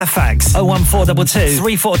Fax 01422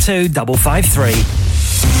 342 553.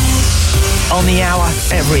 On the hour,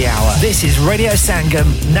 every hour. This is Radio Sangam,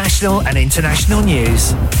 national and international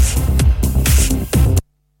news.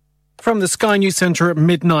 From the Sky News Centre at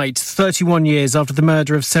midnight, 31 years after the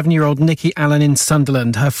murder of 7-year-old Nikki Allen in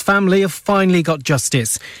Sunderland, her family have finally got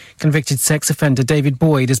justice. Convicted sex offender David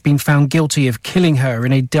Boyd has been found guilty of killing her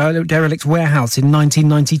in a derelict warehouse in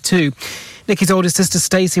 1992. Nikki's older sister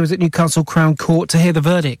Stacey was at Newcastle Crown Court to hear the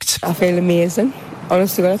verdict. I feel amazing.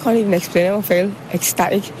 Honestly, I can't even explain it. I feel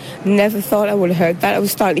ecstatic. Never thought I would have heard that. I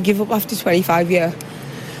was starting to give up after 25 years.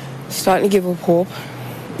 Starting to give up hope.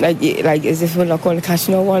 Like as if we're not going to catch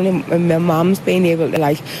no one, and my mum's being able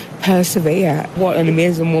to persevere. What an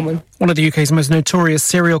amazing woman. One of the UK's most notorious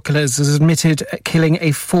serial killers has admitted killing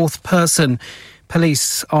a fourth person.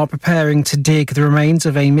 Police are preparing to dig the remains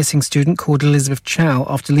of a missing student called Elizabeth Chow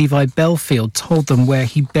after Levi Belfield told them where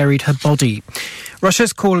he buried her body.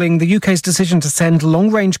 Russia's calling the UK's decision to send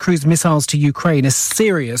long-range cruise missiles to Ukraine a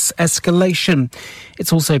serious escalation.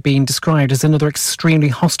 It's also been described as another extremely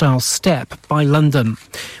hostile step by London.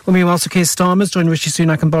 Well, meanwhile, Sir Keir Starmer's joined Rishi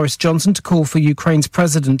Sunak and Boris Johnson to call for Ukraine's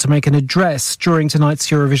president to make an address during tonight's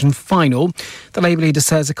Eurovision final. The Labour leader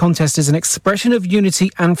says the contest is an expression of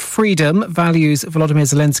unity and freedom, values Volodymyr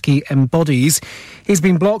Zelensky embodies. He's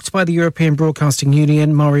been blocked by the European Broadcasting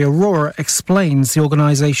Union. Mario Rora explains the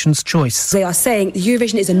organisation's choice. They are saying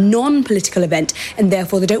Eurovision is a non-political event and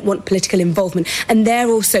therefore they don't want political involvement. And their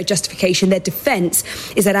also justification, their defence,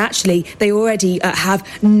 is that actually they already have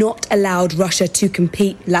not allowed Russia to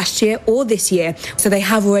compete last year or this year. So they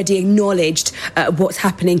have already acknowledged what's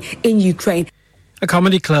happening in Ukraine. A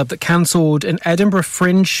comedy club that cancelled an Edinburgh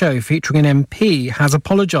Fringe show featuring an MP has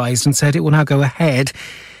apologised and said it will now go ahead.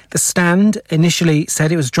 The Stand initially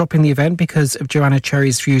said it was dropping the event because of Joanna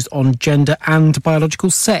Cherry's views on gender and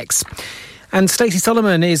biological sex. And Stacey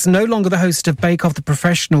Solomon is no longer the host of Bake Off the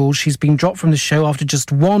Professional. She's been dropped from the show after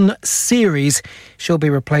just one series. She'll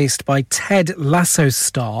be replaced by Ted Lasso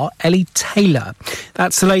star Ellie Taylor.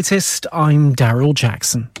 That's the latest. I'm Daryl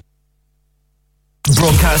Jackson.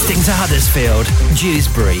 Broadcasting to Huddersfield,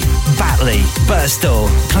 Dewsbury, Batley, Birstall,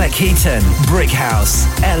 Cleckheaton, Brickhouse,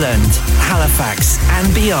 Elland, Halifax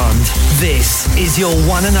and beyond. This is your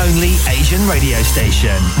one and only Asian radio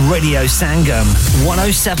station. Radio Sangam,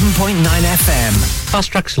 107.9 FM.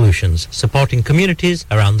 Fast Track Solutions, supporting communities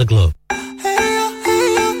around the globe.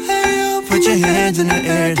 Put your hands in the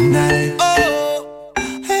air tonight. Oh,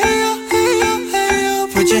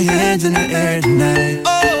 put your hands in the air tonight.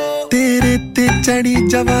 तेरे ते चढ़ी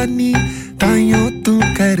जवानी ताइयों तू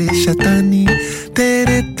करे शैतानी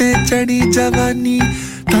तेरे ते चढ़ी जवानी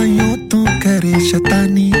ताइयों तू करे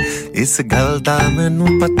शैतानी इस गल दा मैनू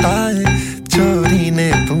पता है चोरी ने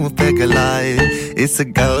तू पिघलाए इस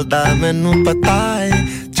गल दा मैनू पता है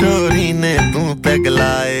चोरी ने तू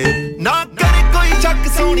पिघलाए ना करे कोई शक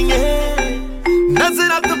सोनिए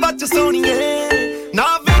नजरां तो बच सोनिए ना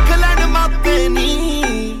वेख लैण मापे नी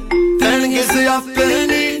लैणगे सियापे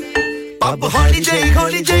नी Pop holiday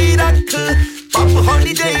rakh Pop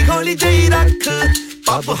holiday rakh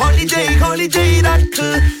Pop holiday rakh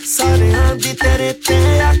Sarehan di tere te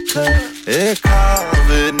akh Eh khaav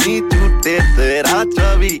ni tote tera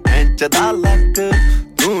 24 inch da lakh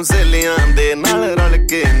Tu zeliyan de nal ral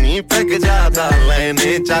ke ni peg jada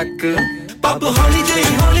lene chak Pop holiday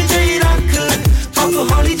rakh Pop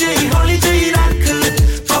holiday rakh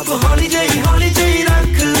Pop holiday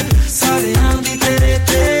rakh Sarehan di tere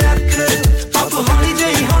te akh Pop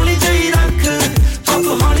holiday rakh Pop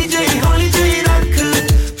holiday rakh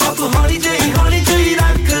Pop holiday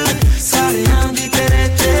rakh Sarehan di tere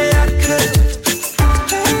te akh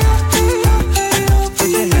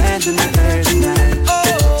Put your hands in the air tonight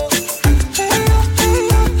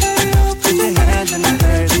Put your hands in the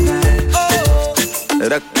air tonight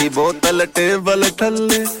Rakhi bottle table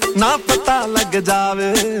thalle na pata lag jaave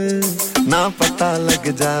na pata lag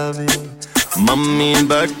jaave mummy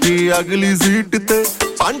बैठी अगली seat ते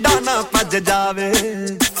पांडा ना भज जावे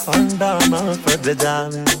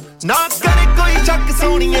ना करे कोई शक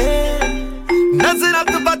सोनिए नजरां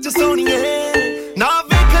तो बच सोनिए ना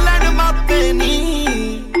वेख लैण मापे नी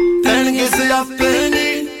लैणगे सियापे नी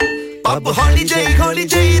पब हॉलीडे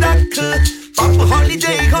रख पब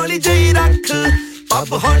हॉलीडे रख पब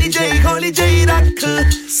हॉलीडे रख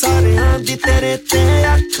सारेयां दी तेरे ते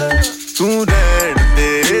अख तू रहण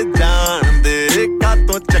दे जान दे का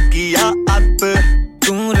तो चकिया अत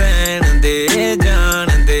तू रहण दे जान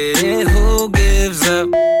दे who gives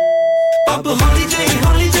up pop holiday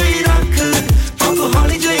रख pop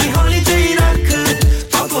holiday रख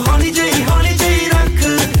pop holiday रख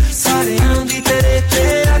सारे आंदी तेरे ते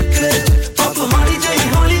रख pop holiday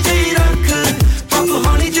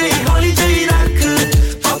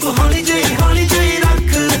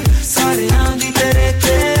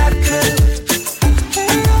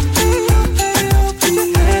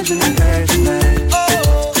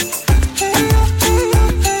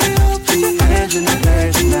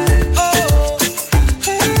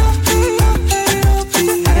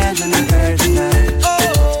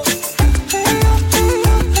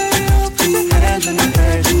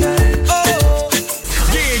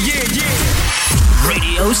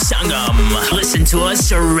Sangam. Listen to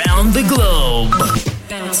us around the globe.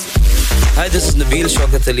 Hi, this is Nabil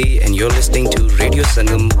Shaukat Ali and you're listening to Radio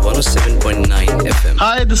Sangam 107.9 FM.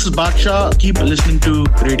 Hi, this is Baksha. Keep listening to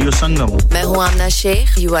Radio Sangam. मैं हूँ आमना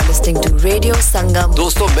Sheikh. You are listening to Radio Sangam.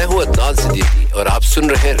 दोस्तों, मैं हूँ अदनान सिद्दीकी और आप सुन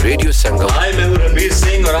रहे हैं Radio Sangam. Hi, मैं हूँ रणबीर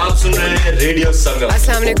सिंह और आप सुन रहे हैं Radio Sangam.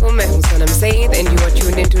 अस्सलाम वालेकुम, मैं हूँ Sanam Saeed and you are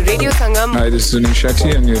tuned into Radio Sangam. Hi, this is Zunin Shakti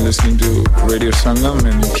and you're listening to Radio Sangam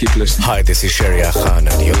and keep listening. Hi, this is Sharia Khan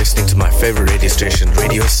and you're listening to my favorite radio station,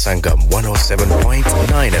 Radio Sangam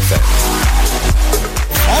 107.9 FM.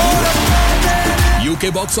 UK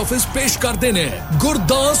box office पेश कर देने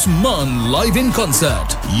Gurdas Maan live in concert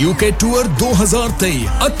UK tour 2023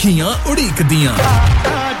 अखियां उड़ीक दियां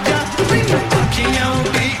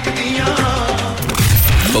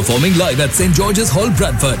performing live at Saint George's Hall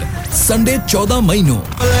Bradford Sunday 14 May नो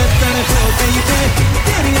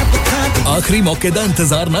आखिरी मौके दा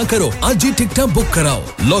इंतजार ना करो आज ही टिकट बुक कराओ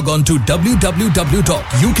लॉग ऑन टू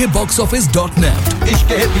www.ukboxoffice.net इश्क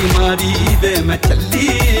बीमारी दे मैं चली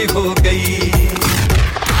हो गई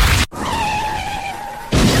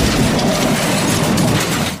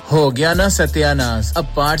हो गया ना सत्यानाश अब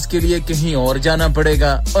पार्ट्स के लिए कहीं और जाना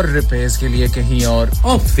पड़ेगा और रिपेयर्स के लिए कहीं और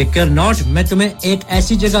ओ फिकर नॉट मैं तुम्हें एक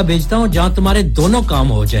ऐसी जगह भेजता हूं जहां तुम्हारे दोनों काम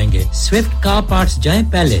हो जाएंगे स्विफ्ट कार पार्ट्स जाएं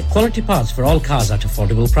पहले quality parts for all cars at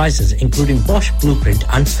affordable prices including Bosch Blueprint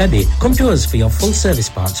and Febby come to us for your full service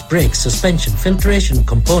parts brakes suspension filtration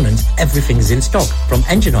components everything is in stock from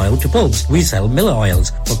engine oil to bulbs we sell Miller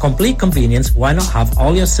oils for complete convenience why not have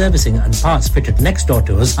all your servicing and parts fitted next door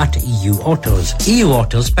to us at EU Autos EU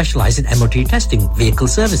Autos specialize in MOT testing, vehicle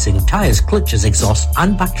servicing, tyres, clutches, exhausts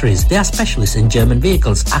and batteries. They are specialists in German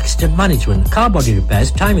vehicles, accident management, car body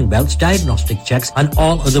repairs, timing belts, diagnostic checks and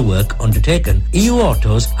all other work undertaken. EU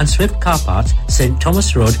Autos and Swift Car Parts, St Thomas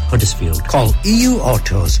Road, Huddersfield. Call EU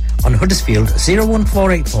Autos on Huddersfield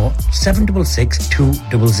 01484 766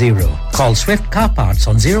 200. Call Swift Car Parts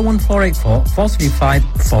on 01484 435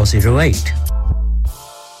 408.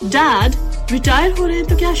 Dad, retire हो रहे हैं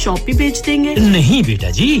तो क्या shop भी बेच देंगे? नहीं बेटा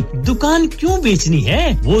जी, दुकान क्यों बेचनी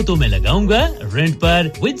है? वो तो मैं लगाऊंगा रेंट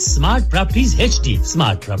पर with Smart Properties HD.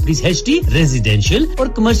 Smart Properties HD residential और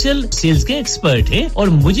कमर्शियल सेल्स के एक्सपर्ट हैं और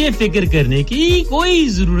मुझे फिक्र करने की कोई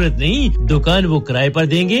जरूरत नहीं। दुकान वो किराए पर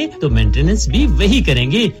देंगे तो मेंटेनेंस भी वही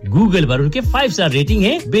करेंगे। गूगल पर उनके 5 स्टार रेटिंग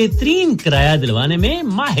है, बेहतरीन किराया दिलवाने में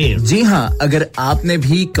माहिर। जी हां, अगर आपने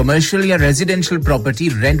भी कमर्शियल या रेजिडेंशियल प्रॉपर्टी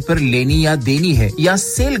रेंट पर लेनी या देनी है या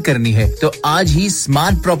सेल करनी है तो आज ही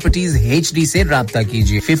स्मार्ट प्रॉपर्टीज एचडी से राब्ता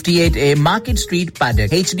कीजिए 58A Market Street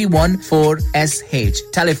Paddock HD14SH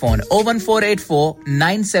telephone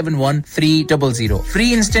 01484971300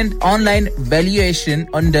 free instant online valuation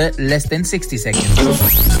under less than 60 seconds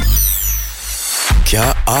क्या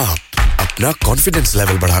आप अपना कॉन्फिडेंस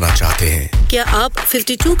लेवल बढ़ाना चाहते हैं क्या आप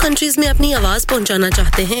 52 कंट्रीज में अपनी आवाज पहुंचाना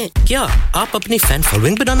चाहते हैं क्या आप अपनी फैन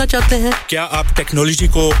फॉलोइंग बनाना चाहते हैं क्या आप टेक्नोलॉजी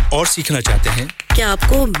को और सीखना चाहते हैं क्या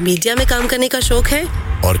आपको मीडिया में काम करने का शौक है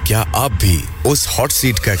और क्या आप भी उस हॉट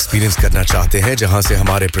सीट का एक्सपीरियंस करना चाहते हैं जहां से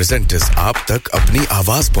हमारे प्रेजेंटर्स आप तक अपनी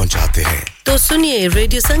आवाज पहुंचाते हैं तो सुनिए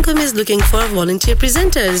radio Sangam is looking for volunteer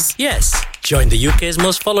presenters yes join the UK's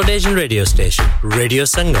most followed Asian radio station Radio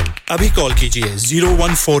Sangam अभी कॉल कीजिए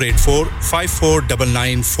 01484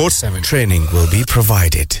 549947 training will be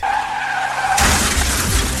provided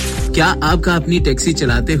क्या आपका अपनी टैक्सी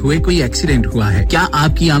चलाते हुए कोई एक्सीडेंट हुआ है क्या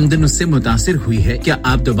आपकी आमदन उससे मुतासिर हुई है क्या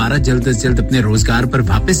आप दोबारा जल्द से जल्द अपने रोजगार पर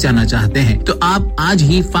वापस जाना चाहते हैं तो आप आज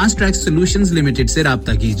ही फास्ट ट्रैक सॉल्यूशंस लिमिटेड से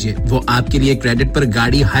राब्ता कीजिए वो आपके लिए क्रेडिट पर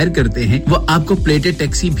गाड़ी हायर करते हैं वो आपको प्लेटेड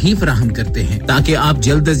टैक्सी भी फराहम करते हैं ताकि आप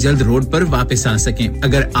जल्द से जल्द रोड पर वापस आ सकें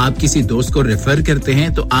अगर आप किसी दोस्त को रेफर करते हैं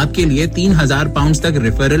तो आपके लिए 3000 पाउंड तक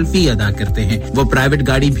रेफरल फी अदा करते हैं वो प्राइवेट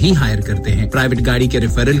गाड़ी भी हायर करते हैं प्राइवेट गाड़ी के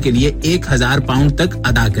रेफरल के लिए 1000 पाउंड तक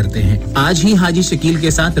अदा करते हैं आज ही हाजी शकील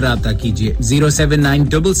के साथ राब्ता कीजिए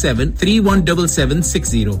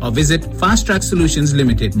 07977317760 और visit Fast Track Solutions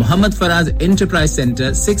Limited Mohammad Faraz Enterprise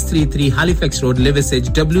Centre 633 Halifax Road Liversedge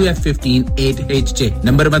WF15 8HJ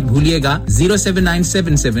number मत भूलिएगा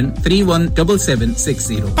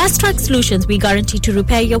 07977317760 Fast Track Solutions we guarantee to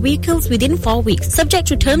repair your vehicles within 4 weeks subject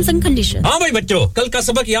to terms and conditions हां भाई बच्चों कल का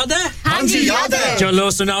सबक याद है हां जी याद है चलो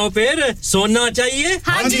सुनाओ फिर सोना चाहिए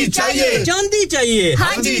हां जी चाहिए चांदी चाहिए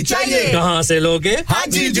हां जी चाहिए कहां से लोगे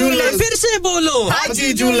हाजी जूलर्स फिर से बोलो हाजी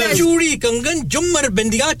जूलर्स चूड़ी कंगन झुमर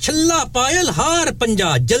बिंदिया छल्ला पायल हार पंजा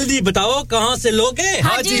जल्दी बताओ कहां से लोगे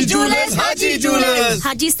हाजी जूलर्स Yes, Haji Jewelers.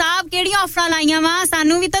 हाजी साहब केड़ी ऑफर लाईयां वा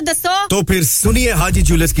सानू भी तो दसो तो फिर सुनिए हाजी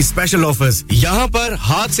ज्वेलर्स की स्पेशल ऑफर्स यहाँ पर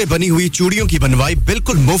हाथ से बनी हुई चूड़ियों की बनवाई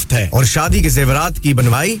बिल्कुल मुफ्त है और शादी के जेवरात की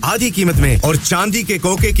बनवाई आधी कीमत में और चांदी के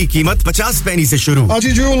कोके की कीमत 50 पैसे से शुरू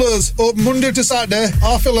Haji Jewelers open Monday to Saturday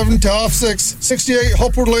 11:30 to 6:30 68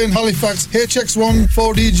 Hopwood Lane Halifax HX1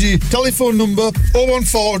 4DG telephone number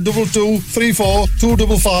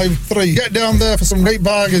 01422342553 get down there for some great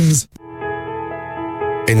bargains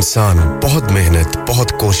इंसान बहुत मेहनत,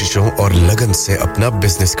 बहुत कोशिशों और लगन से अपना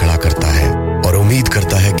बिजनेस खड़ा करता है और उम्मीद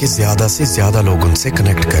करता है कि ज्यादा से ज्यादा लोग उनसे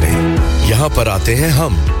कनेक्ट करें। यहाँ पर आते हैं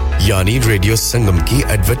हम, यानी रेडियो संगम की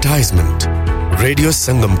एडवर्टाइजमेंट। रेडियो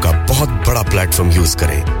संगम का बहुत बड़ा प्लेटफॉर्म यूज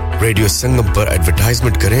करें। रेडियो संगम पर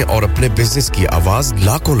एडवर्टाइजमेंट करें और अपने बिजनेस की आवाज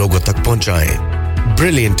लाखों लोगों तक पहुंचाएं।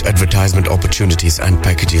 Brilliant advertisement opportunities and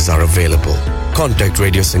packages are available. Contact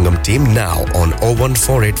Radio Singham team now on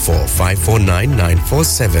 01484 549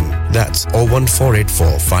 947. That's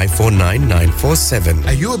 01484 549 947.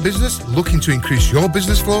 Are you a business looking to increase your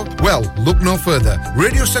business flow? Well, look no further.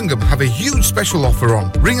 Radio Singham have a huge special offer on.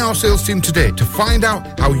 Ring our sales team today to find out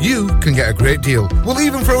how you can get a great deal. We'll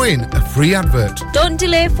even throw in a free advert. Don't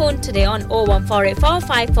delay, phone today on 01484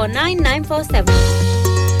 549 947.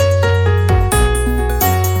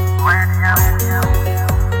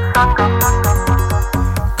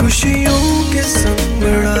 खुशियों के संग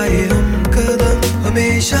बढ़ाए हम कदम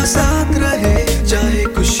हमेशा साथ रहे चाहे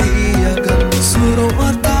खुशी या गम सुरों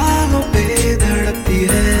और तालों पे धड़कती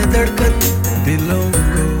है धड़कन दिलों को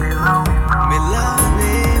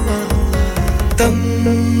मिलाने वाला तम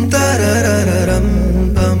तररररम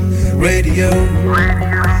बम रेडियो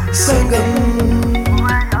संगम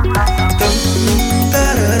तम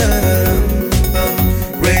तररररम बम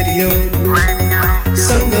radio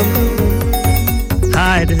Sangam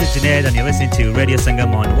Hi, this is Junaid and you're listening to Radio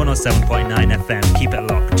Sangam on 107.9 FM. Keep it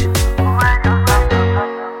locked.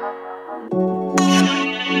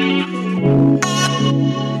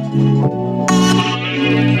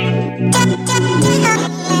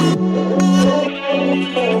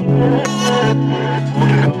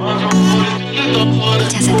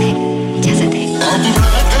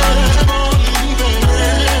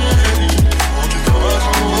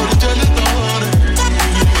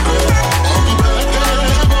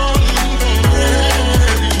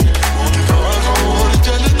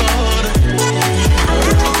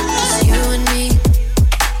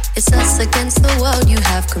 Against the world, you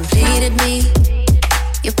have completed me.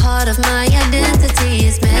 You're part of my identity,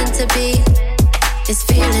 it's meant to be. This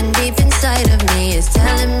feeling deep inside of me is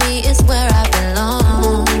telling me it's where I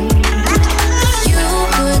belong. If you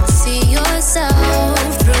could see yourself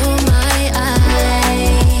through my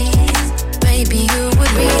eyes, maybe you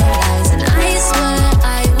would realize, and I swear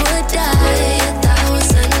I would die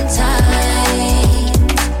 1,000 times.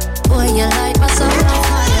 Boy, you light my soul on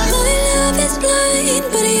fire. My love is blind,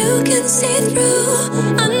 but you can see through.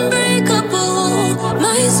 Unbreakable,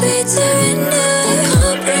 my sweet surrender.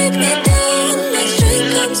 Can't break me down, my strength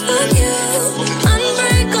comes from you.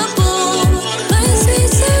 Unbreakable, my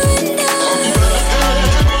sweet surrender.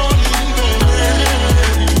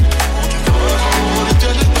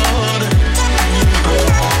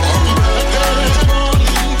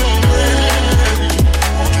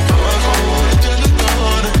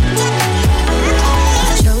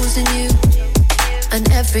 I've chosen you,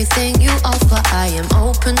 and everything you offer I am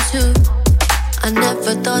open to. I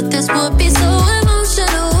never thought this would be so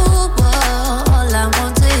emotional, but all I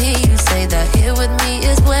want to hear you say that here with me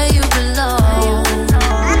is where you belong.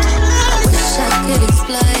 I wish I could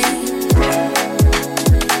explain,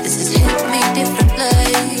 this has hit me differently.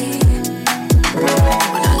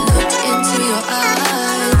 When I look into your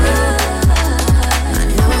eyes, I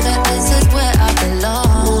know that this is where I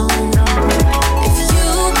belong. If you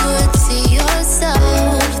could see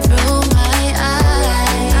yourself through my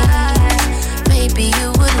eyes, maybe you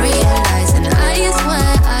would realize, and I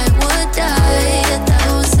swear I would die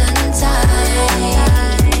 1,000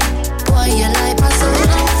 times. Boy, you light my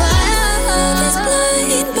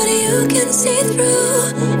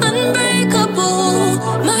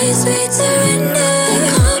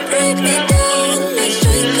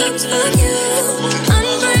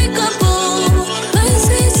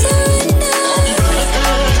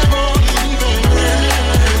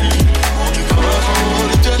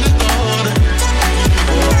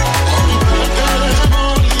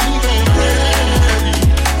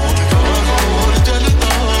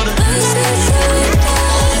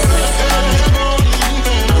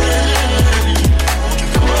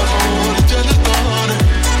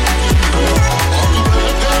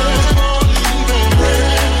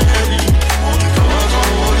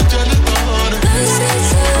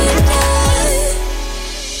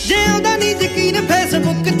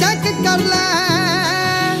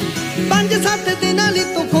 5-7 ਦਿਨਾਂ ਲਈ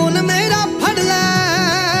ਤੂੰ phone ਮੇਰਾ ਫੜ ਲੈ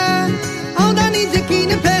ਆਉਂਦਾ ਨਹੀਂ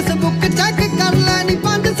ਯਕੀਨ Facebook check ਕਰ ਲੈ ਨੀ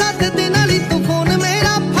 5-7 ਦਿਨਾਂ ਲਈ ਤੂੰ ਫੋਨ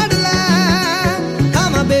ਮੇਰਾ ਫੜ ਲੈ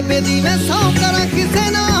ਖਾਵਾਂ ਬੇਬੇ ਦੀ ਮੈਂ ਸੌ ਕਰਾਂ ਕਿਸੇ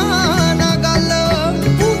ਨਾਲ ਨਾ ਗੱਲ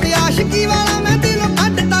ਤੂੰ ਤੇ ਆਸ਼ਕੀ ਵਾਲਾ ਮੈਂ ਦਿਲੋਂ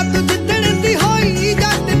ਕੱਢਤਾ ਤੂੰ ਜਿੱਦਣ ਦੀ ਹੋਈ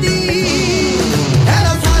ਜੱਟ ਦੀ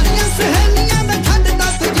ਹੈਰਾ ਸਾਰੀਆਂ ਸਹੇਲੀਆਂ ਦਾ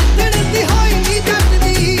ਛੱਡਤਾ ਤੂੰ ਜਿੱਦਣ ਦੀ ਹੋਈ ਜੱਟ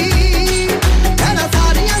ਦੀ ਹੈਰਾ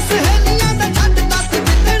ਸਾਰੀਆਂ ਸਹੇਲੀਆਂ ਦਾ ਛੱਡਤਾ ਤੂੰ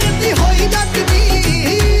ਜਿੱਦਣ ਦੀ ਹੋਈ ਜੱਟ ਦੀ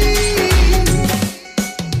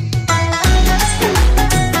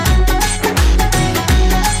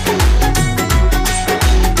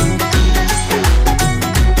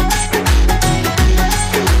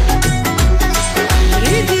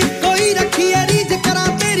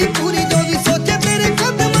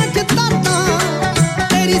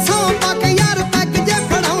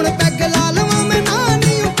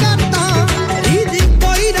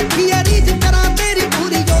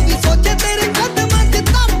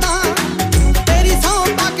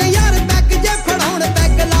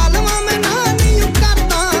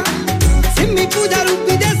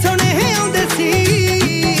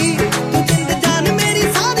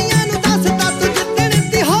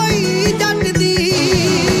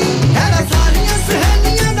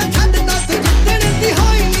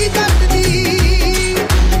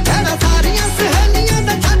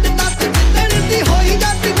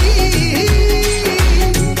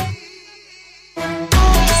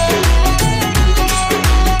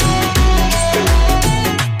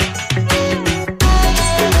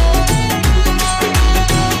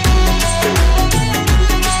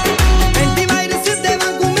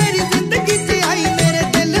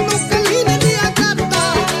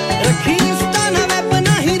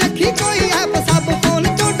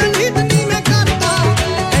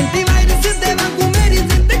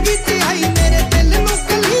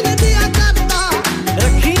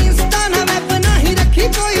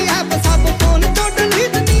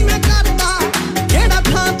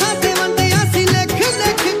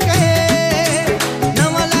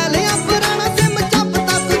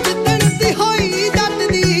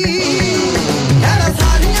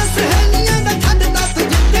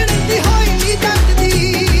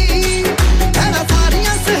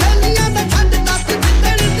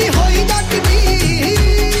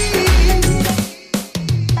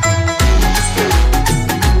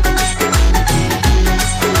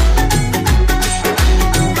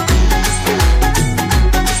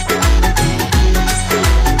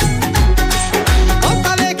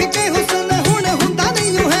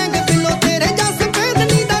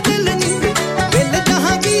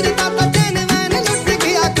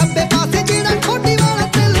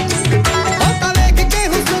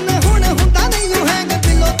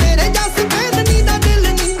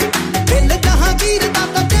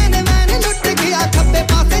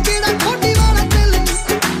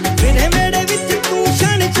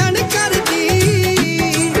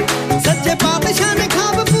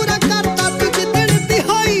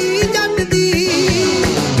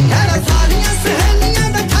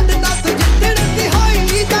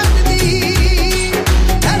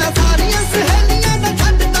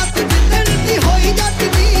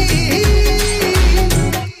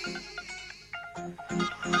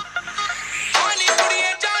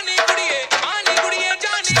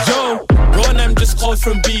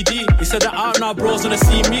From BD, he said that out now bros wanna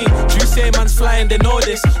see me. True say man's flying, they know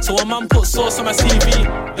this. So a man put sauce on my CV.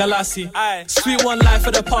 Galassi, aye, sweet one life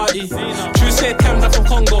for the party. True say Thames I'm from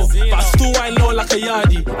Congo, but I still ain't low like a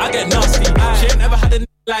yardie. I get nasty. She ain't ever had a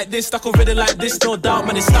like this, stuck on rhythm like this, no doubt,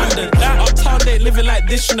 man, it's standard. Uptown, they ain't living like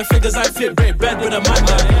this, from the figures I flip, break bread with a man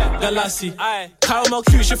there. Galassi, Caramel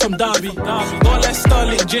Q, shit from Derby. Go like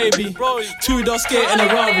Starlink, JB. Two-door skate and a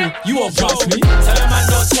Rari. You won't pass me. Tell a man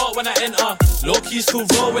don't talk when I enter. Low-key still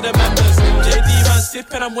roll with the members. JD man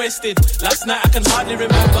sip and I'm wasted. Last night I can hardly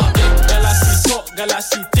remember. Galassi talk,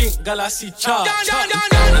 Galassi think, Galassi charge.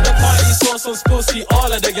 In the party, saw some spill, see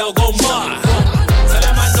all of the girl go mad. Tell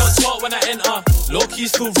a man don't talk when I enter. Low-key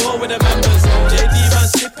still roll with the members. JD man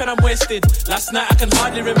sip and I'm wasted. Last night I can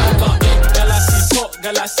hardly remember. Galassi talk,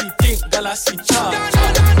 Galassi think, Galassi charge.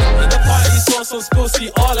 In the party, saw some spill,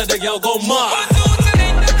 see all of the girl go mad.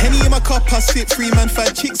 Henny in my cup, I sip 3 man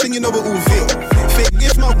 5 chicks and you know it all fit. Fake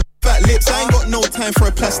gives my fat lips, I ain't got no time for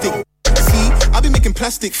a plastic. See, I be making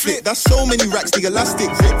plastic flip. That's so many racks, the elastic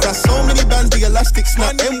rip. That's so many bands, the elastic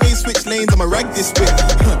snap. M-way switch lanes, I'ma rag this whip.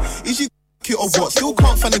 Is you cute or what? Still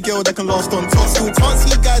can't find a girl that can last on top. Still can't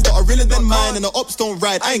see guys that are realer than mine, and the ops don't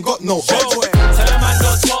ride. I ain't got no ops. Tell a man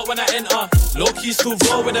don't talk when I enter. Low key still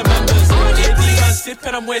roll with the members. JD man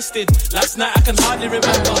sipping, I'm wasted. Last night I can hardly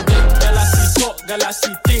remember. Girl I see talk, girl I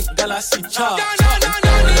see think, girl I see chart.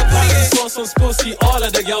 In the party, saw some spill, see all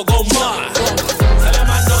of the girl go mad. Tell them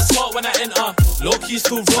man don't talk when I enter. Low key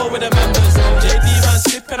still roll with the members. JD man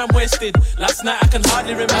sipping, I'm wasted. Last night I can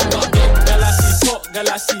hardly remember. Girl I see talk, girl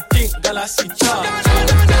I see think, girl I see chart.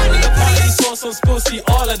 In the party, saw some spill, see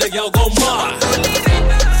all of the girl go mad.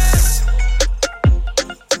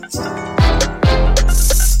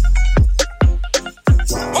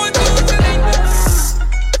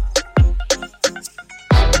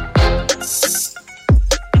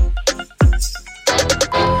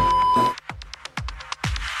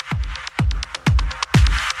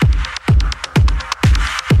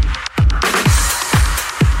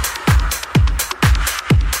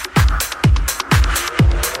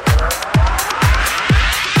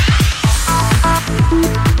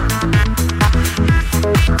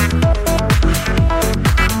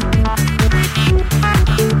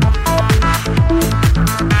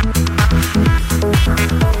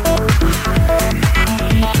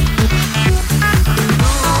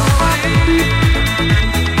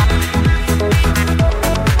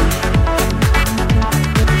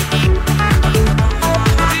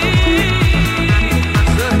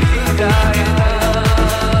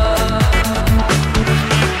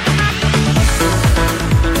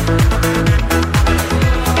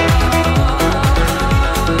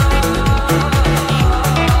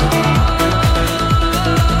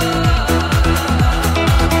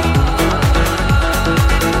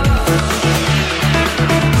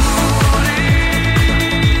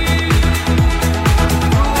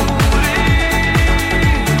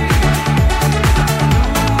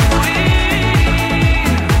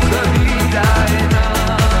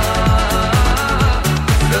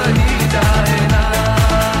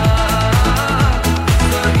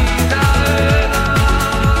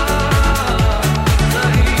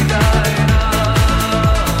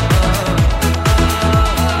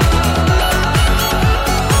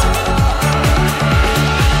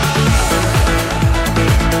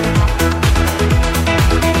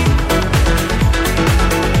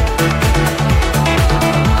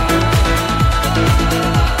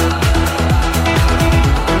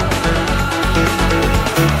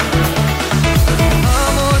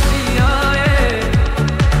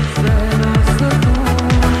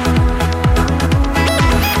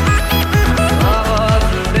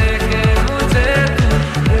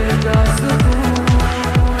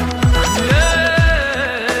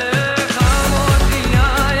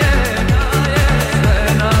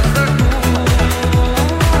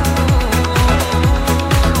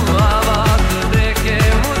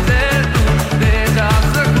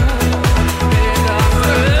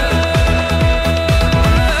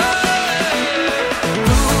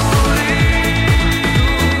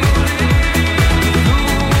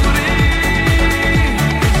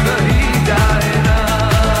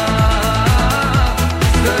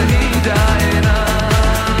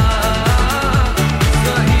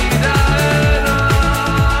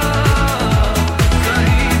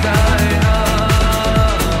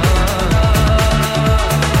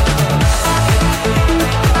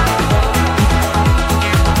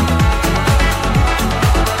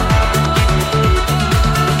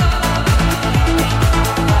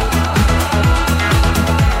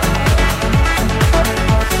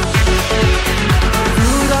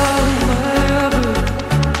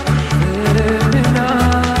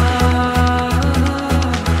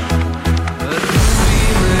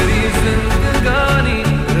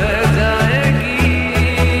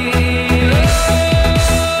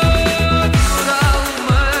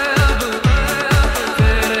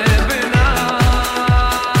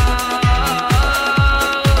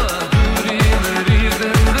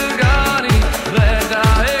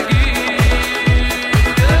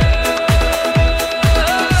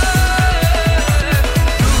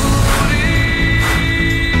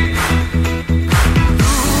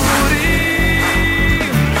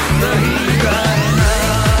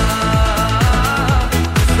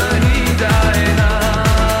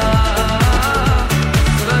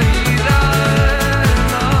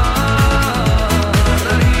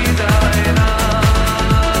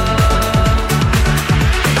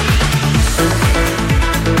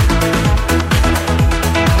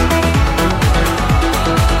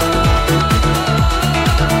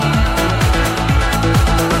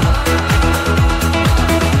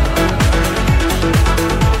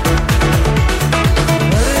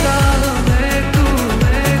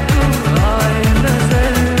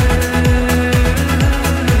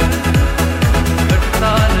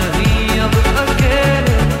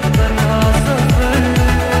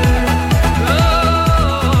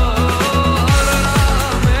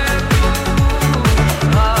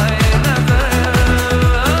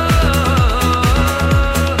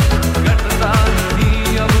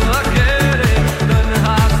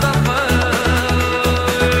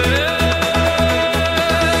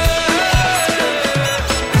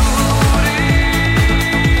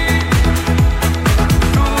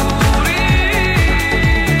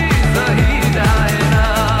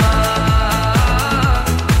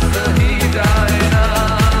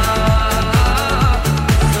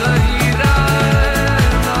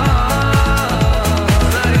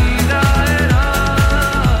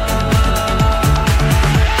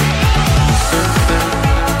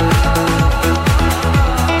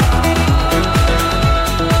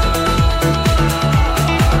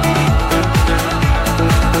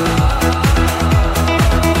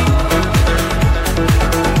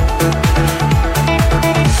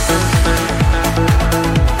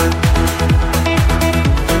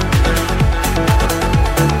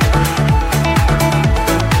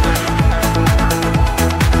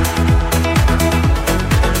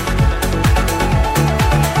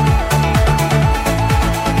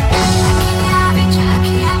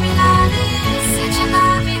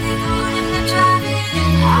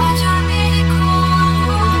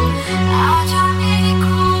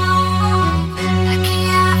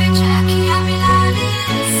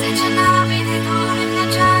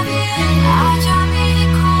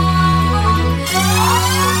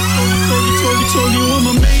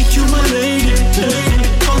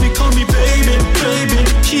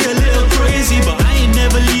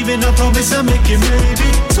 promise I'll make it maybe.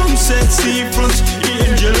 Sunset, seafront,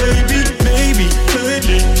 eating jalebi. Maybe,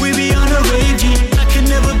 thirdly, we be on a ragey. I can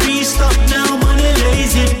never be stopped now, money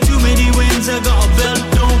lazy. Too many wins, I got a belt,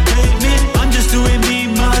 don't pay me. I'm just doing me,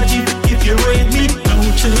 Margie. If you rate me,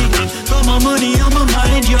 don't take it. Got my money on my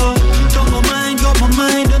mind, yo. Got my mind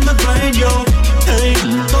on the grind, yo. Hey,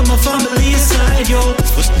 got my family aside, yo.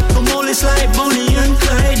 I'm always like Bonnie and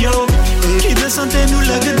Clyde, yo. Kida sante nu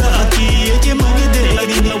lagda ki ye mangde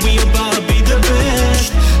na we about to be the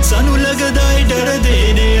best. Sanu lagda hai dar de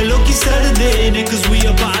ne loki sar de ne cause we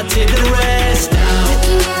about to the rest now.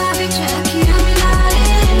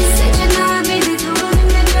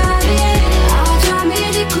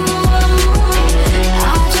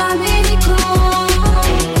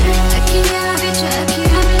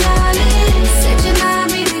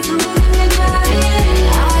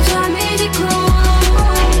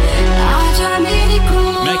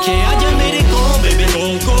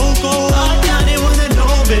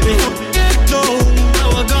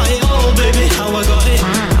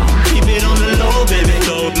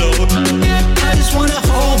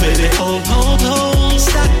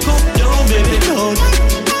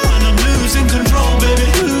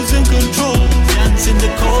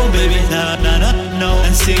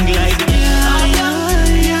 Sing like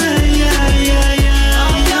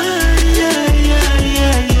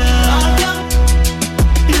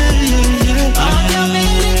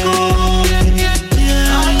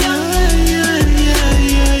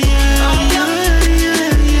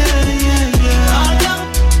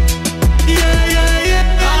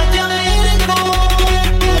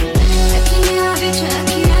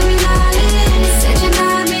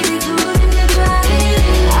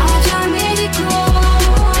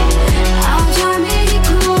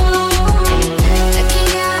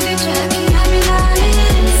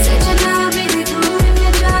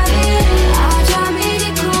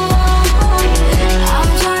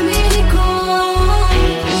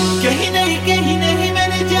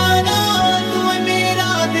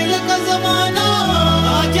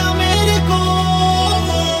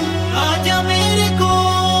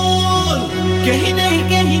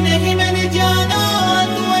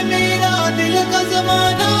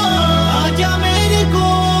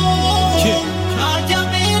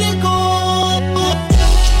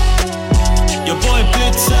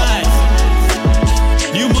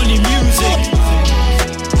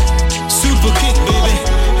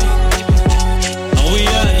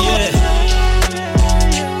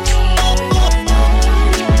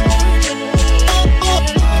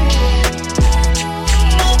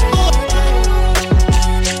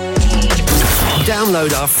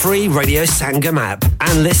Download our free Radio Sangam app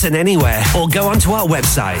and listen anywhere or go onto our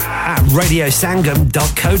website at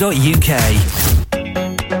radiosangam.co.uk.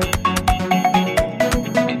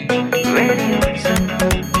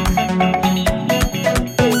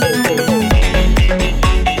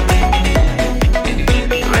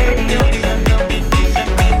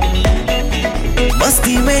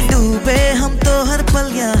 मस्ती में डूबे हम तो हर पल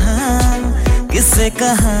यहाँ किससे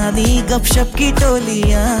कहानी गपशप की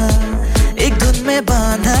टोलियाँ एक धुन में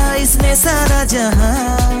बांधा इसने सारा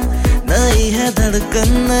जहां नई है धड़कन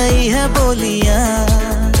नई है बोलियां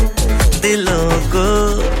दिलों को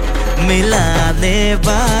मिलाने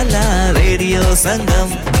वाला रेडियो संगम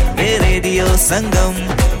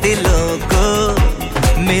दिलों को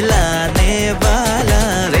मिलाने वाला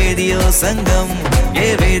रेडियो संगम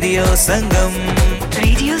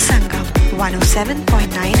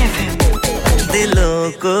 107.9 FM दिलों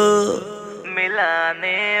को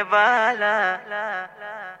मिलाने वाला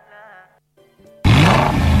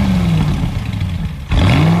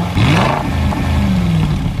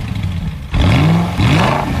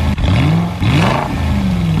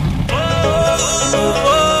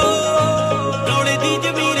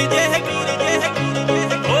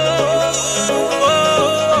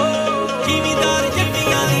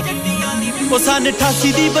ओ सन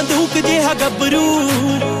 88 दी बंदूक जिहा गबरू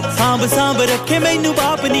सांभ सांभ रखे मैनू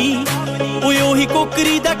बाप नी ओए ओही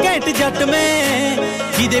कोकरी दा कैंट जट मैं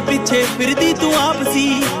जिदे पीछे फिरदी तू आपसी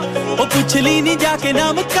ओ पुछ ली नी जाके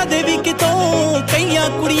नाम कदे भी कितों कईयां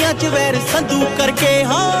कुड़ियां च वैर संधू करके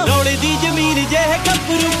हां रौले दी जमीन जेह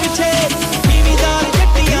गबरू पिछे कीवीदार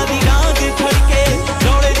जट्टियां दी रांग खड़के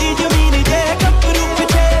रौले दी जमीन जेह गबरू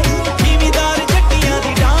पिछे कीवीदार जट्टियां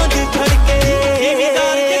दी रांग खड़के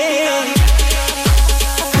कीवीदार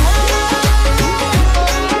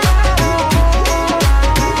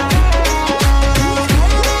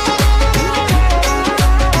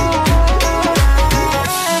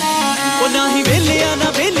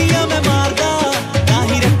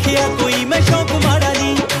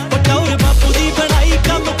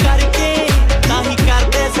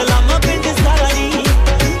सलाम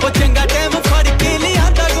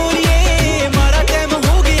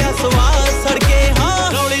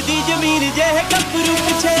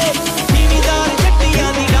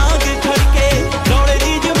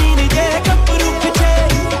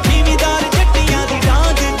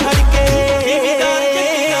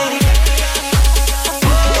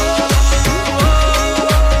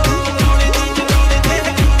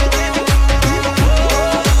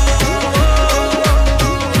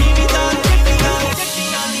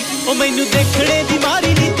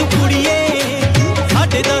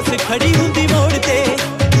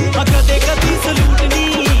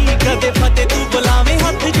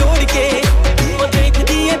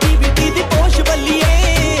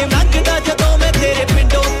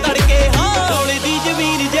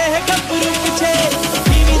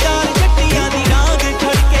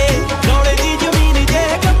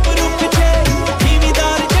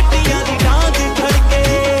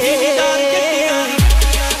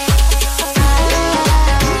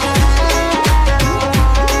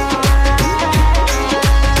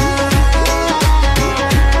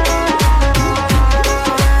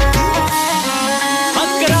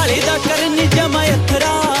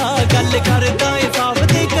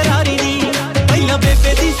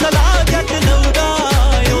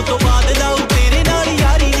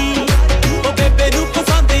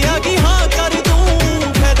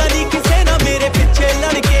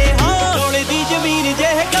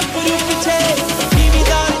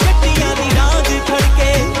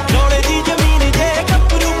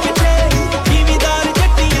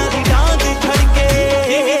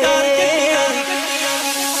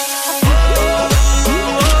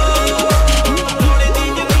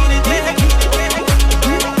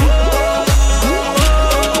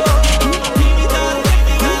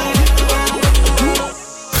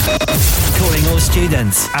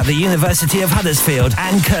events at the University of Huddersfield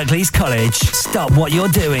and Kirklees College. Stop what you're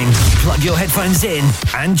doing, plug your headphones in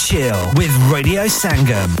and chill with Radio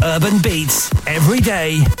Sangam. Urban beats every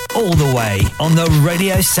day, all the way on the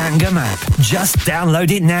Radio Sangam app. Just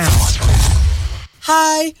download it now.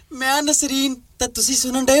 Hi, मैं नसरीन ते तुसी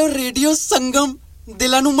सुनन दे हो radio संगम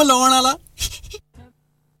दिलां नू मिलाउण वाला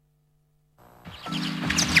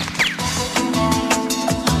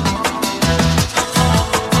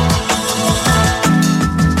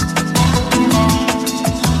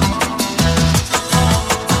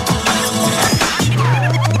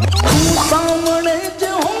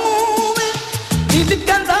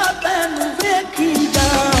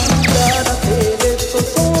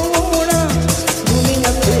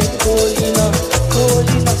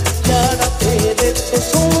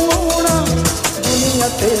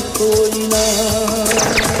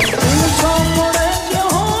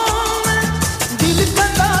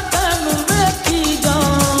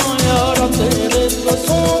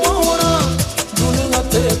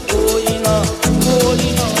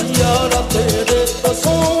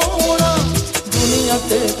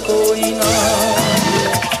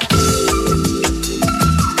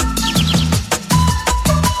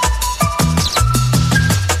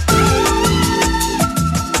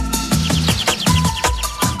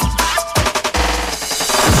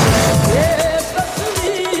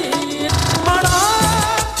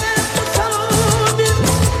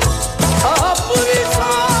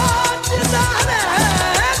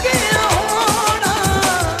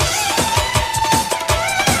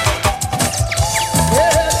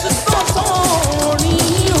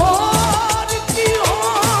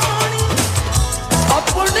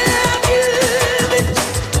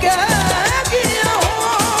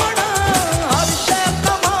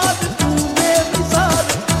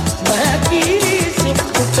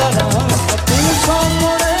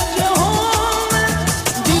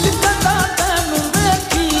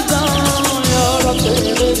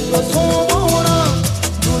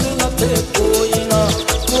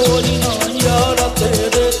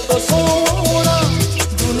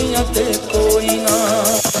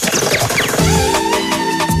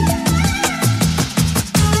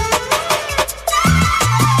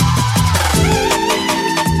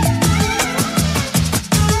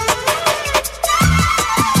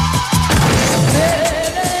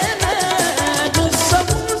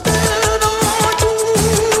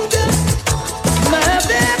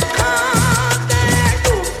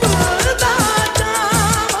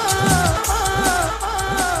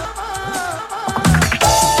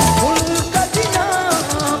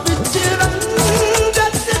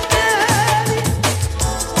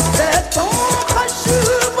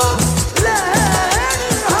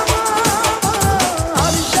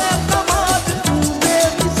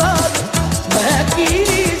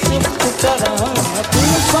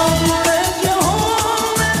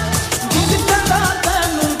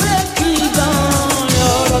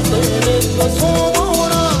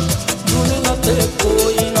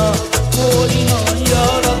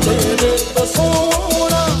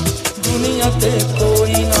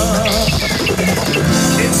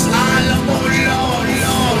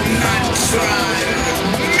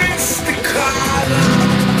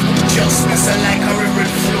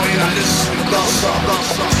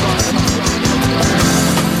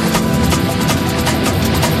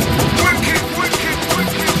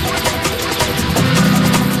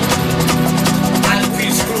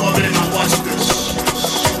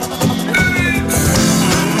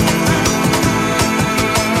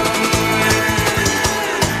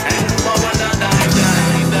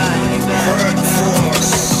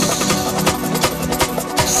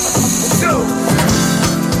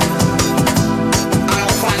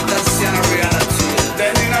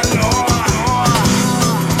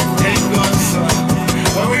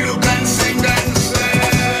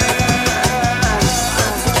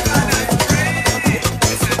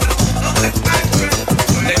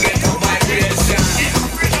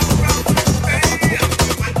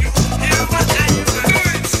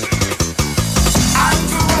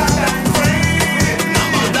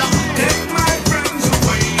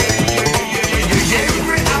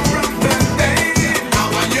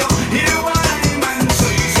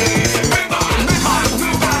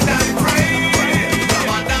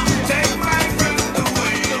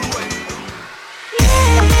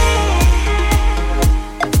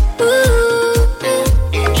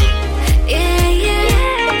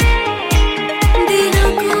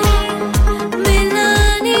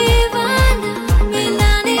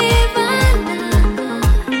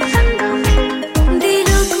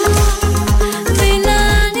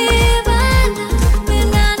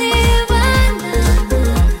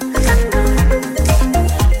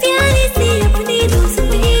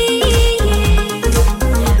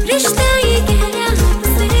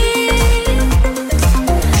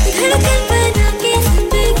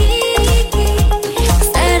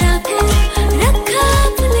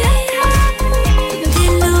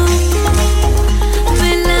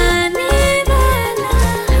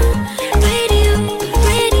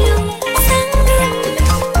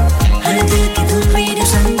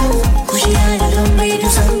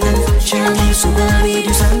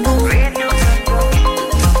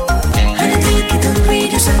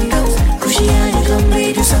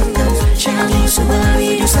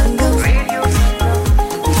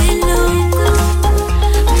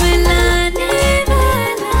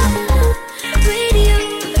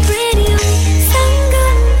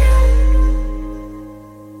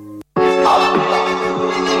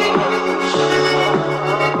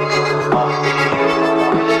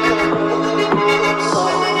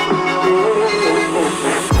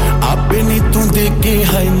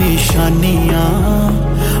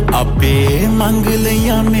निशानियां आपे मंग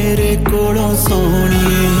लिया मेरे कोलों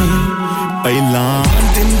सोनिए पहला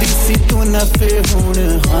दिंदी सी तू नफे हुण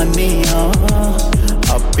हानियां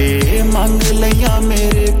आपे मंग लिया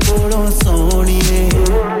मेरे कोलों सोनिए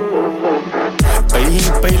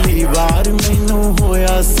पहली बार मैनू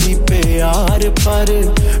होया सी प्यार पर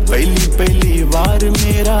पहली बार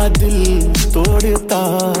मेरा दिल तोड़ता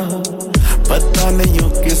पता नहीं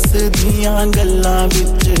किस दियां गल्लां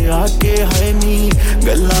विच आके है नी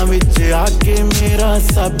गल्लां विच आके मेरा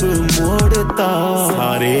सब मोड़ता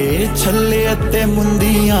सारे छल्ले अते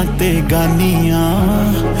मुंदियां ते गानियां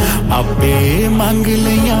आपे मंग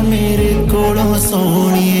लिया मेरे कोलों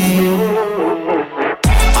सोनिए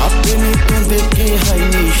आपे नी तू देखे है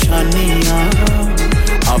निशानियां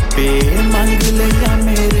आपे मंग लिया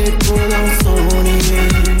मेरे कोलों सोनिए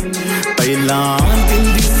पहला दिल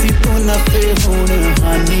दी सी तू नफे हुण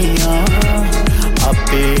हानियां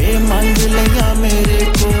आपे मंग लिया मेरे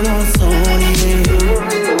कोलों सोनिए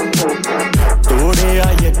तोड़िया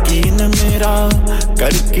यकीन मेरा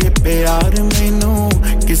करके प्यार मैनू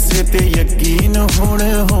किसे ते यकीन हुण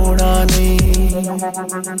होना नहीं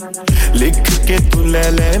लिख के तू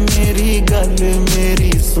ले मेरी गल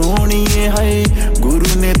मेरी सोनिए है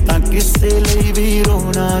गुरु ने तां किसे लई भी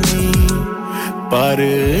रोना नहीं पर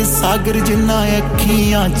सागर जिन्ना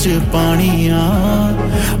अखियां च पानियां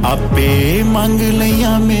आपे मंग लिया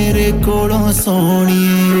मेरे कोलों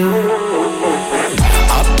सोनिए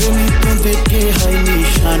आपे नी तू देखे है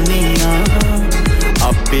निशानियां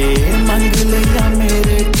आपे मंग लिया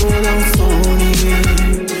मेरे कोलों सोनिए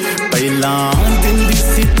पहला दिन दी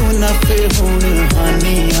सी तू नफे हुण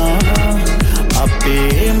हानियां आपे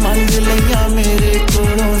मंग लिया मेरे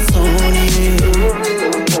कोलों सोनिए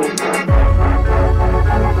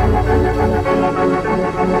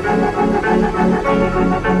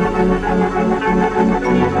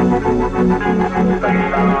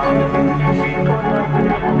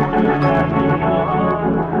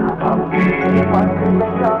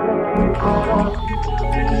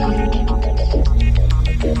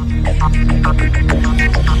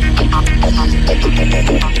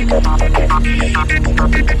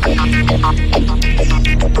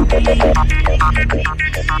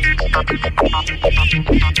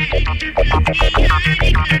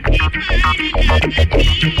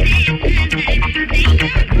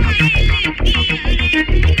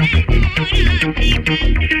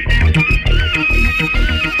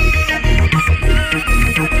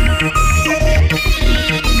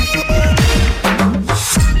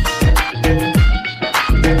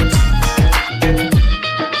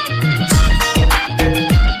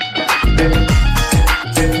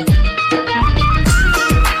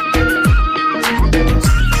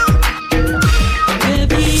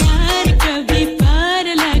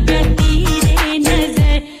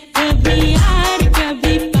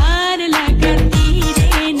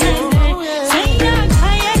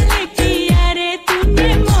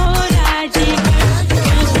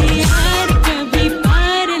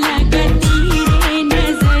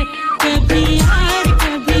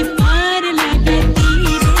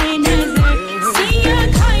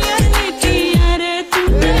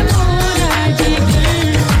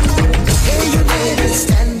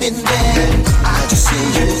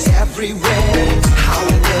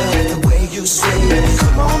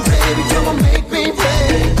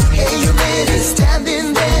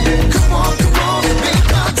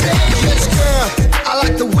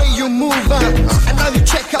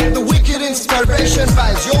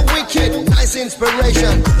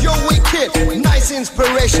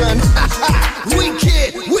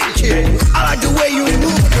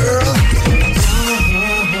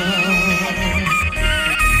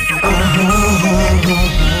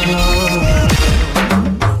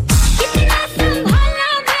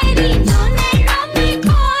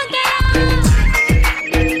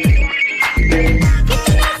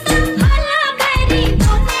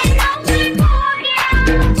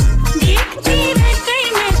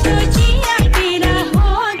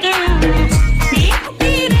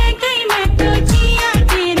देखती रह गई मैं तो जिया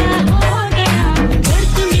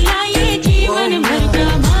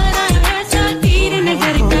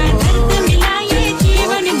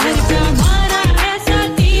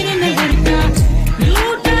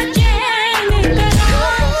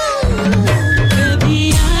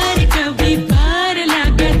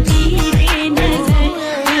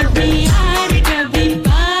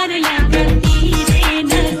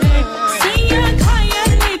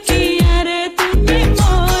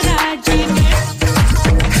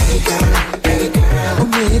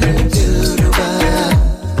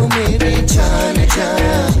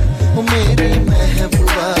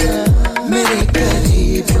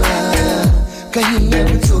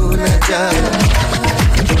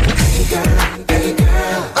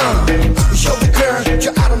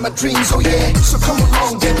my dreams, oh yeah. So come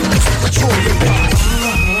along, baby, let's patrol your ride.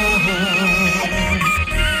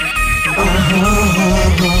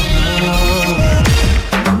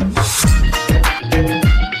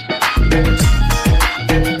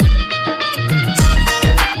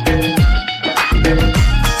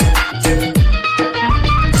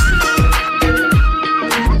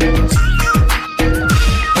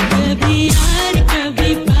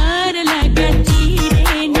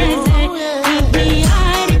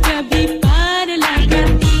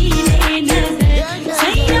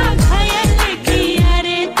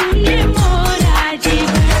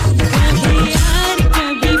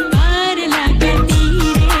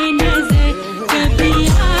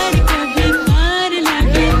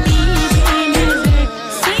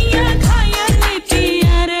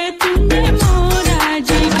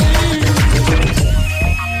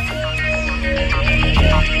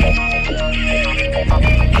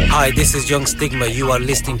 Hi, this is Young Stigma. You are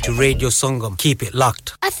listening to Radio Sangam. Keep it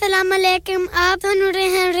locked. Assalamu alaikum. आप सुन रहे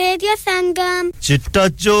हैं रेडियो संगम. चिट्टा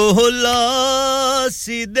चोला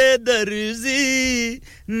सीधे दर्जी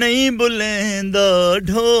नहीं बुलेंदा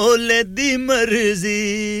ढोले दी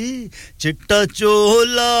मर्जी चिट्टा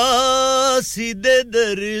चोला सीधे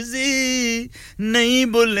दर्जी नहीं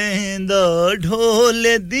बुलेंदा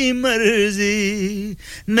ढोले दी मर्जी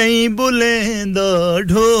नहीं बुलेंदा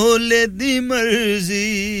ढोले दी मर्जी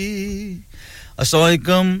अस्सलाम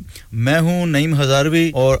वालेकुम मैं हूं नईम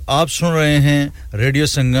हजारवी और आप सुन रहे हैं रेडियो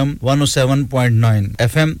संगम 107.9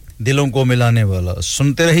 एफएम दिलों को मिलाने वाला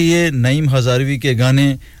सुनते रहिए नईम हजारवी के गाने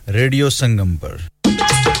रेडियो संगम पर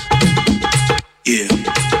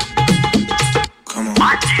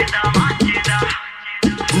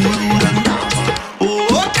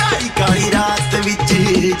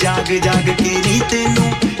जाग जाग के नी तेनू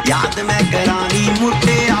याद मैं करानी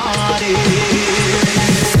मुटियारे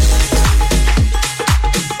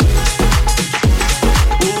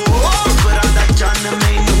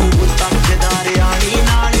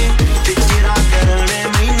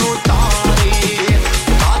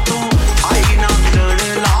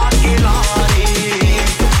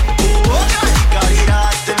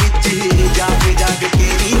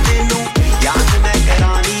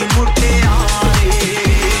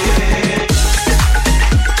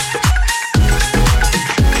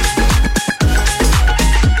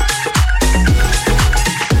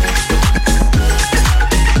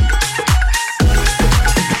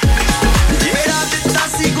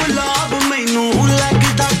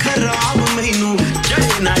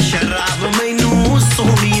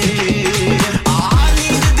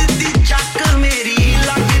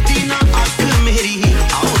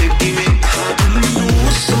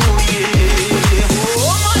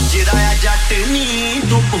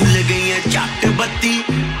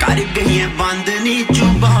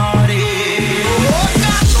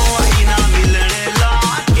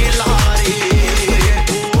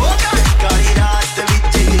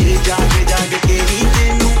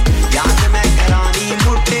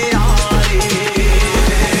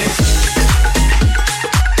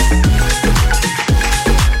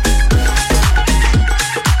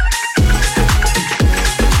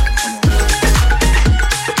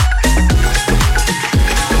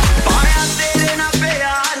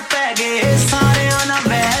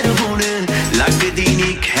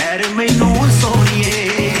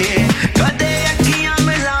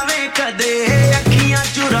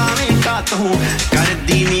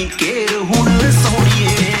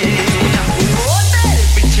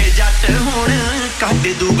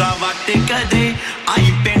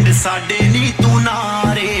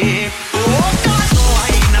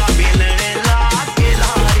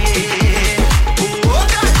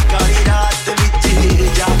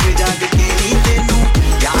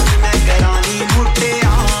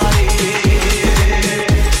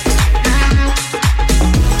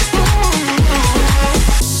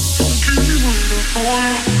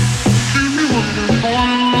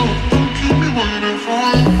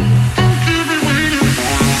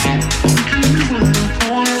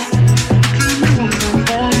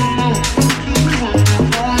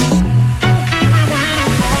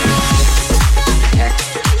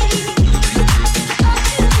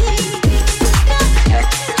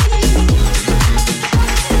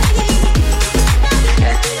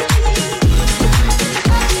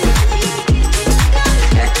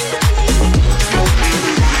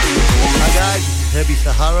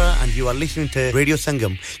Listening to Radio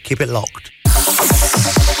Sangam. Keep it locked.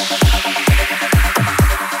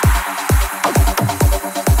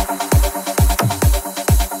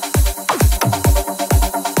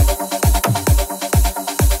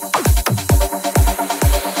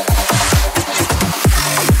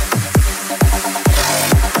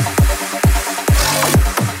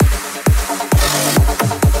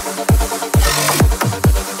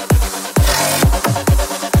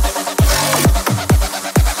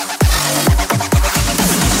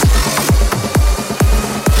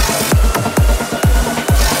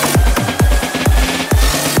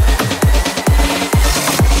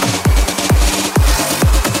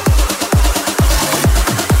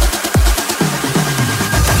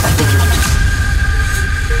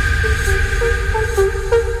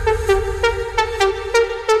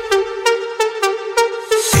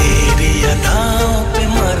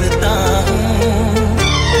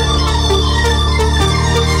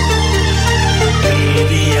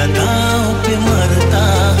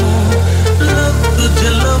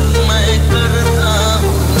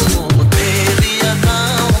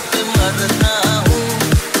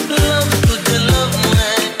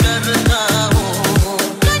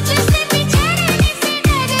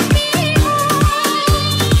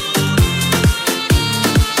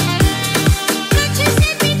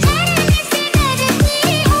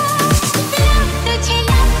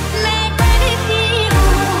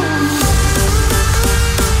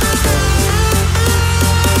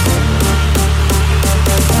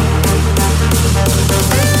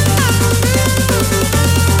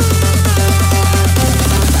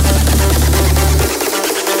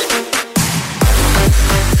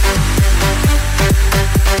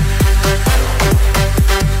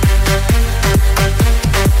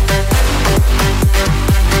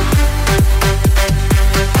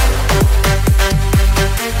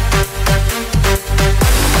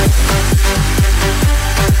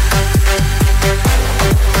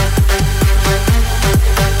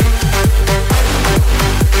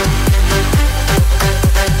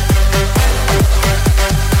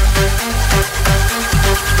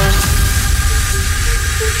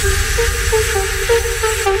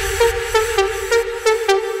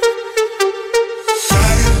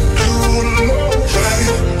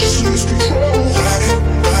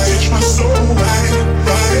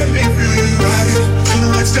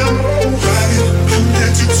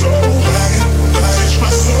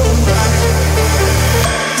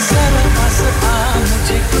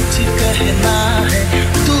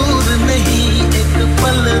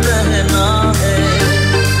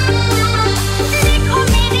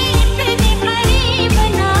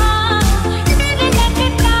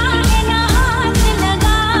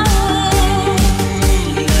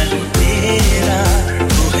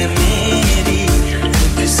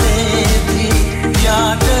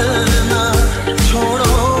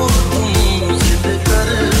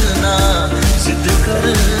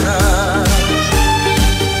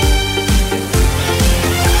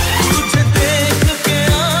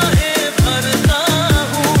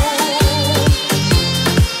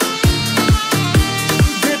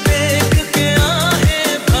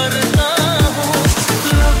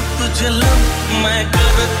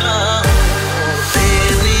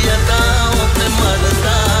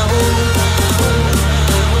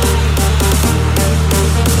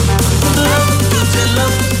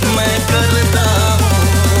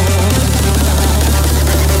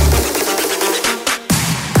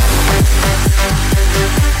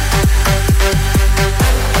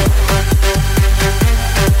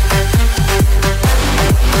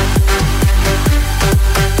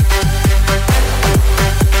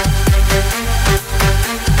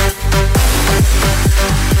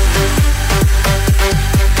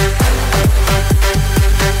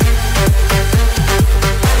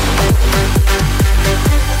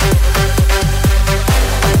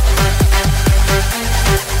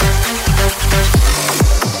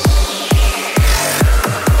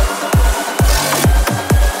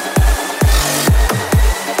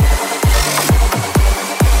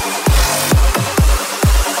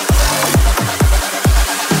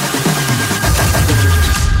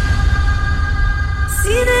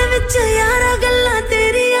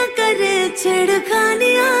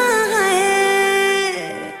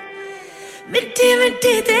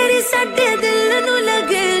 मिठी तेरी साडे दिल नू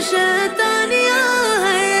लगे शैतानियां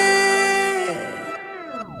है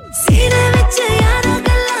सीने विच यारा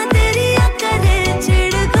गल्लां तेरियां करे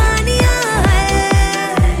छिड़खानियां है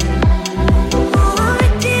ओ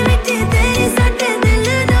मिठी मिठी तेरी साडे दिल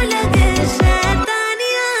नू लगे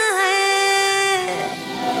शैतानियां है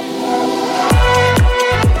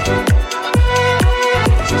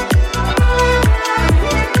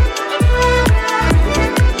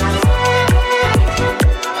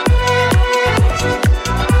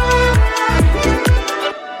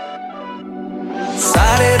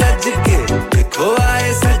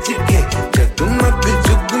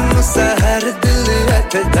सहर दिल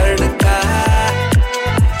हथ धड़का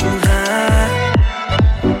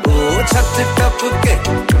ओ छत टप के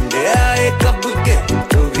टुंडे आए कब के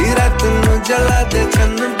तू भी रात ਨੂੰ जला दे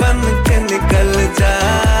छन बन के निकल जा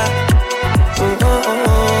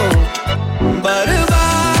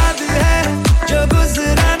बर्बाद है जो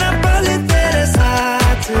गुजरा ना पल तेरे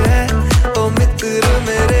साथ है ओ मित्र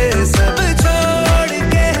मेरे सब छोड़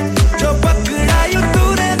के जो पकड़ा यूं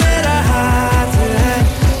तूने मेरा हाथ है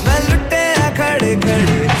खड़े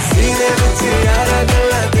खड़े सीने विच यारा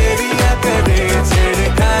गल्लां तेरियां करे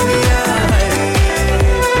छिड़खानियां है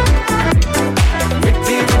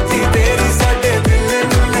मिठी मिठी तेरी साडे दिल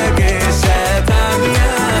नू लगे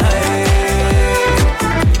शैतानियां है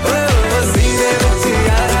ओ सीने विच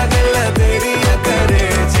यारा गल्लां तेरियां करे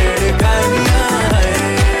छिड़खानियां है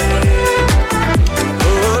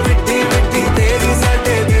ओ मिठी मिठी तेरी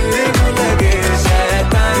साडे दिल नू लगे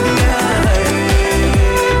शैतानियां है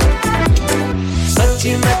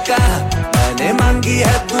सच्ची में कहा मैंने मांगी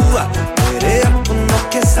है दुआ तेरे अपनों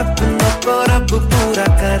के सपनों को रब पूरा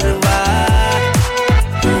करवा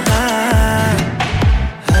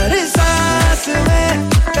हर सांस में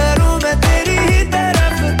करूं मैं तेरी ही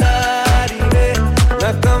तरफदारी में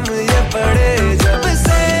न कम ये पड़े जब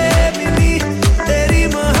से मिली तेरी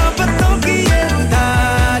मोहब्बतों की ये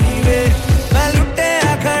उधारी में मैं लुटे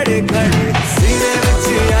खड़े खड़े सीने विच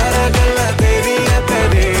यारा गल्लां तेरियां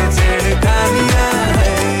करे छिड़खानियां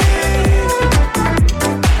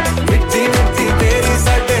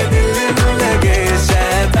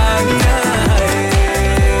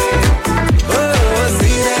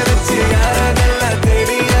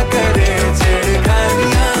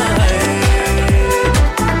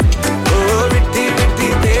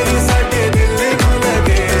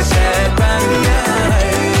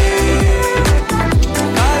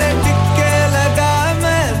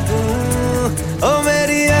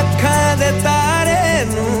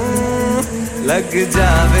लग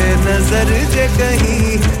जावे नजर जे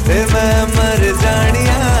कहीं ते मैं मर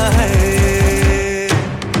जानिया है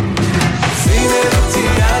सीने विच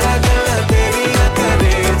यारा गल्लां तेरियां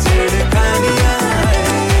करे छिड़खानियां है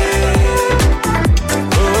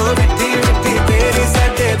ओ मिठी मिठी तेरी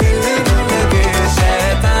साडे दिल नू लगे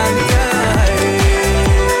शैतानियां है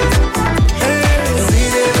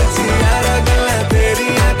सीने विच यारा गल्लां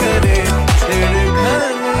तेरियां करे छिड़खानियां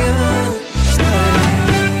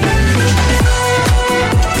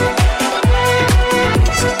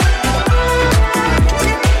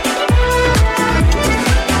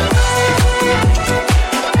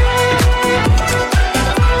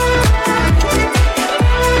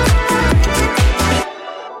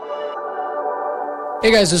Hey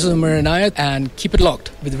guys, this is Umar Inayat and keep it locked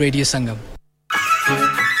with Radio Sangam.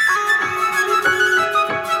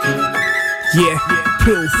 Yeah,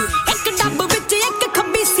 proof. एक डब विच एक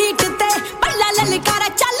खब्बी सीट ते पल्ला ललकारा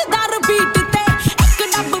चलदा रिपीट ते एक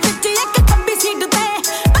डब विच एक खब्बी सीट ते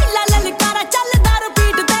पल्ला ललकारा चलदा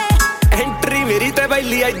रिपीट ते एंट्री मेरी ते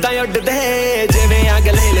बैली ऐदां उड्डदे जिवें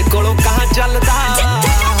अगले कोलों कहां चलदा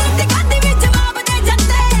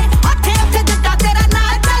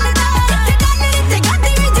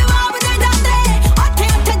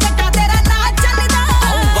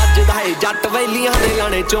जट वैलियां दे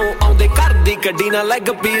गाने चों आउंदे घर दी गड्डी ना लैग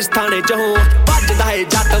पीस थाने चों भजदा है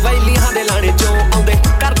जट वैलियां दे लाने चों आउंदे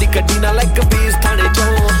घर दी गड्डी ना लैग पीस थाने चों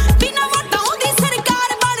बिना वोटां दी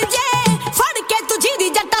सरकार बन जे फड़ के तुझी दी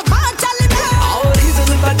जट्टा बाह चलदा आओ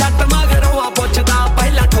रीजन दा जट मगरों आ पुछदा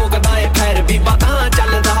पहला ठोकदा है खैर भी पता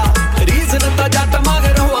चलदा रीजन दा जट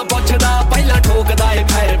मगरों आ पुछदा पहला ठोकदा है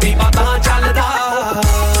खैर भी पता चलदा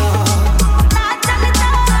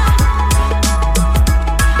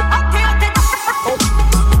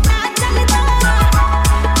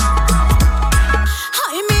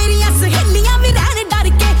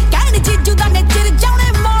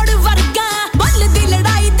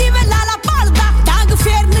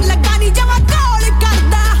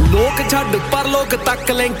ਛੱਡ ਪਰ ਲੋਕ ਤੱਕ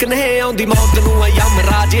ਲਿੰਕ ਨੇ ਆਉਂਦੀ ਮੌਤ ਨੂੰ ਆ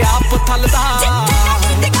ਯਮਰਾਜ ਆਪ ਥਲਦਾ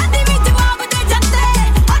ਜਿੱਥੇ ਗੱਡੀ ਵੀ ਜਵਾਬ ਦੇ ਜਾਂਦੇ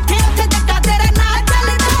ਉੱਥੇ ਉੱਥੇ ਜੱਟਾ ਤੇਰਾ ਨਾਂ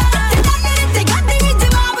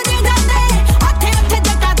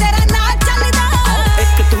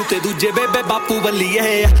ਬਾਪੂ ਵੱਲੀਏ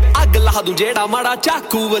ਅੱਗ ਲਾ ਦੂੰ ਜਿਹੜਾ ਮਾੜਾ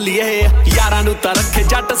ਚਾਕੂ ਵੱਲੀਏ ਯਾਰਾਂ ਨੂੰ ਤਾਂ ਰੱਖੇ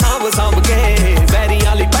ਜੱਟ ਸਾਂਭ ਸਾਂਭ ਕੇ ਵੈਰੀਆਂ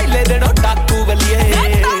ਵਾਲੀ ਪਹਿਲੇ ਦਿਨੋਂ ਡਾਕੂ ਵੱਲੀਏ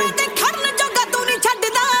ਤੇ ਖੜਨ ਜੋਗਾ ਤੂੰ ਨਹੀਂ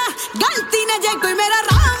ਛੱਡਦਾ ਗਲਤੀ ਨੇ ਜੇ ਕੋਈ ਮੇਰਾ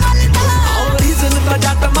ਰਾਹ ਵੱਲਦਾ ਰੀਜ਼ਨ ਤਾਂ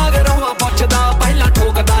ਜੱਟ ਮਗਰੋਂ ਪੁੱਛਦਾ ਪਹਿਲਾਂ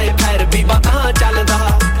ਠੋਕਦਾ ਏ ਫੇਰ ਵੀ ਬਾਤਾਂ ਚੱਲਦਾ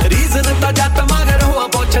ਰੀਜ਼ਨ ਤਾਂ ਜੱਟ ਮਗਰੋਂ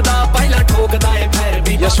ਪੁੱਛਦਾ ਪਹਿਲਾਂ ਠੋਕਦਾ ਏ ਫੇਰ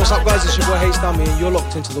ਵੀ Yes, what's up guys, it's your boy Haystami and you're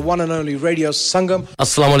locked into the one and only Radio Sangam.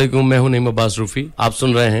 Assalamu alaikum, मैं हूं नईम अब्बास रूफी. आप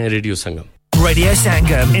सुन रहे हैं Radio Sangam. Radio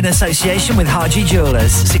Sangam in association with Haji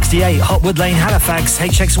Jewellers, 68 Hotwood Lane, Halifax,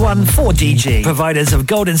 HX1 4DG. Providers of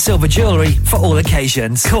gold and silver jewellery for all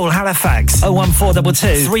occasions. Call Halifax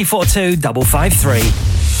 01422 342 553.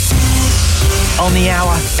 On the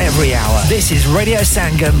hour, every hour. This is Radio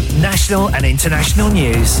Sangam, national and international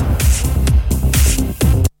news.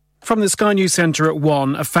 From the Sky News Centre at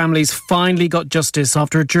 1, a family's finally got justice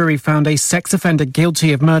after a jury found a sex offender guilty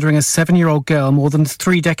of murdering a 7-year-old girl more than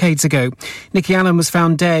 3 decades ago. Nikki Allen was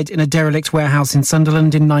found dead in a derelict warehouse in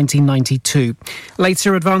Sunderland in 1992.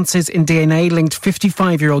 Later, advances in DNA linked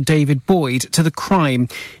 55-year-old David Boyd to the crime.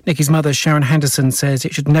 Nikki's mother, Sharon Henderson, says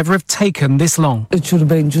it should never have taken this long. It should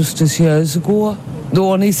have been justice years ago. The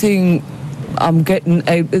only thing I'm getting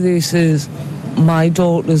out of this is my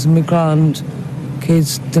daughters, my kids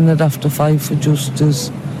didn't have to fight for justice.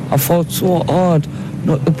 I fought so hard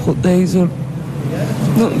not to put them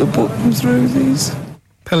through these.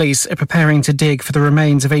 Police are preparing to dig for the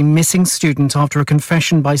remains of a missing student after a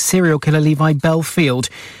confession by serial killer Levi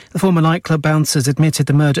Belfield. The former nightclub bouncers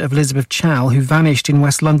admitted the murder of Elizabeth Chow, who vanished in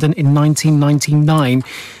West London in 1999.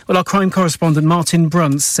 Well, our crime correspondent Martin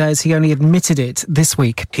Bruntz says he only admitted it this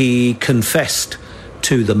week. He confessed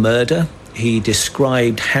to the murder. He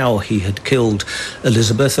described how he had killed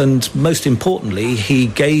Elizabeth and, most importantly, he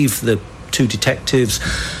gave the 2 detectives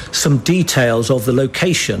some details of the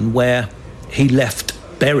location where he left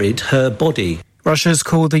buried her body. Russia's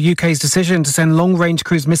called the UK's decision to send long-range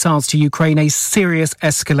cruise missiles to Ukraine a serious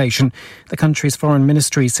escalation. The country's foreign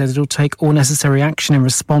ministry says it will take all necessary action in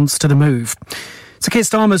response to the move. So Keir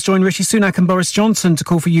Starmer's joined Rishi Sunak and Boris Johnson to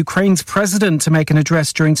call for Ukraine's president to make an address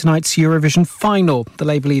during tonight's Eurovision final. The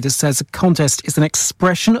Labour leader says the contest is an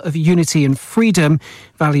expression of unity and freedom,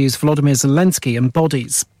 values Volodymyr Zelensky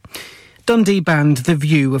embodies. Dundee band The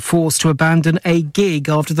View were forced to abandon a gig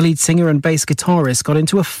after the lead singer and bass guitarist got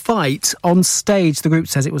into a fight on stage. The group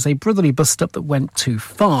says it was a brotherly bust-up that went too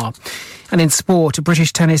far. And in sport,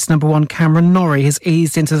 British tennis number 1 Cameron Norrie has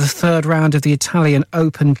eased into the 3rd round of the Italian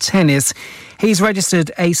Open tennis. He's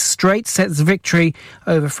registered a straight sets victory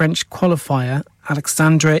over French qualifier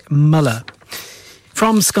Alexandre Muller.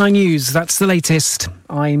 From Sky News, that's the latest.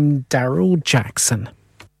 I'm Daryl Jackson.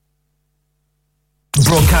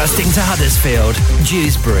 Broadcasting to Huddersfield,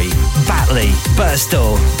 Dewsbury, Batley,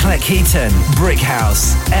 Birstall, Cleckheaton, Brickhouse,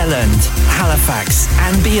 Elland, Halifax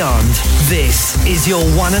and beyond. This is your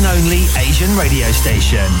one and only Asian radio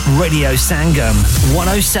station. Radio Sangam,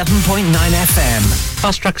 107.9 FM.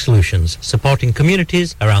 Fast Track Solutions, supporting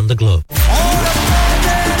communities around the globe.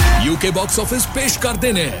 UK Box Office पेश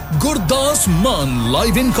करते ने Gurdas Maan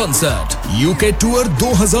live in concert UK tour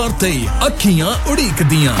 2023 अखियां उड़ीक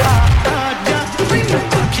दियां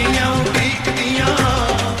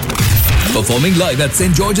Performing live at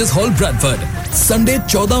St George's Hall, Bradford, Sunday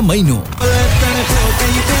 14 मई ਨੂੰ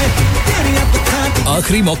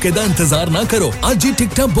आखिरी मौके दा इंतजार ना करो आज ही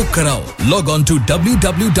टिकटां बुक कराओ log on to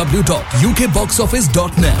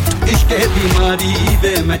www.ukboxoffice.net इश्क बीमारी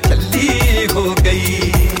दे मैं चली हो गई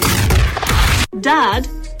डैड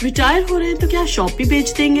रिटायर हो रहे हैं तो क्या शॉप भी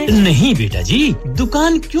बेच देंगे नहीं बेटा जी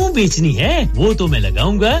दुकान क्यों बेचनी है वो तो मैं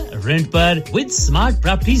लगाऊंगा रेंट पर with Smart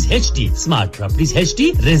Properties HD Smart Properties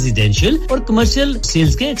HD residential और कमर्शियल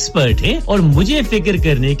सेल्स के एक्सपर्ट हैं और मुझे फिक्र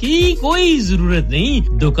करने की कोई जरूरत नहीं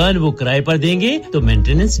दुकान वो किराए पर देंगे तो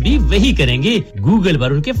मेंटेनेंस भी वही करेंगे गूगल पर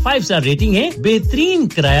उनके 5 स्टार रेटिंग है बेहतरीन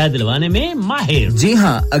किराया दिलवाने में माहिर जी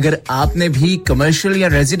हां अगर आपने भी कमर्शियल या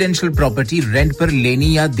रेजिडेंशियल प्रॉपर्टी रेंट पर लेनी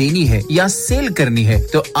या देनी है या सेल करनी है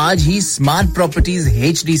तो आज ही स्मार्ट प्रॉपर्टीज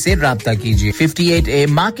एचडी से राब्ता कीजिए 58A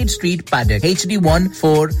Market Street Paddock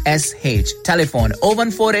HD14SH telephone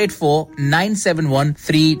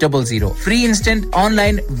 01484971300 free instant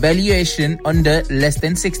online valuation under less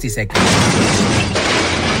than 60 seconds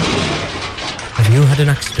Have you had an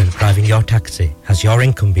accident driving your taxi? Has your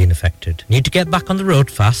income been affected? Need to get back on the road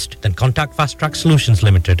fast? Then contact Fast Track Solutions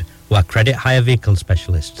Limited, who are credit hire vehicle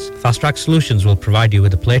specialists. Fast Track Solutions will provide you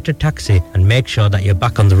with a plated taxi and make sure that you're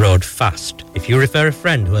back on the road fast. If you refer a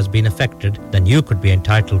friend who has been affected, then you could be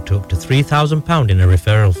entitled to up to £3,000 in a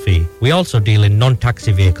referral fee. We also deal in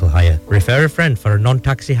non-taxi vehicle hire. Refer a friend for a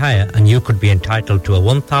non-taxi hire and you could be entitled to a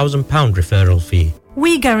 £1,000 referral fee.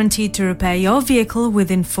 We guarantee to repair your vehicle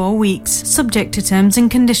within 4 weeks, subject to terms and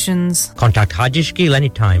conditions. Contact Haji Shakil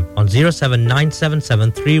anytime on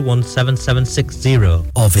 07977317760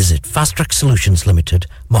 or visit Fast Track Solutions Limited,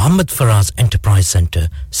 Mohammed Faraz Enterprise Centre,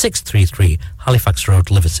 633 Halifax Road,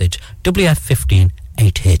 Liversedge, WF15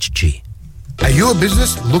 8HG. Are you a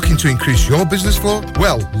business looking to increase your business flow?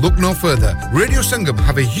 Well, look no further. Radio Sangam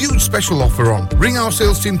have a huge special offer on. Ring our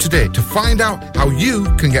sales team today to find out how you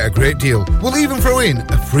can get a great deal. We'll even throw in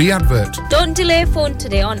a free advert. Don't delay, phone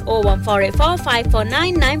today on 01484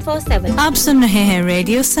 549 947. आप सुन रहे हैं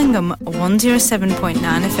radio संगम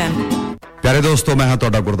 107.9 FM. प्यारे दोस्तों मैं हां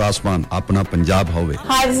तोड़ा गुरदास मान अपना पंजाब होवे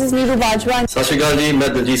hi this is Neeru Bajwa सत श्री अकाल जी मैं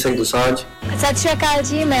दलजीत सिंह दुसांझ सत श्री अकाल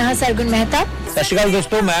जी मैं हां सरगुन मेहता सत श्री अकाल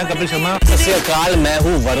दोस्तों मैं कपिल शर्मा सत श्री अकाल मैं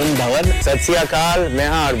हूं वरुण धवन सत श्री अकाल मैं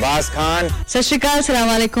हां अरबाज खान सत श्री अकाल अस्सलाम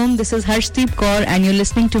वालेकुम this is Harshdeep Kaur and you are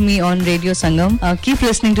listening to me on radio Sangam keep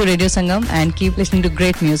listening to radio Sangam and keep listening to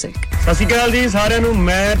great music सत श्री अकाल जी साਰਿਆਂ ਨੂੰ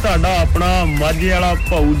ਮੈਂ ਤੁਹਾਡਾ ਆਪਣਾ ਮਾਝੇ ਵਾਲਾ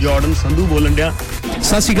ਭਾਊ ਜਾਰਡਨ ਸੰਧੂ ਬੋਲਣ ਡਿਆ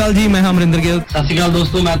ਸਤ श्री अकाल जी मैं हां अमरिंदर गिल सत श्री अकाल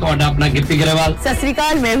दोस्तों मैं ਤੁਹਾਡਾ ਆਪਣਾ ਗਿੱਪੀ ਗਰੇਵਾਲ सत श्री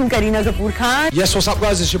अकाल मैं हूं Kareena Kapoor Khan Yes, what's up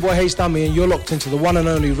guys, it's your boy Hayes Dami and you're locked into the one and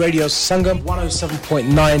only Radio Sangam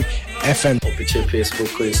 107.9 FM. पीछे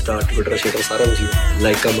Facebook, Insta, Twitter शेयर सारा कुछ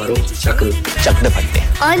लाइक का मारो चक दे फटते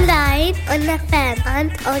online on the FM and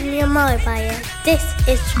on your mobile. This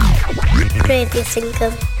is Radio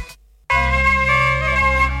Sangam.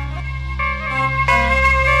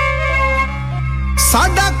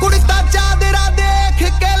 ਸਾਡਾ ਕੁੜਤਾ ਚਾਦਰਾ ਦੇਖ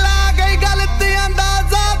ਕੇ ਲਾ ਗਈ ਗਲਤ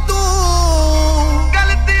ਅੰਦਾਜ਼ਾ ਤੂੰ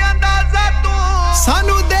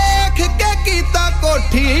ਸਾਨੂੰ ਦੇਖ ਕੇ ਕੀਤਾ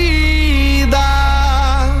ਕੋਠੀ ਦਾ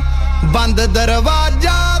ਬੰਦ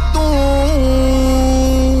ਦਰਵਾਜ਼ਾ ਤੂੰ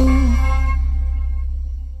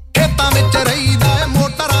ਖੇਤਾਂ ਵਿੱਚ ਰਹੀਦਾ ਏ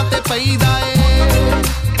ਮੋਟਰਾਂ ਤੇ ਪਈਦਾ ਏ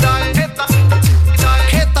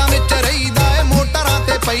ਖੇਤਾਂ ਵਿੱਚ ਰਹੀਦਾ ਏ ਮੋਟਰਾਂ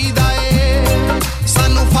ਤੇ ਪਈਦਾ ਏ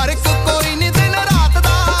ਸਾਨੂੰ ਫਰਕ ਕੋਈ ਨਹੀਂ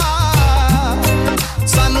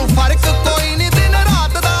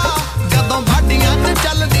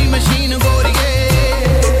ਚੱਲਦੀ ਮਸ਼ੀਨ ਗੋਰੀਏ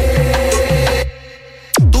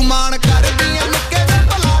ਤੂੰ ਮਾਣ ਕਰਦੀ ਐ ਨਿੱਕੇ ਦੇ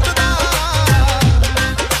ਪਲਾਟ ਦਾ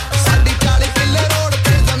ਸਾਡੀ 40 ਕਿੱਲੇ ਰੋਡ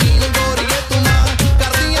ਤੇ ਜ਼ਮੀਨ ਗੋਰੀਏ ਤੂੰ ਮਾਣ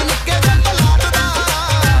ਕਰਦੀ ਐ ਨਿੱਕੇ ਦੇ ਪਲਾਟ ਦਾ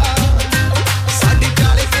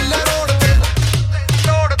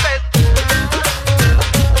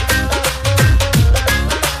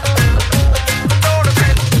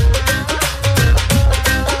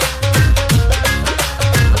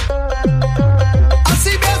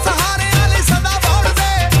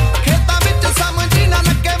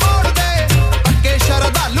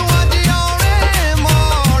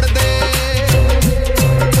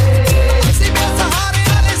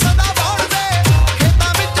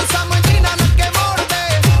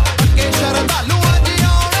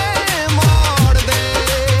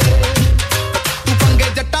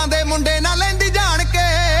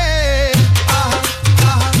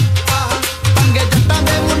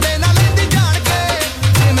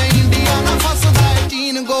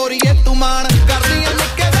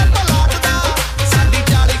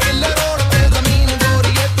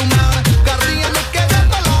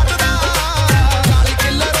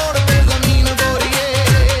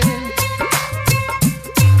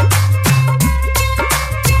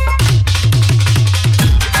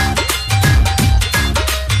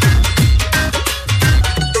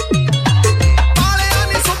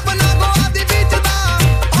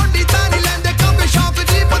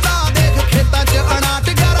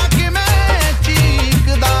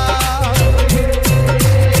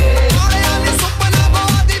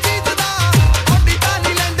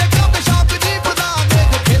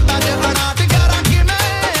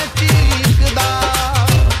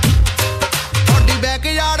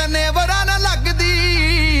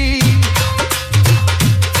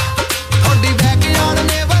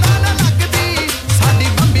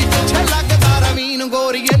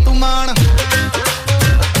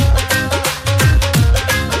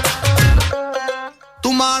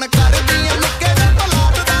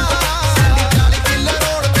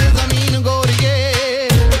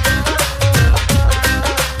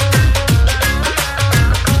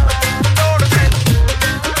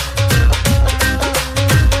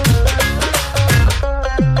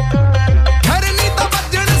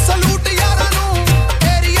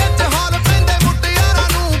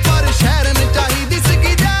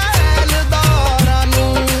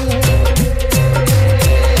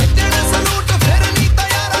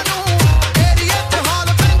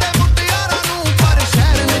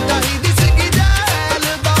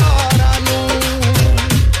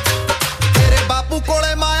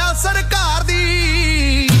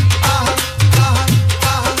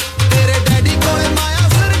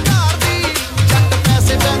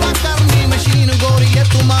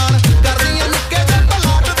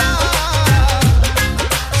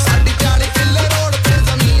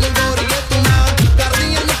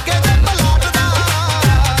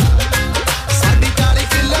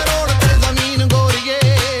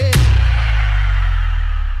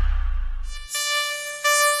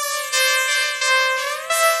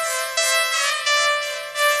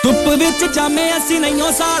ਧੁੱਪ ਵਿੱਚ ਜਾਮੇ ਅਸੀਂ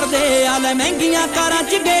ਨਹੀਂਓ ਸਾੜਦੇ ਆ ਲੈ ਮਹਿੰਗੀਆਂ ਕਾਰਾਂ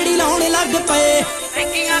 'ਚ ਗੇੜੀ ਲਾਉਣ ਲੱਗ ਪਏ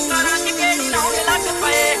ਮਹਿੰਗੀਆਂ ਕਾਰਾਂ 'ਚ ਗੇੜੀ ਲਾਉਣ ਲੱਗ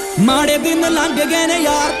ਪਏ ਮਾੜੇ ਦਿਨ ਲੰਘ ਗਏ ਨੇ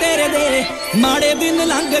ਯਾਰ ਤੇਰੇ ਦੇ ਮਾੜੇ ਦਿਨ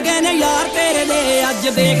ਲੰਘ ਗਏ ਨੇ ਯਾਰ ਤੇਰੇ ਦੇ ਅੱਜ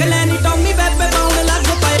ਦੇਖ ਲੈ ਨੀ ਟੌਮੀ ਬੇਬੇ ਪਾਉਣ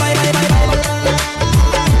ਲੱਗ ਪਏ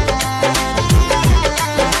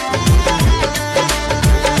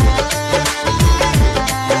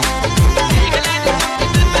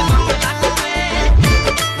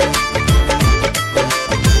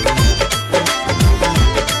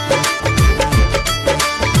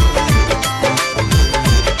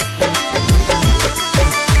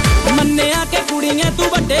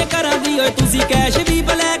ਕਰਾਂ ਦੀ ਓਏ ਤੁਸੀਂ ਕੈਸ਼ ਵੀ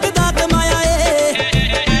ਬਲੈਕ ਦਾ ਕਮਾਇਆ ਏ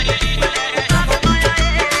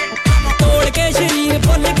ਤੋੜ ਕੇ ਸ਼ਰੀਰ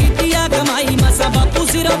ਫੁੱਲ ਕੀਤੀ ਆ ਕਮਾਈ ਮਸਾ ਬਾਪੂ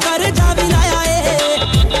ਸਿਰੋਂ ਕਰਜ਼ਾ ਵੀ ਲਾਇਆ ਏ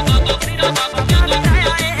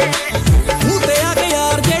ਮੂੰਹ ਆ ਕੇ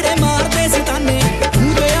ਯਾਰ ਜਿਹੜੇ ਮਾਰਦੇ ਸੀ ਤਾਨੇ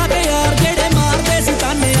ਮੂੰਹ ਆ ਕੇ ਯਾਰ ਜਿਹੜੇ ਮਾਰਦੇ ਸੀ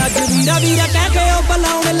ਤਾਨੇ ਅੱਜ ਵੀਰਾ ਵੀਰਾ ਕਹਿ ਕੇ ਉਹ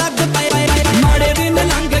ਬੁਲਾਉਣ ਲੱਗ ਪਏ ਮਾੜੇ ਦਿਨ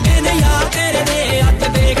ਲੰਘ ਗਏ ਨੇ ਯਾਰ ਤੇਰੇ ਦੇ ਅੱਜ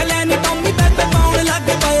ਦੇਖ ਲੈ ਨੀ ਟੌਮੀ ਪੈਪੇ ਪਾਉਣ ਲੱਗ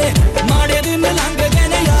ਪਏ ਮਾੜੇ ਦਿਨ ਲੰਘ ਗਏ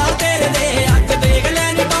ਨੇ ਯਾਰ ਤੇਰੇ ਦੇ ਅੱਜ ਦੇਖ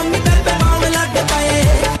ਲੈ ਨੀ ਟੌਮੀ ਪੈਪੇ ਪਾਉਣ ਲੱਗ ਪਏ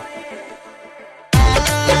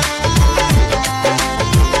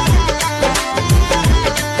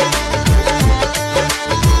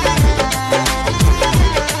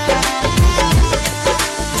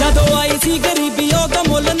ਜਦੋਂ ਆਈ ਸੀ ਗਰੀਬੀ ਉਦੋਂ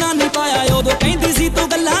ਮੁੱਲ ਨਾ ਨਹੀਂ ਪਾਇਆ ਉਦੋਂ ਕਹਿੰਦੀ ਸੀ ਤੂੰ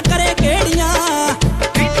ਗੱਲਾਂ ਕਰੇ ਕਿਹੜੀਆਂ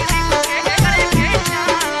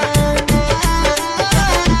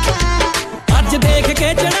ਅੱਜ ਦੇਖ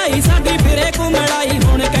ਕੇ ਚੜਾਈ ਸਾਡੀ ਫਿਰੇ ਘੁੰਮੜਾਈ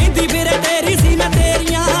ਹੁਣ ਕਹਿੰਦੀ ਫਿਰੇ ਤੇਰੀ ਸੀ ਨਾ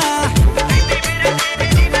ਤੇਰੀਆਂ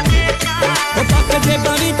ਉਹ ਪੱਕ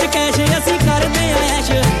ਜੇਬਾਂ ਵਿੱਚ ਕੈਸ਼ ਅਸੀਂ ਕਰਦੇ ਆਂ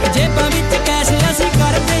ਐਸ਼ ਜੇਬਾਂ ਵਿੱਚ ਕੈਸ਼ ਅਸੀਂ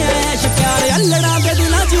ਕਰਦੇ ਆਂ ਐਸ਼ ਪਿਆਰ ਅਲੜਾਂ ਦੇ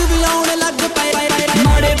ਦਿਲਾਂ 'ਚ ਵੀ ਆਉਣ ਲੱਗ ਪਏ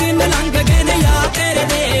ਮਾੜੇ ਦਿਨ ਲੰਘ ਗਏ ਨੇ ਯਾਰ ਤੇਰੇ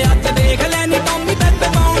ਦੇ ਅੱਜ ਦੇਖ ਲੈ ਨੀ ਟੌਮੀ ਪੈਪੇ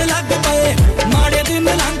ਪਾਉਣ ਲੱਗ ਪਏ ਮਾੜੇ ਦਿਨ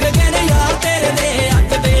ਲੰਘ ਗਏ ਨੇ ਯਾਰ ਤੇਰੇ ਦੇ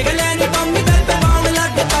ਅੱਜ ਦੇਖ ਲੈ ਨੀ ਟੌਮੀ ਪੈਪੇ ਪਾਉਣ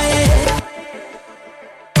ਲੱਗ ਪਏ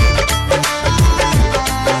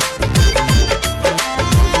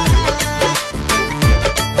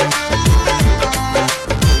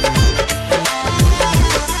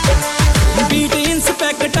ਬੀਟ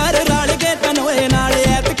ਇੰਸਪੈਕਟਰ ਰਲ ਗਏ ਤਨੋਏ ਨਾਲ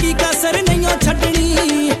ਐਤਕੀ ਕਸਰ ਨਹੀਂਓ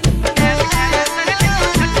ਛੱਡਣੀ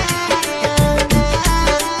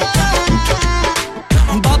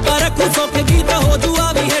ਬਾਬਾ ਰੱਖੂ ਸੁੱਖ ਗੀਤ ਹੋ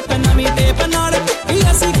ਜੂਆ ਵੀ ਹਿੱਟ ਨਵੀਂ ਟੇਪ ਨਾਲ ਟੁੱਕੀ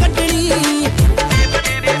ਅਸੀਂ ਕੱਢਣੀ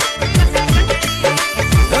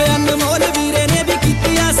ਓਏ ਅਨਮੋਲ ਵੀਰੇ ਨੇ ਵੀ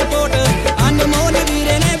ਕੀਤੀ ਆ ਸਪੋਰਟ ਅਨਮੋਲ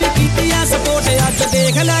ਵੀਰੇ ਨੇ ਵੀ ਕੀਤੀ ਆ ਸਪੋਰਟ ਅੱਜ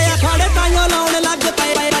ਦੇਖ ਲੈ ਆ ਖਾੜੇ ਤਾਈਓ ਲਾਉਣ ਲੱਗ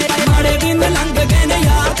ਪਏ ਮਾੜੇ ਦਿਨ ਲੰਘ ਗਏ ਨੇ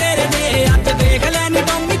ਯਾਰ ਤੇਰੇ ਦੇ ਅੱਜ ਦੇਖ ਲੈ ਨੀ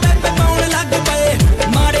ਟੌਮੀ ਪੈਪੇ ਪਾਉਣ ਲੱਗ ਪਏ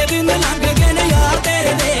ਮਾੜੇ ਦਿਨ ਲੰਘ ਗਏ ਨੇ ਯਾਰ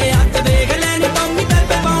ਤੇਰੇ ਦੇ ਅੱਜ ਦੇਖ ਲੈ ਨੀ ਟੌਮੀ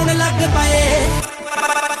ਪੈਪੇ ਪਾਉਣ ਲੱਗ ਪਏ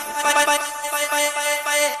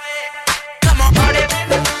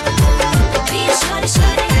These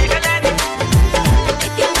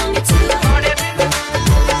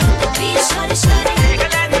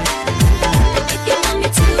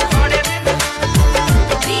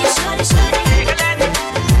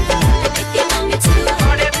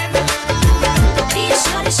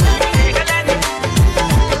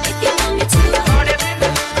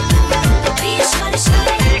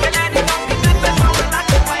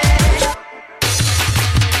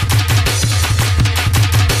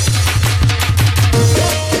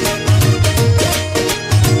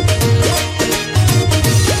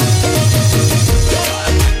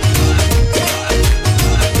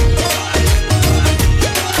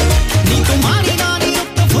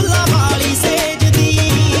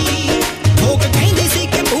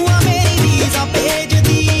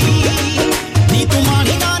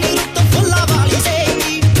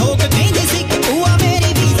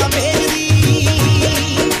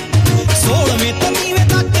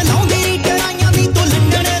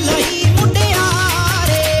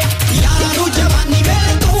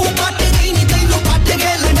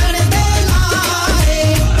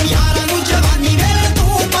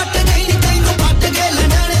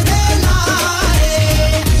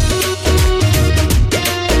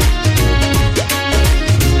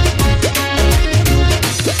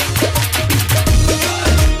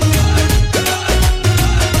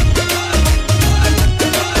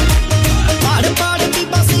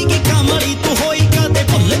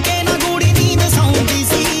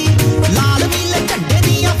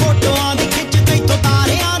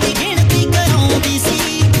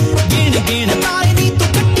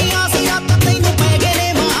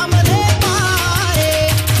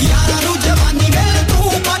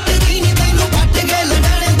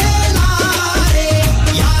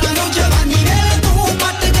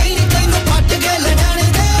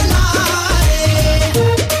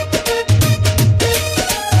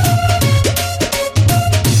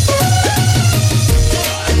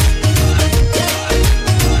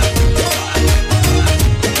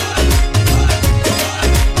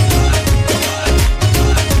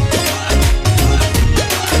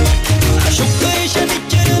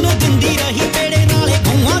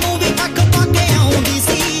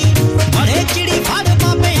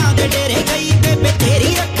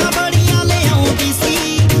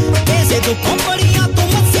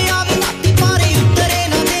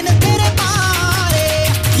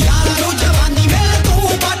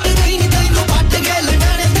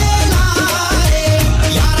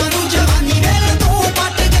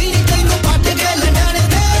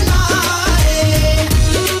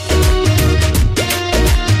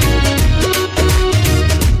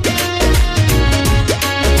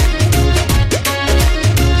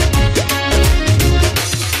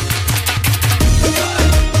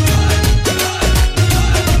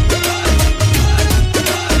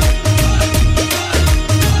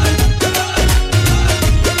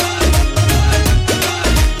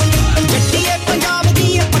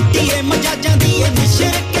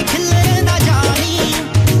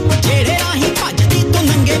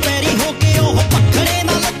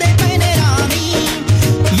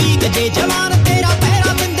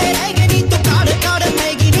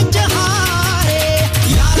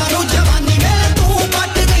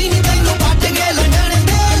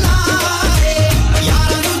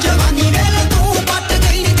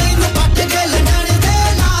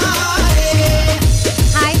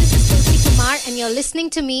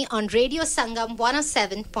to me on Radio Sangam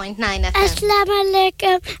 107.9 FM. Assalamu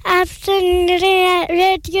alaikum. Afternoon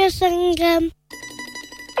Radio Sangam.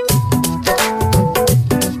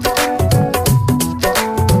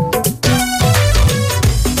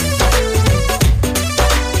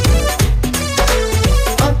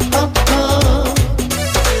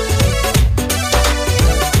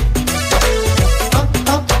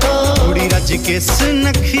 किस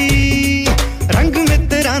नखी रंग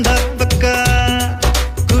मित्रां दा पक्का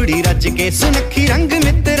कुड़ी रज के सुनखी रंग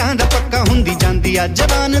मित्रां दा पक्का हुंदी जांदी आ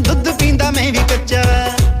जवान दुੱਧ पींदा मैं भी कच्चा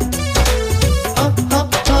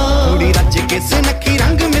कुड़ी रज के सुनखी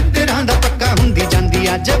रंग मित्रां दा पक्का हुंदी जांदी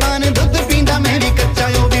आ जवान दुੱਧ पींदा मैं भी कच्चा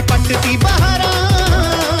ओ भी पटती बहारा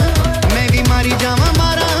मैं भी मारी जावां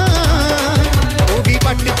मारा ओ भी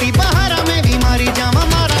पटती बहारा मैं भी मारी जावां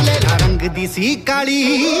मारा लेला रंग दी सी काली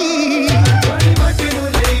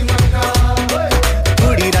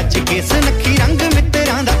किस नखी रंग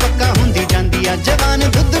मित्रां दा पक्का हुंदी जांदी आ जवान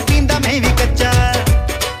दुੱਧ पींदा मैं भी कच्चा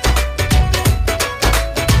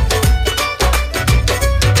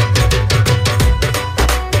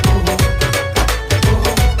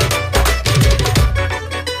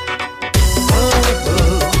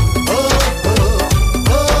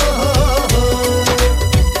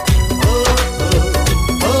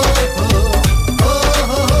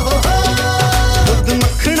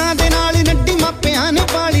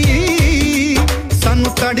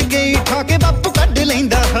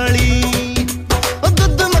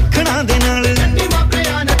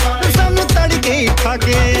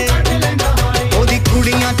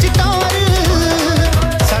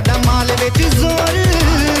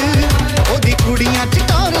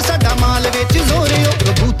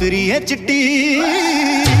है चिट्टी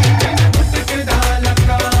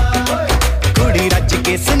कुड़ी रज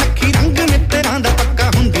के सनखी रंग मित्रां दा पक्का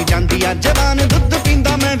हुंदी जांदी आ जवान दुੱਧ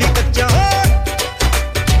पींदा मैं भी कच्चा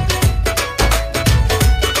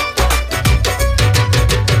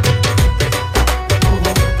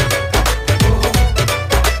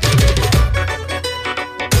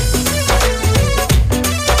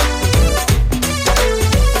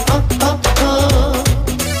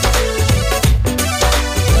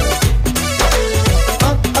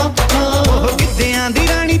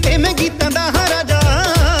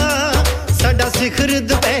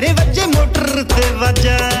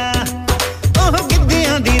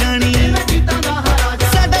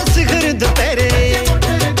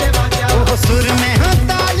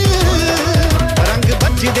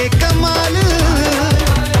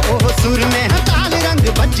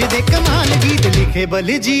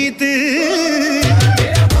बलजीत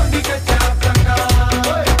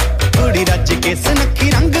कुड़ी रज के सनखी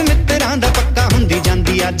रंग मित्रां दा पक्का हुंदी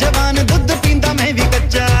जांदी आ जवान दुੱਧ पींदा मैं भी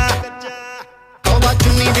कच्चा तौबा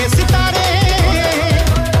चुन्नी दे सितारे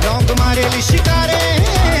लौंग मारे ली शिकारे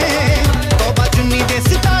तौबा चुन्नी दे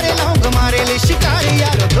सितारे लौंग मारे ली शिकारे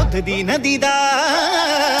यार दुੱਧ दी नदी दा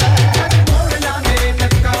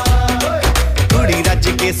कुड़ी रज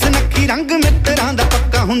के सनखी रंग मित्रां दा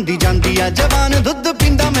पक्का हुंदी जांदी आ जवान दुੱਧ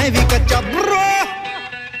पींदा मैं भी कच्चा ब्रो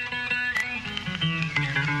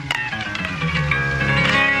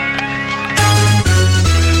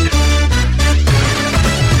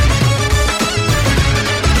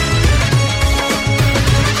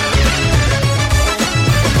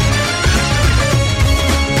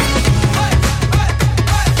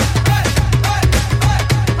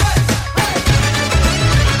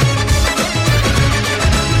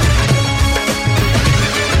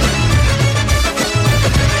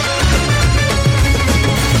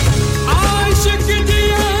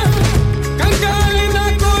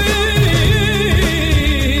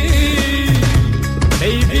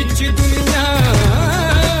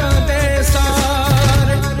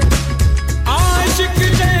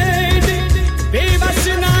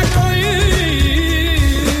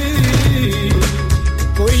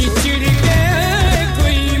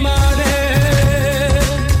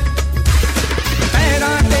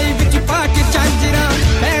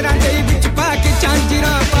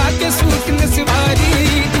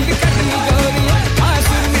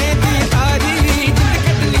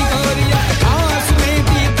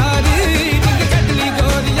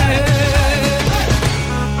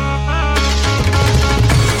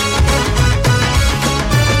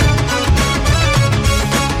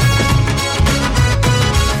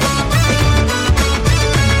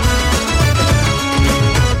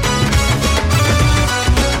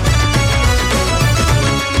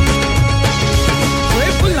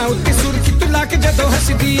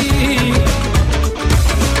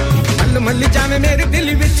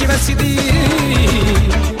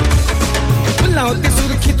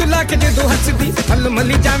ਵੇਖੀ ਤੂੰ ਲਾ ਕੇ ਜਦੋਂ ਹੱਸਦੀ ਮੱਲ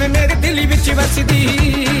ਮੱਲੀ ਜਾਵੇਂ ਮੇਰੇ ਦਿਲ ਵਿੱਚ ਵਸਦੀ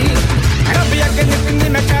ਰੱਬ ਅੱਗੇ ਨਿਤਨੀ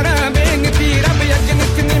ਮੈਂ ਕਰਾਂ ਬੇਨਤੀ ਰੱਬ ਅੱਗੇ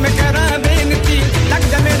ਨਿਤਨੀ ਮੈਂ ਕਰਾਂ ਬੇਨਤੀ ਲੱਗ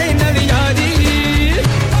ਜਾ ਮੇਰੇ ਨਾਲ ਯਾਰੀ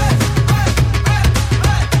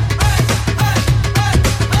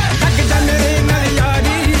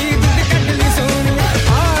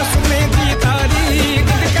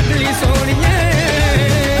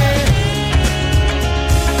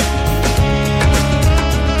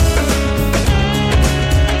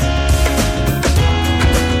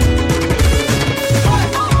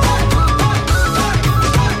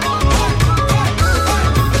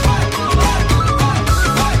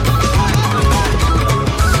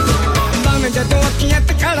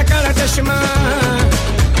चश्मा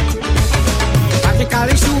आके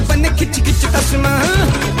काले शू बन खिच खिच तस्मा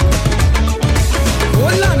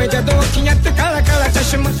बोला में जदों अखियां ते काला काला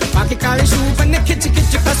चश्मा आके काले शू बन खिच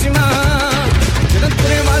खिच तस्मा जदों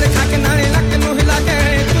तुरे वाले खा के नाले लक नु हिला के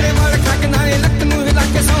तुरे वाले खा के नाले लक नु हिला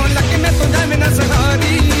के सौं लक मैं तो जाने ना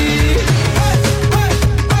सहारी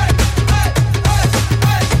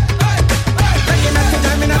लगे ना तो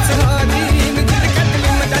जाने ना सहारी दिल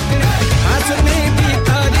कटली मदद आंसू में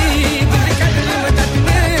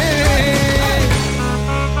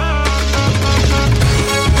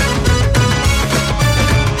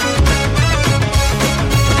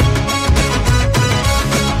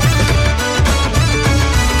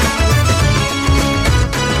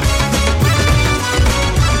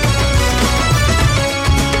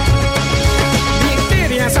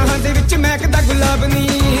गुलाब नी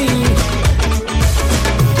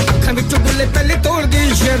अखां विचों बुले पहले तोड़ दी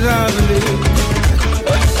शराब नी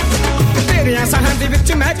तेरे साहां दे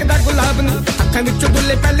विच महकदा गुलाब नी अखां विचों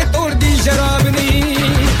बुले पहले तोड़ दी शराब नी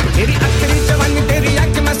तेरी अखरी जवानी तेरी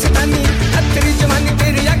अख मस्तानी अखरी जवानी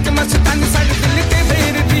तेरी अख मस्तानी साडे दिल ते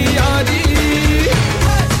फेर दी यारी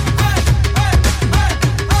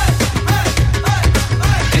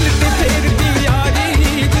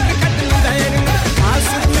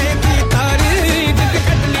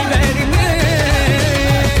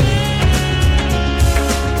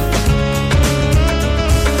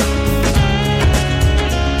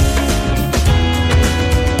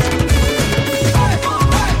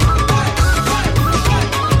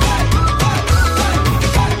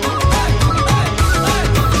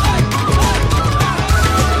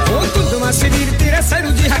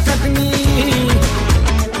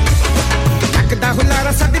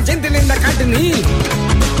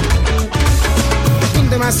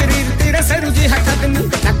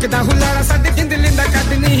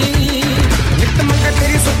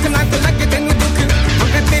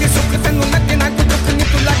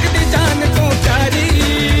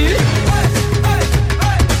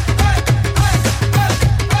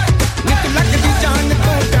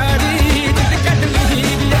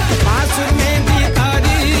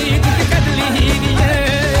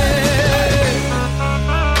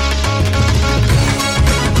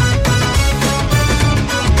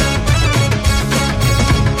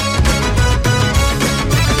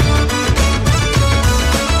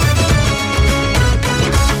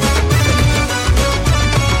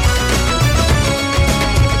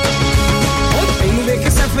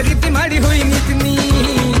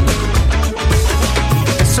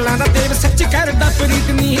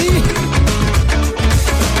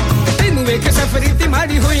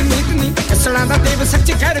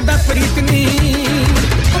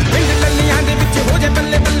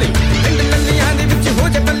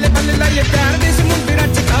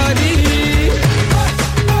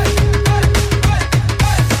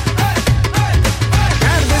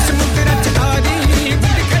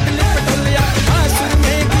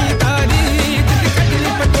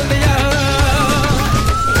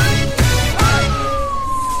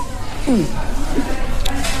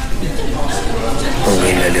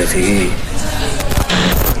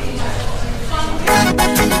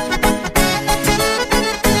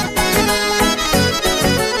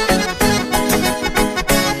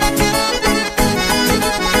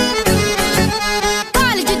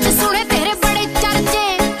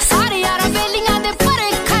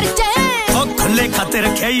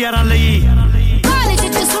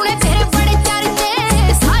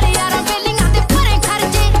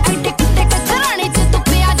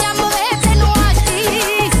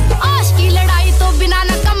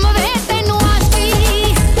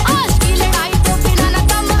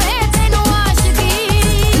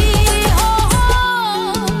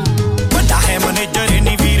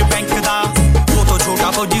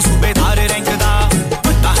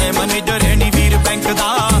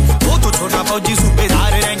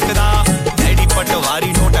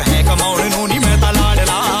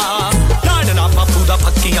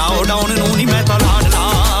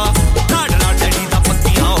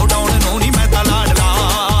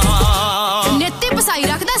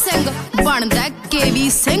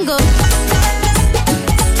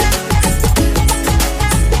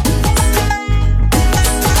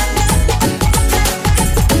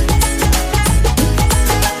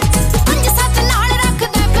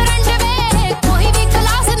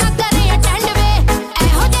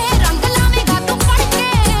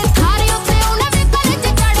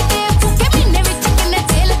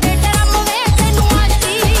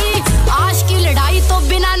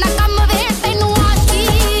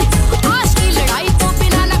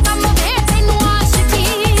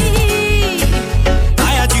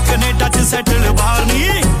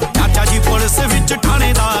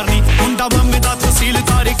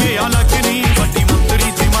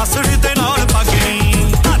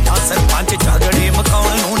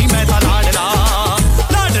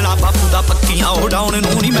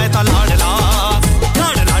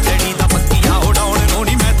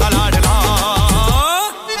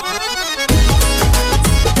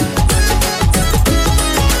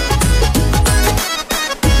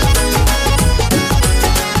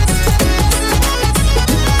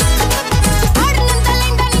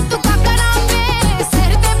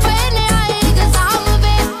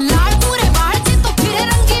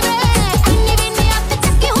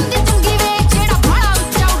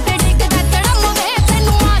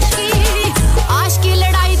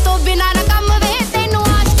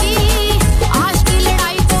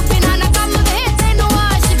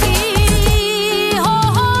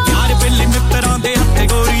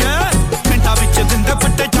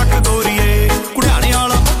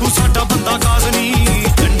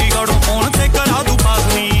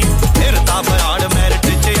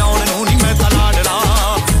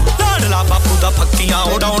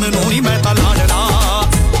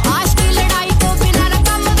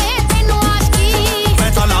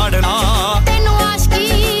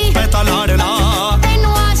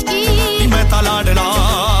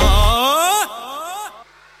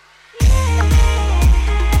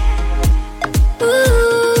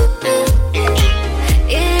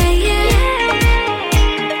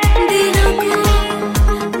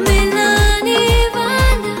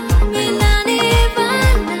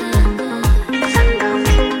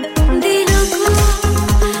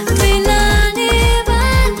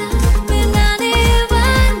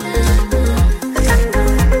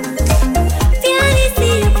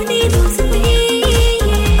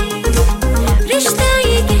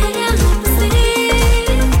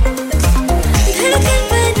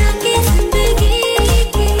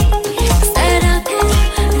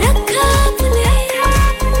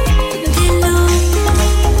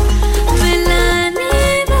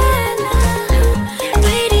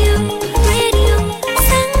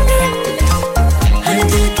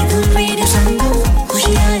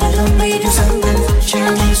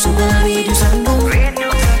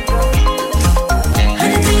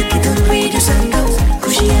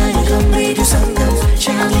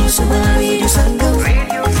सुना रेडियो संगम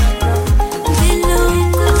दिलों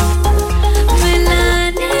को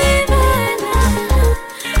मिलाने वाला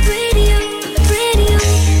रेडियो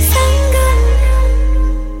संगम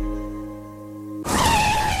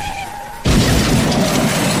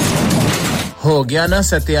हो गया ना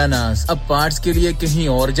सत्यानाश अब पार्ट्स के लिए कहीं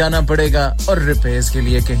और जाना पड़ेगा और रिपेयर्स के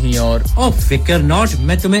लिए कहीं और ओ फिकर नॉट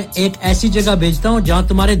मैं तुम्हें एक ऐसी जगह भेजता हूं जहां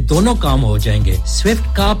तुम्हारे दोनों काम हो जाएंगे स्विफ्ट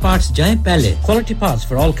कार पार्ट्स जाएं पहले quality parts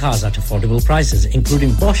for all cars at affordable prices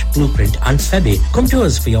including Bosch Blueprint and Febby come to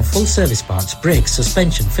us for your full service parts brakes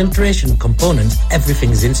suspension filtration components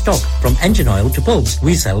everything is in stock from engine oil to bulbs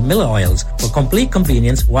we sell Miller oils for complete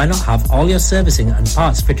convenience why not have all your servicing and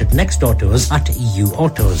parts fitted next door to us at EU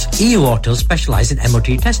Autos EU Autos specialize in MOT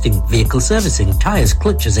testing, vehicle servicing, tyres,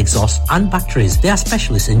 clutches, exhausts and batteries. They are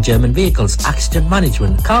specialists in German vehicles, accident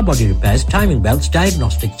management, car body repairs, timing belts,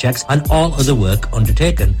 diagnostic checks and all other work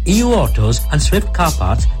undertaken. EU Autos and Swift Car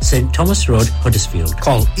Parts, St Thomas Road, Huddersfield.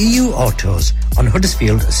 Call EU Autos on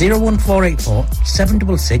Huddersfield 01484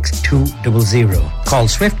 766 200. Call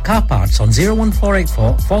Swift Car Parts on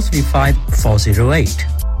 01484 435 408.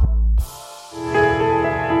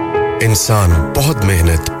 इंसान बहुत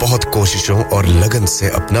मेहनत, बहुत कोशिशों और लगन से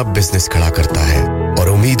अपना business खड़ा करता है और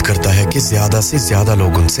उम्मीद करता है कि ज्यादा से ज्यादा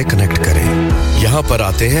लोग उनसे कनेक्ट करें। यहाँ पर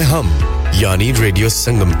आते हैं हम, यानी रेडियो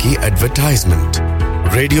संगम की एडवर्टाइजमेंट।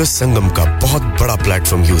 रेडियो संगम का बहुत बड़ा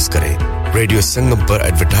प्लेटफॉर्म यूज करें। रेडियो संगम पर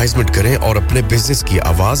एडवर्टाइजमेंट करें और अपने बिजनेस की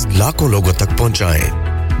आवाज लाखों लोगों तक पहुंचाएं।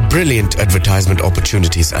 Brilliant advertisement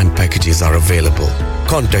opportunities and packages are available.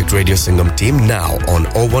 Contact Radio Sangam team now on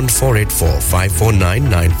 01484 549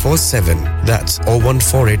 947. That's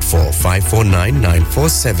 01484 549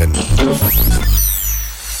 947.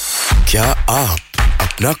 क्या आप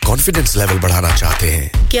अपना कॉन्फिडेंस लेवल बढ़ाना चाहते हैं?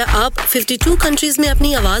 क्या आप 52 कंट्रीज में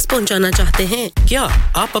अपनी आवाज पहुंचाना चाहते हैं? क्या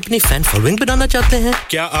आप अपनी फैन फॉलोइंग बनाना चाहते हैं?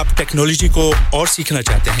 क्या आप टेक्नोलॉजी को और सीखना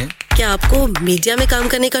चाहते हैं? क्या आपको मीडिया में काम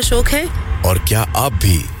करने का शौक है? और क्या आप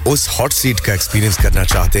भी उस हॉट सीट का एक्सपीरियंस करना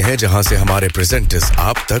चाहते हैं जहां से हमारे प्रेजेंटर्स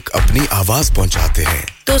आप तक अपनी आवाज पहुंचाते हैं?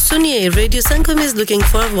 तो सुनिए, radio Sangam is looking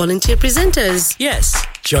for volunteer presenters. Yes,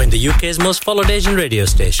 join the UK's most followed Asian radio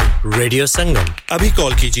station, Radio Sangam. अभी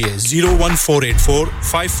कॉल कीजिए 01484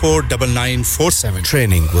 549947.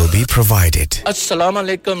 Training will be provided. अस्सलाम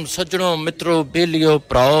वालेकुम सज्जनों मित्रों बेलियो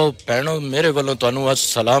भराओ भैणों मेरे ਵੱਲੋਂ ਤੁਹਾਨੂੰ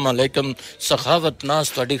अस्सलाम वालेकुम सखावत नास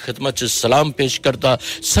ਤੁਹਾਡੀ ਖidmat ਚ ਸਲਾਮ ਪੇਸ਼ ਕਰਦਾ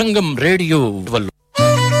ਸੰਗਮ ਰੇਡੀਓ ਵੱਲੋਂ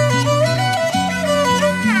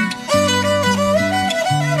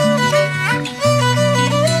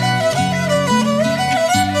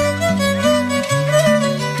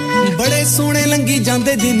ਸੋਹਣੇ ਲੰਗੀ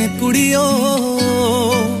ਜਾਂਦੇ ਦਿਨ ਕੁੜੀਓ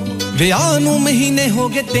ਵਿਆਹ ਨੂੰ ਮਹੀਨੇ ਹੋ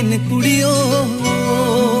ਗਏ ਤਿੰਨ ਕੁੜੀਓ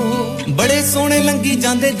ਬੜੇ ਸੋਹਣੇ ਲੰਗੀ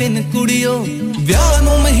ਜਾਂਦੇ ਦਿਨ ਕੁੜੀਓ ਵਿਆਹ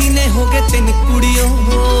ਨੂੰ ਮਹੀਨੇ ਹੋ ਗਏ ਤਿੰਨ ਕੁੜੀਓ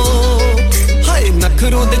ਹਾਏ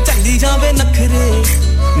ਨਖਰੋਂ ਦੇ ਚੱਲੀ ਜਾਵੇ ਨਖਰੇ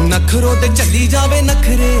ਨਖਰੋਂ ਤੇ ਚੱਲੀ ਜਾਵੇ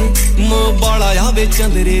ਨਖਰੇ ਮੋ ਬਾਲਾ ਆਵੇ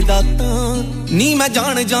ਚੰਦਰੇ ਦਾ ਤਾਂ ਨੀ ਮੈਂ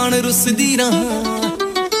ਜਾਣ ਜਾਣ ਰੁੱਸਦੀ ਰਹਾ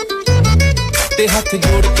ਤੇ ਹੱਥ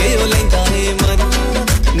ਜੋੜ ਕੇ ਉਹ ਲੈਂਦਾ ਏ ਮਨ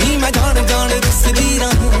ਨੀ ਮੈਂ ਜਾਣ ਜਾਣ ਰੁੱਸਦੀ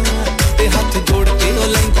ਰਹਾ ਤੇ ਹੱਥ ਜੋੜ ਕੇ ਉਹ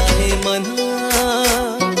ਲੈਂਦਾ ਏ ਮਨ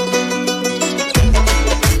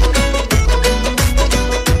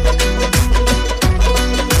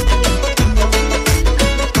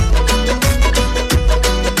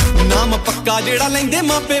ਨਾਮ ਪੱਕਾ ਜਿਹੜਾ ਲੈਂਦੇ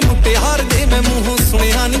ਮਾਪੇ ਮੁਟਿਆਰ ਦੇ ਮੈਂ ਮੂੰਹੋਂ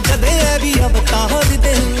ਸੁਣਿਆ ਨਹੀਂ ਕਦੇ ਐ ਵੀ ਅਵਤਾਰ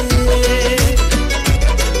ਦੇ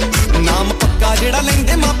ਨਾਮ ਪੱਕਾ ਜਿਹੜਾ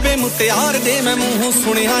ਲੈਂਦੇ ਮਾਪੇ ਮੁਟਿਆਰ ਦੇ ਮੈਂ ਮੂੰਹੋਂ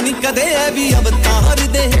ਸੁਣਿਆ ਨਹੀਂ ਕਦੇ ਐ ਵੀ ਅਵਤਾਰ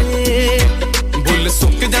ਦੇ ਬੁੱਲ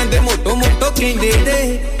ਸੁੱਕ ਜਾਂਦੇ ਮੋਟੋ ਮੋਟੋ ਕਹਿੰਦੇ ਦੇ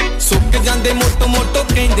ਸੁੱਕ ਜਾਂਦੇ ਮੋਟੋ ਮੋਟੋ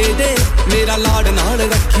ਕਹਿੰਦੇ ਦੇ ਮੇਰਾ ਲਾੜ ਨਾਲ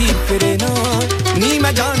ਰੱਖੀ ਫਿਰੇ ਨਾ ਨੀ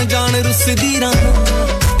ਮੈਂ ਜਾਣ ਜਾਣ ਰੁੱਸਦੀ ਰਹਾ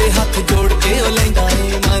ਤੇ ਹੱਥ ਜੋੜ ਕੇ ਉਹ ਲੈਂਦਾ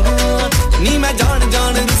ਏ ਮਨ ਨੀ ਮੈਂ ਜਾਣ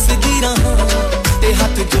ਜਾਣ ਰੁੱਸਦੀ ਰਹਾ ਤੇ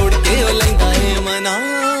ਹੱਥ ਜੋੜ ਕੇ ਉਹ ਲੈਂਦਾ ਏ ਮਨਾ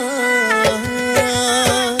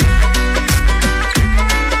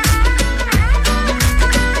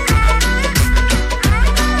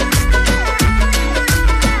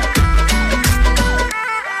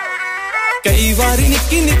ਕਈ ਵਾਰੀ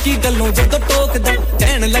ਨਿੱਕੀ ਨਿੱਕੀ ਗੱਲੋਂ ਜਦੋਂ ਟੋਕਦਾ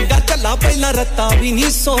ਕਹਿਣ ਲੱਗਾ ਚੱਲਾ ਪਹਿਲਾਂ ਰੱਤਾ ਵੀ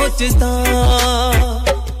ਨਹੀਂ ਸੋਚਦਾ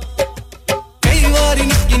ਕਈ ਵਾਰੀ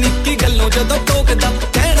ਨਿੱਕੀ ਨਿੱਕੀ ਗੱਲੋਂ ਜਦੋਂ ਟੋਕਦਾ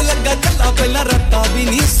ਕਹਿਣ ਲੱਗਾ ਚੱਲਾ ਪਹਿਲਾਂ ਰੱਤਾ ਵੀ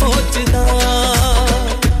ਨਹੀਂ ਸੋਚਦਾ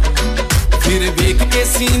ਫਿਰ ਵੇਖ ਕੇ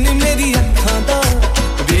ਸੀਨ ਮੇਰੀ ਅੱਖਾਂ ਦਾ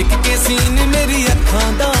ਵੇਖ ਕੇ ਸੀਨ ਮੇਰੀ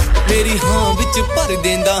ਅੱਖਾਂ ਦਾ ਮੇਰੀ ਹਾਂ ਵਿੱਚ ਭਰ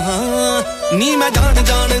ਦਿੰਦਾ ਹਾਂ ਨੀ ਮੈਂ ਜਾਣ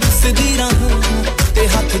ਜਾਣ ਰੁੱਸਦੀ ਰਹਾ ਤੇ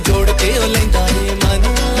ਹੱਥ ਜੋੜ ਕੇ ਉਹ ਲੈਂਦਾ ਏ ਮਨ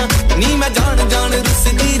ਨੀ ਮੈਂ ਜਾਣ ਜਾਣ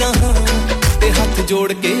ਰੁੱਸਦੀ ਰਹਾ ਤੇ ਹੱਥ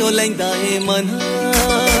ਜੋੜ ਕੇ ਉਹ ਲੈਂਦਾ ਏ ਮਨ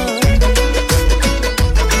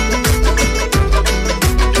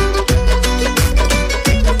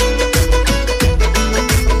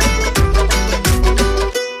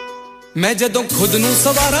ਮੈਂ ਜਦੋਂ ਖੁਦ ਨੂੰ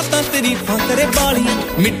ਸਵਾਰਾ ਤਾਂ ਤਾਰੀਫਾਂ ਕਰੇ ਬਾਲੀਆਂ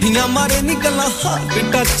ਮਿੱਠੀਆਂ ਮਾਰੇ ਨੀ ਗੱਲਾਂ ਹਾਰਟ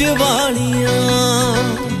ਟੱਚ ਵਾਲੀਆਂ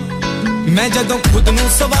ਮੈਂ ਜਦੋਂ ਖੁਦ ਨੂੰ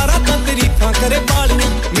ਸਵਾਰਾ ਤਾਂ ਤਾਰੀਫਾਂ ਕਰੇ ਬਾਲੀਆਂ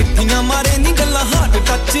ਮਿੱਠੀਆਂ ਮਾਰੇ ਨੀ ਗੱਲਾਂ ਹਾਰਟ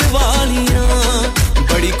ਟੱਚ ਵਾਲੀਆਂ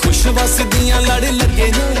ਬੜੀ ਖੁਸ਼ ਵਸਦੀਆਂ ਲੜ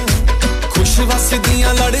ਲੱਗੇ ਨਾ ਖੁਸ਼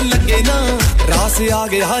ਵਸਦੀਆਂ ਲੜ ਲੱਗੇ ਨਾ ਰਾਸ ਆ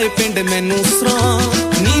ਗਿਆ ਏ ਪਿੰਡ ਮੈਨੂੰ ਸਰਾਂ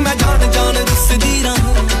ਨੀ ਮੈਂ ਜਾਣ ਜਾਣ ਰੁੱਸਦੀ ਰਾਂ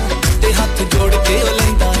ਤੇ ਹੱਥ ਜੋੜ ਕੇ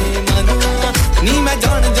ਲੈਂਦਾ ਏ ਮਨ ਨੀ ਮੈਂ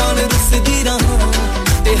ਜਾਣ ਜਾਣ ਰੁੱਸਦੀ ਰਾਂ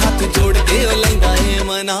ਤੇ ਹੱਥ ਜੋੜ ਕੇ ਲੈਂਦਾ ਏ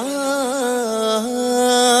ਮਨਾ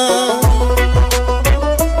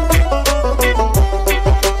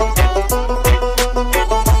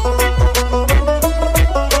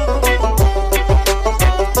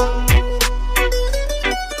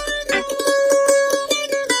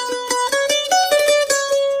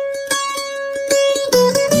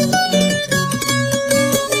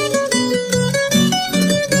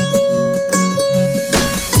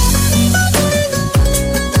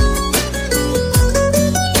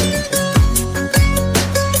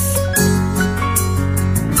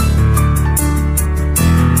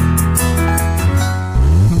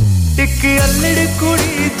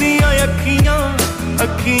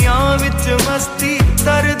ਅੱਖੀਆਂ ਵਿੱਚ ਮਸਤੀ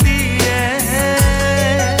ਤਰਦੀ ਐ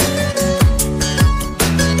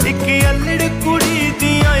ਇੱਕ ਅਲੜ ਕੁੜੀ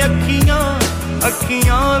ਦੀਆਂ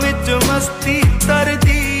ਅੱਖੀਆਂ ਵਿੱਚ ਮਸਤੀ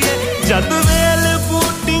ਤਰਦੀ ਐ ਜਦ ਵੇਲ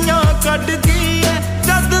ਬੂਟੀਆਂ ਕੱਢਦੀ ਐ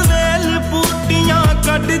ਜਦ ਵੇਲ ਬੂਟੀਆਂ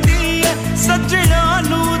ਕੱਢਦੀ ਐ ਸੱਜਣਾ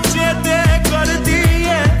ਨੂੰ ਚੇਤੇ ਕਰਦੀ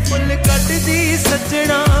ਐ ਫੁੱਲ ਕੱਢਦੀ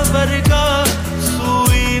ਸੱਜਣਾ ਵਰਗਾ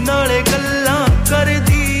ਸੂਈ ਨਾਲ ਗੱਲਾਂ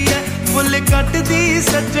ਕਰਦੀ ਫੁੱਲ ਕੱਟਦੀ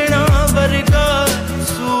ਸੱਜਣਾ ਵਰਗਾ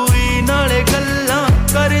ਸੂਈ ਨਾਲ ਗੱਲਾਂ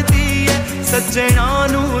ਕਰਦੀ ਐ ਸੱਜਣਾ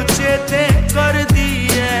ਨੂੰ ਚੇਤੇ ਕਰਦੀ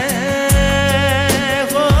ਐ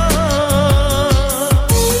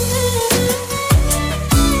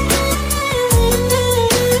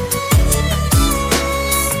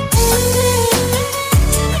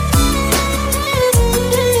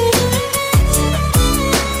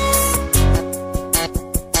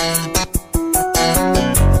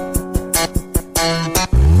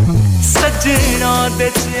ਦੇ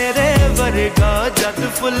ਚਿਹਰੇ ਵਰਗਾ ਜਦ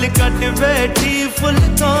ਫੁੱਲ ਕੱਟ ਬੈਠੀ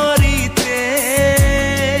ਫੁਲਕਾਰੀ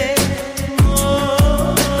ਤੇ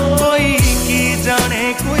ਕੋਈ ਕੀ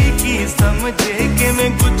ਜਾਣੇ ਕੋਈ ਕੀ ਸਮਝੇ ਕਿਵੇਂ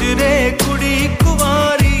ਗੁਜ਼ਰੇ ਕੁੜੀ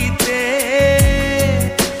ਕੁਵਾਰੀ ਤੇ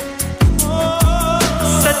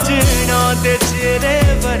ਸੱਜਣਾ ਦੇ ਚਿਹਰੇ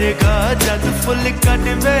ਵਰਗਾ ਜਦ ਫੁੱਲ ਕੱਟ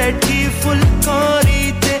ਬੈਠੀ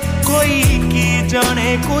ਫੁਲਕਾਰੀ ਤੇ ਕੋਈ ਕੀ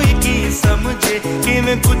ਜਾਣੇ ਕੋਈ ਕੀ ਸਮਝੇ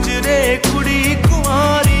ਕਿਵੇਂ ਗੁਜ਼ਰੇ ਕੁੜੀ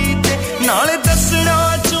ਕੁਆਰੀ ਤੇ ਨਾਲੇ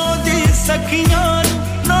ਦੱਸਣਾ ਚਾਹੁੰਦੀ ਸਖੀਆਂ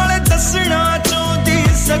ਨੂੰ ਨਾਲੇ ਦੱਸਣਾ ਚਾਹੁੰਦੀ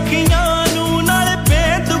ਸਖੀਆਂ ਨੂੰ ਨਾਲੇ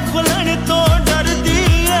ਭੇਦ ਖੁੱਲਣ ਤੋਂ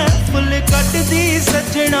ਡਰਦੀ ਐ ਫੁੱਲ ਕੱਟਦੀ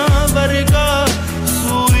ਸੱਜਣਾ ਵਰਗਾ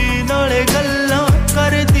ਸੂਈ ਨਾਲੇ ਗੱਲਾਂ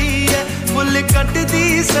ਕਰਦੀ ਐ ਫੁੱਲ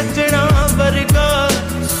ਕੱਟਦੀ ਸੱਜਣਾ ਵਰਗਾ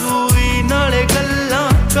ਸੂਈ ਨਾਲੇ ਗੱਲਾਂ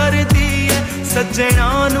ਕਰਦੀ ਐ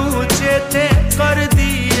ਸੱਜਣਾ ਨੂੰ ਚੇਤੇ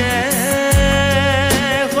ਕਰਦੀ ਐ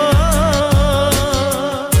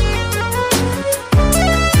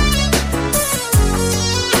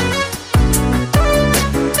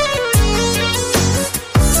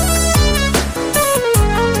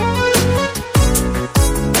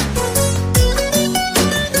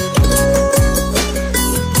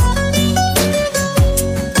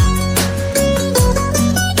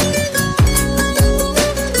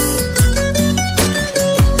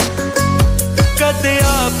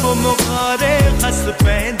ਮੁਖਾਰੇ ਹੱਸ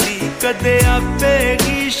ਪੈਂਦੀ ਕਦੇ ਆਪੇ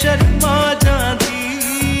ਹੀ ਸ਼ਰਮਾ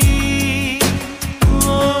ਜਾਂਦੀ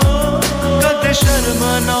ਕਦੇ ਸ਼ਰਮ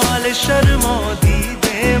ਨਾਲ ਸ਼ਰਮਾਉਂਦੀ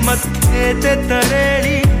ਦੇ ਮੱਥੇ ਤੇ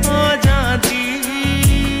ਤਰੇੜੀ ਆ ਜਾਂਦੀ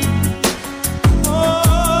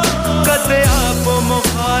ਕਦੇ ਆਪ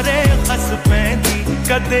ਮੁਖਾਰੇ ਹੱਸ ਪੈਂਦੀ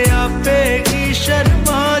ਕਦੇ ਆਪੇ ਹੀ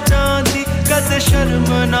ਸ਼ਰਮਾ ਜਾਂਦੀ ਕਦੇ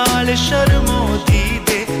ਸ਼ਰਮ ਨਾਲ ਸ਼ਰਮਾਉਂਦੀ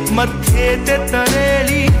ਦੇ ਮੱਥੇ ਤੇ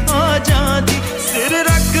ਤਰੇੜੀ ਆ ਜਾਂਦੀ ਸਿਰ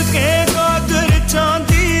ਰੱਖ ਕੇ ਗਾਗਰ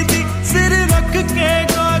ਚਾਂਦੀ ਦੀ ਸਿਰ ਰੱਖ ਕੇ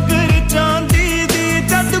ਗਾਗਰ ਚਾਂਦੀ ਦੀ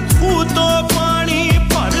ਜਦ ਖੂਹ ਤੋਂ ਪਾਣੀ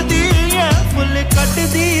ਭਰਦੀ ਐ ਫੁੱਲ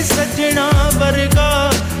ਕੱਟਦੀ ਸੱਜਣਾ ਵਰਗਾ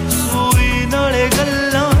ਸੂਈ ਨਾਲੇ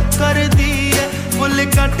ਗੱਲਾਂ ਕਰਦੀ ਐ ਫੁੱਲ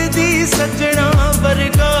ਕੱਟਦੀ ਸੱਜਣਾ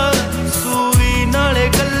ਵਰਗਾ ਸੂਈ ਨਾਲੇ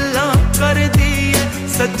ਗੱਲਾਂ ਕਰਦੀ ਐ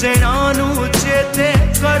ਸੱਜਣਾ ਨੂੰ ਚੇਤੇ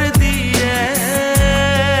ਕਰਦੀ ਐ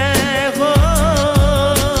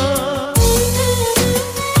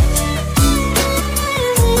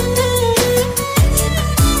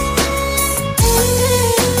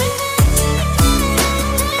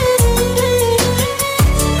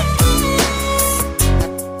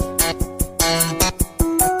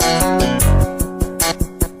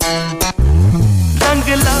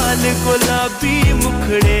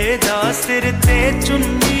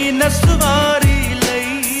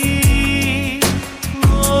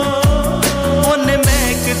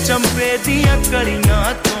चंपे दियां कड़ियां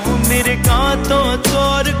तो मेरे गांतों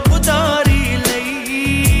तोर खुदारी लई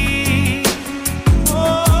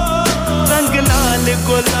रंग लाल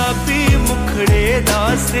गुलाबी मुखड़े दा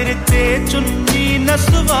सिर ते चुन्नी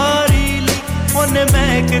नसवारी लई उन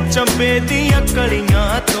महक चंपे दियां कड़ियां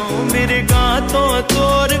तो मेरे गांतों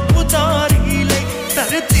तोर खुदारी लई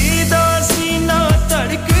धरती दा सीना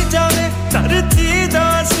धड़क जावे धरती दा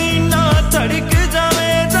सीना धड़क जावे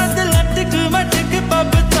जद लटक मटक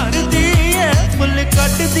पब धरदी है फुल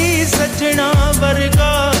कटदी सजना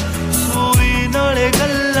वर्गा सूई नाले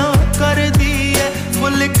गल्लां करदी है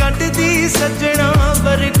फुल कटदी सजना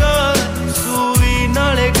वर्गा सूई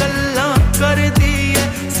नाले गल्लां करदी है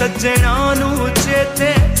सजना नू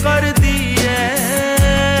चेते करदी है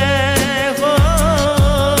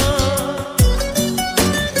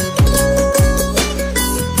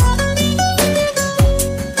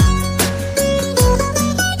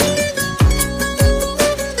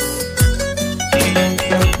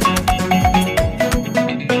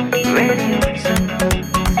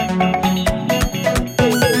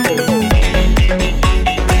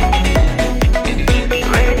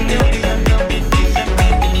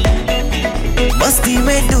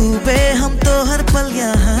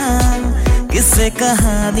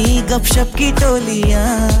कहानी गपशप की टोलियां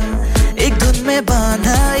एक धुन में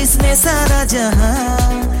बांधा इसने सारा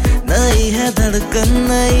जहां नई है धड़कन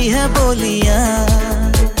नई है बोलियां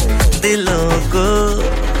दिलों को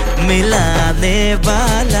मिलाने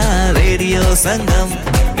वाला रेडियो संगम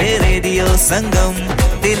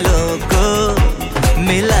दिलों को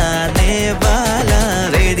मिलाने वाला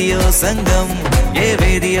रेडियो संगम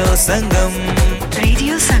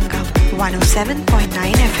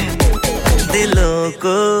 107.9 FM दिलों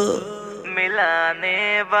को मिलाने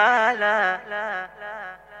वाला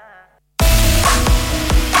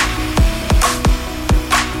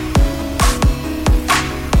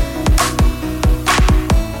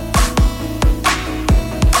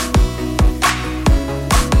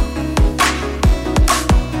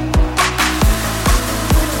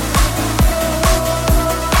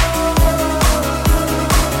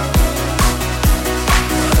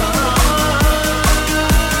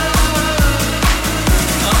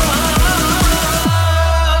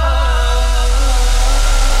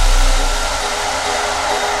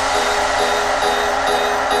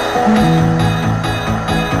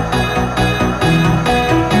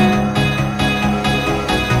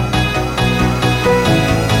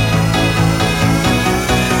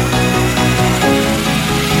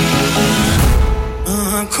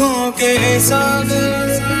आँखों के सागर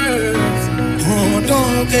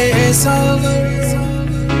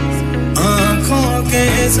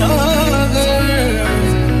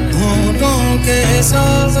होठों के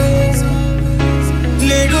सागर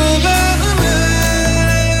ले डूबे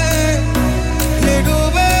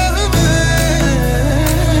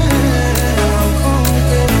आँखों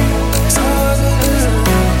के सागर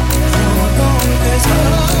होठों के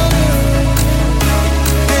सागर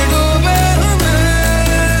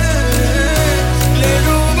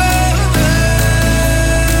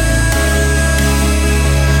ले डूबे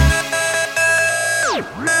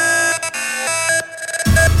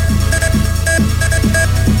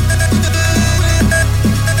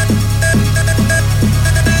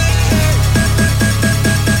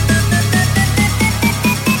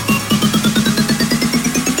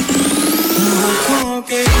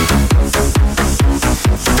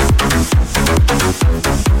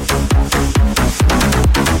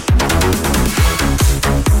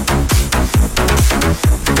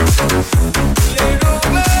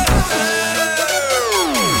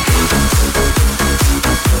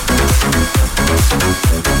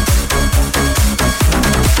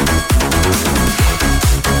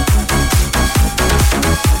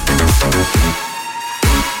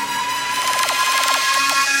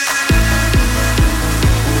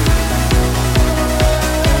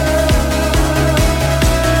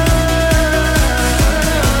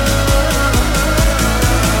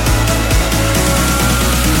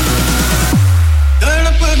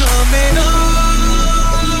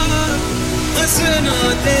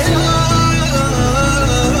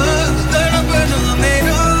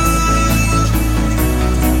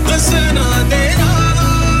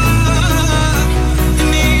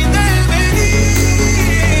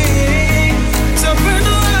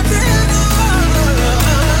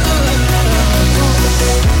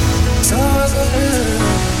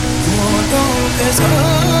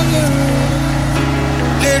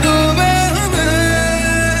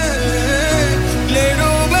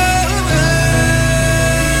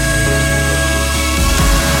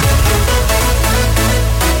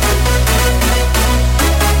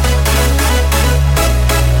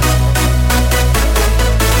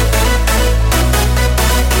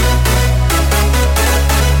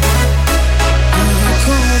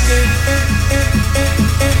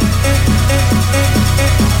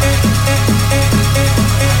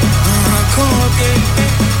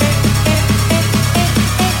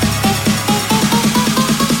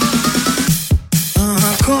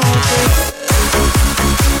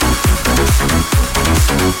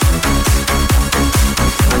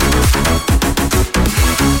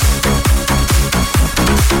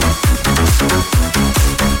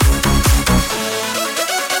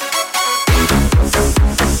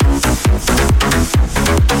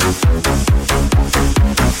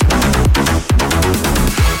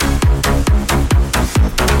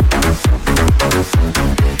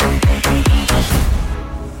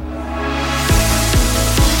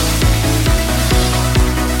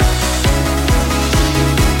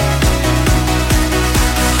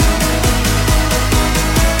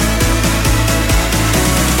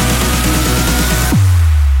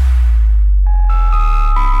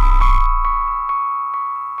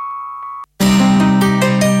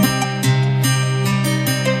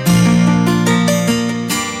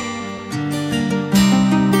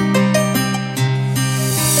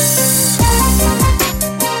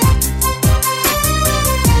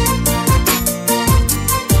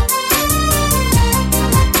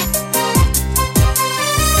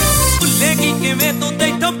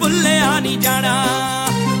जाना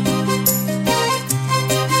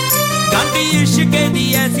गांधी इश्क दी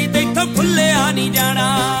ऐसी देखो फुल्ले आ नहीं जाना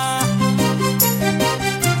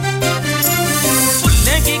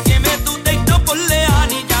भुल्लेगी किवें तू देखो फुल्ले आ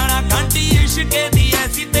नहीं जाना गांधी इश्क दी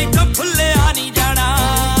ऐसी देखो फुल्ले आ नहीं जाना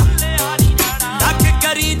लख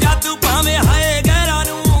करी जादू पावे हाय गैरा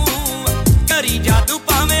नू करी जादू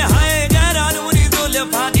पावे हाय गैरा नू नी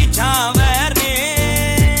जुल्फां दी छावैर ने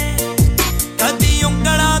कदी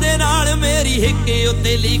ਉਂਗਲਾਂ ਦੇ ਨਾਲ ਮੇਰੀ ਹਿੱਕੇ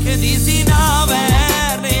ਉੱਤੇ ਲਿਖਦੀ ਸੀ ਨਾ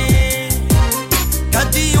ਵੈਰ ਨੇ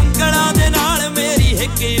ਕਦੀ ਉਂਗਲਾਂ ਦੇ ਨਾਲ ਮੇਰੀ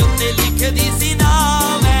ਹਿੱਕੇ ਉੱਤੇ ਲਿਖਦੀ ਸੀ ਨਾ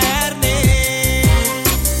ਵੈਰ ਨੇ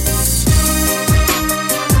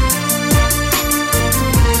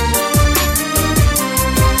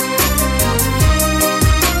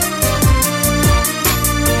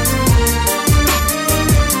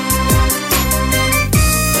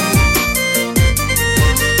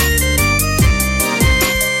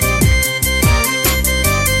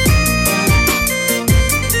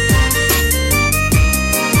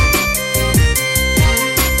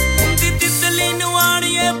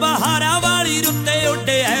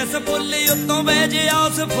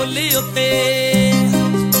ਫੁੱਲੀ ਉੱਤੇ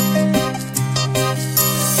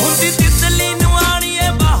ਹੁੰਦੀ ਤਿਤਲੀ ਨੂੰ ਆਣੀਏ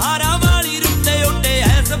ਬਹਾਰਾਂ ਵਾਲੀ ਰੁੱਤੇ ਉੱਤੇ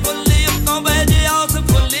ਐਸ ਫੁੱਲੀ ਉੱਤੋਂ ਬਹਿ ਜਾ ਉਸ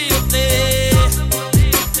ਫੁੱਲੀ ਉੱਤੇ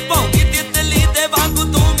ਭੌਂਕੀ ਤਿਤਲੀ ਦੇ ਵਾਂਗੂ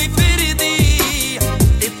ਤੂੰ ਵੀ ਫਿਰਦੀ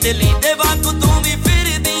ਤਿਤਲੀ ਦੇ ਵਾਂਗੂ ਤੂੰ ਵੀ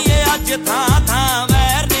ਫਿਰਦੀ ਏ ਅੱਜ ਥਾਂ ਥਾਂ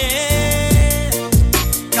ਵੈਰ ਨੇ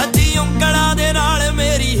ਕਦੀ ਉਂਗਲਾਂ ਦੇ ਨਾਲ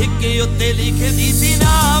ਮੇਰੀ ਹਿੱਕੇ ਉੱਤੇ ਲਿਖਦੀ ਸੀ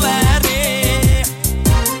ਨਾ ਵੈਰ ਨੇ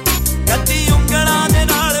ਕਦੀ ਉਂਗਲਾਂ ਦੇ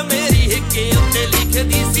ਨਾਲ ਮੇਰੀ ਹਿੱਕੇ ਉੱਤੇ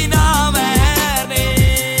ਲਿਖਦੀ ਸੀ ਨਾ ਵੈਰ ਨੇ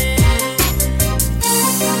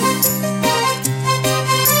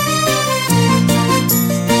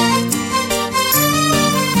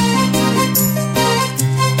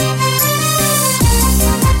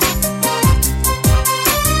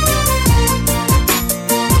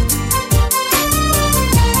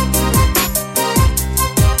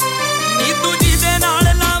ਨੀ ਤੂੰ ਜਿਹਦੇ ਨਾਲ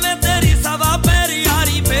ਲਾਵੇਂ ਤੇਰੀ ਸਵਾ ਪੈਰ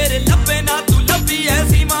ਯਾਰੀ ਫੇਰ ਲੱਭੇ ਨਾ ਤੂੰ ਲੱਭੀ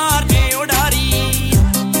ਐਸੀ ਮਾਰ ਕੇ ਉਡਾਰੀ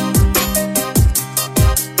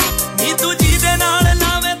ਨੀ ਤੂੰ ਜਿਹਦੇ ਨਾਲ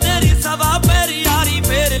ਲਾਵੇਂ ਤੇਰੀ ਸਵਾ ਪੈਰ ਯਾਰੀ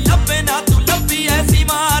ਫੇਰ ਲੱਭੇ ਨਾ ਤੂੰ ਲੱਭੀ ਐਸੀ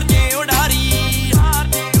ਮਾਰ ਕੇ ਉਡਾਰੀ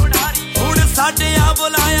ਹੁਣ ਸਾਡੇ ਆ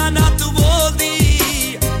ਬੁਲਾਇਆ ਨਾ ਤੂੰ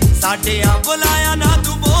ਬੋਲਦੀ ਸਾਡੇ ਆ ਬੁਲਾਇਆ ਨਾ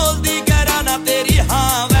ਤੂੰ ਬੋਲਦੀ ਕਰਾਂ ਨਾ ਤੇਰੀ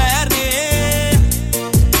ਹਾਂ ਵੈਰ ਨੇ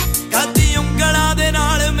ਕਦੀ ਉਂਗਲਾਂ ਦੇ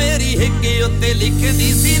ਨਾਲ ਮੇਰੀ ਹਿੱਕੇ ਉੱਤੇ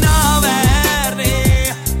ਲਿਖਦੀ ਸੀ ਨਾ ਵੈਰ ਨੇ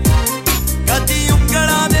ਕਦੀ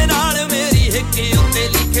ਉਂਗਲਾਂ ਦੇ ਨਾਲ ਮੇਰੀ ਹਿੱਕੇ ਉੱਤੇ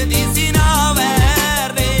ਲਿਖਦੀ ਸੀ ਨਾ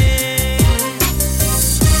ਵੈਰ ਨੇ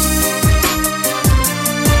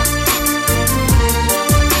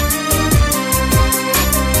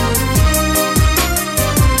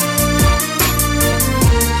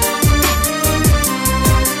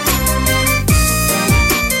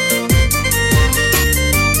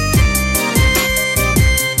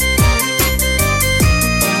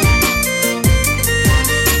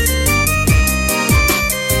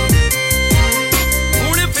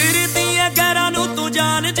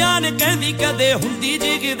ਕਹਿੰਦੀ ਕਦੇ ਹੁੰਦੀ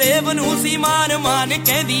ਜਗਦੇਵ ਨੂੰ ਸੀ ਮਾਨ ਮਾਨ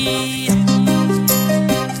ਕਹਿੰਦੀ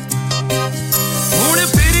ਹੁਣ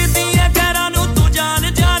ਫਿਰਦੀ ਐ ਘਰਾਂ ਨੂੰ ਤੂੰ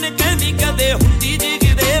ਜਾਨ ਜਾਨ ਕਹਿੰਦੀ ਕਦੇ ਹੁੰਦੀ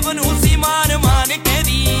ਜਗਦੇਵ ਨੂੰ ਸੀ ਮਾਨ ਮਾਨ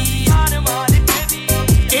ਕਹਿੰਦੀ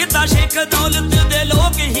ਇਹ ਤਾਂ ਸ਼ੇਖ ਦੌਲਤ ਦੇ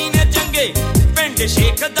ਲੋਕ ਹੀ ਨੇ ਚੰਗੇ ਪਿੰਡ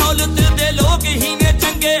ਸ਼ੇਖ ਦੌਲਤ ਦੇ ਲੋਕ ਹੀ ਨੇ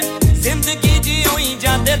ਚੰਗੇ ਜ਼ਿੰਦਗੀ ਜਿਉਂ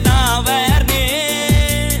ਜਾਂਦੇ ਤਾਂ ਵੈਰ ਨੇ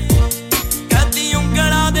ਕਦੀ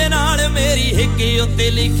ਉਂਗਲਾਂ ਦੇ ਨਾਲ ਮੇਰੀ ਹਿੱਕੇ ਉੱਤੇ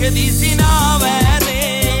ਲਿਖਦੀ ਸੀ ਨਾ ਵੈਰ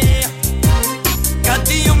ਨੇ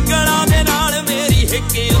ਕਦੀ ਉਂਗਲਾਂ ਦੇ ਨਾਲ ਮੇਰੀ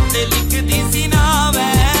ਹਿੱਕੇ ਉੱਤੇ ਲਿਖਦੀ ਸੀ ਨਾ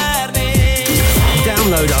ਵੈਰ ਨੇ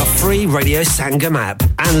Download our free Radio Sangam app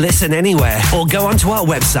and listen anywhere or go onto our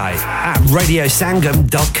website at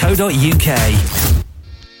radiosangam.co.uk.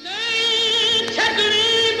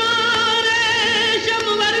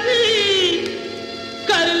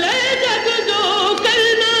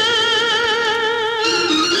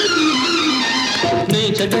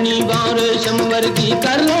 छड़नी बार शंवर की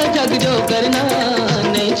कर ले जग जो करना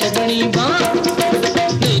नहीं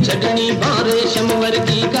छड़नी बार शंवर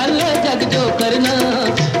की कर ले जग जो करना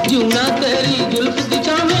जूना तेरी जुल्फ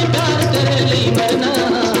दिशा में प्यार तेरे लिए मरना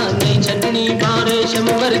नहीं छड़नी बार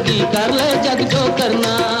शंवर की कर ले जग जो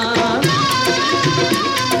करना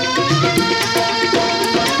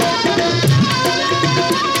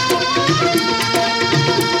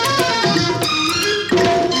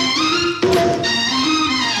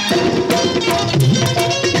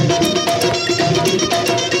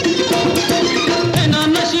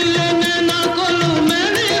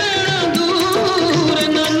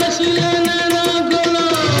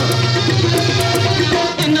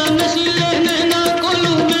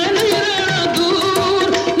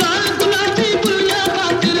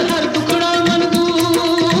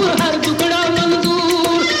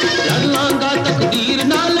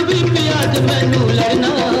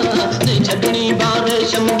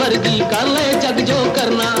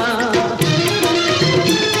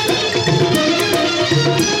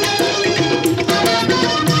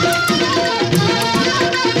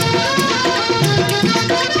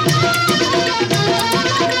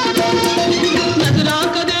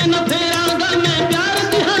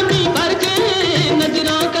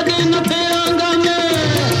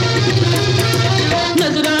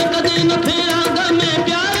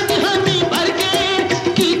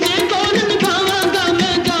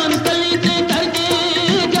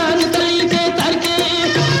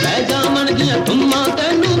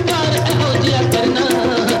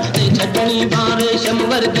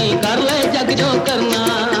वर्गी कर ले जग जो करना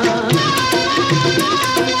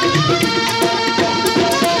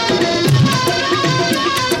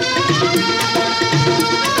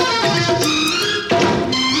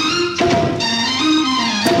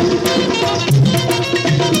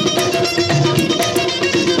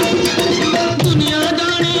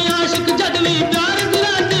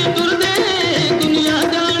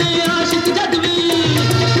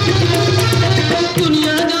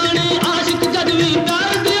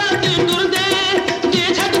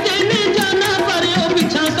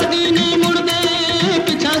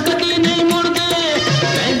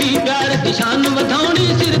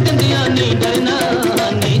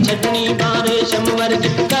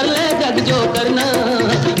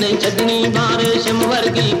छटनी बारिश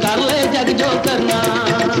वर्गी कर ले जग जो करना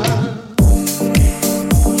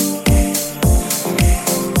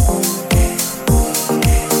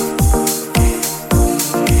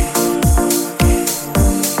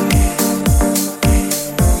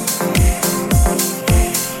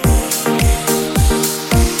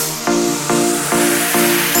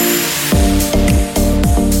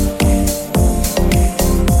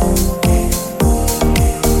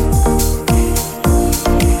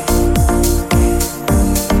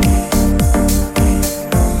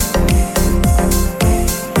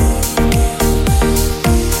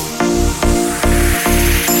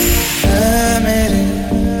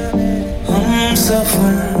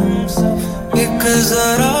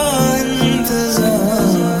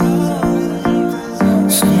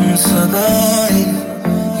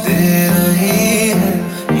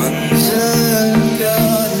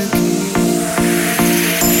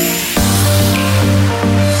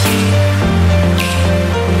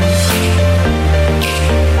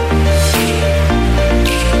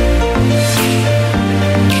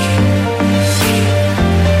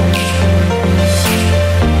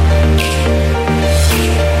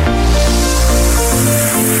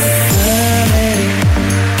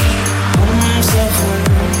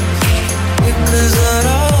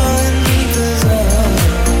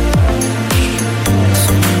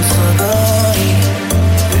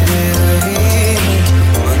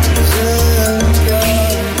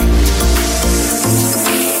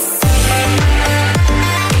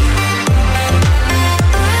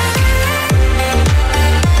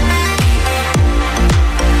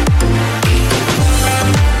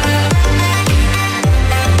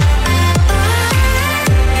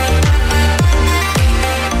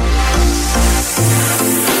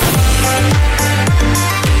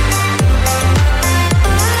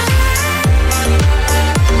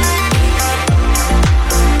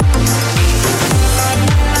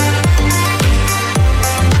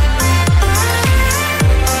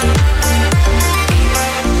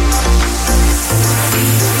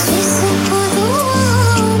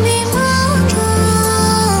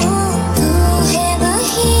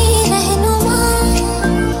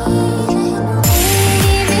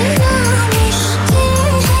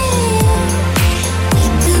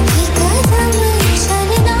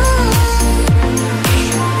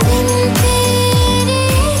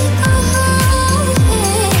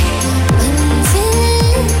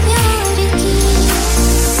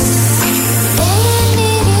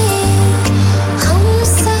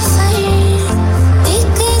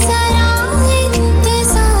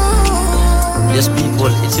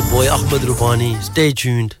Stay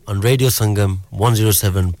tuned on Radio Sangam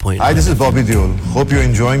 107.9. Hi, this is Bobby Deol. Hope you're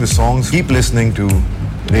enjoying the songs. Keep listening to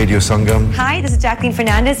Radio Sangam. Hi, this is Jacqueline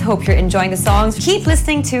Fernandez. Hope you're enjoying the songs. Keep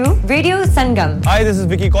listening to Radio Sangam. Hi, this is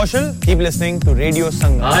Vicky Kaushal. Keep listening to Radio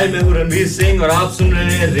Sangam. Hi, मैं हूँ रणवीर सिंह और आप सुन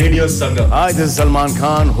रहे हैं Radio Sangam. Hi, this is Salman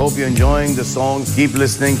Khan. Hope you're enjoying the songs. Keep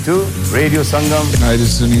listening to Radio Sangam. Hi, this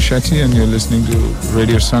is Sunil Shetty and you're listening to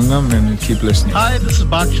Radio Sangam and keep listening. Hi, this is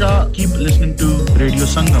Baksha. Keep listening to Radio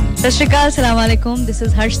Sangam. Sat Shri Akal, Assalamu alaikum. This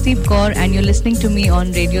is Harshdeep Kaur and you're listening to me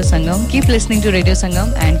on Radio Sangam. Keep listening to Radio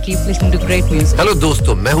Sangam and keep listening to great music. Hello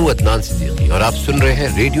दोस्तों, मैं हूँ अदनान सिद्दीकी और आप सुन रहे हैं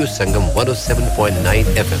radio संगम 107.9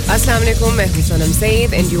 FM. अस्सलाम वालेकुम, मैं हूँ Sanam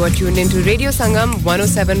Saeed and you are tuned into Radio Sangam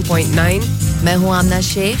 107.9. मैं हूँ आमना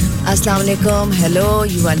शेख. अस्सलाम वालेकुम. Hello,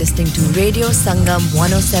 you are listening to Radio Sangam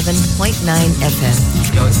 107.9 FM.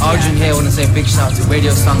 Yo, it's Arjun here. I want to say a big shout out to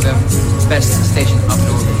Radio Sangam, best station up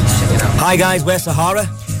north. Check it out. Hi guys, we're Sahara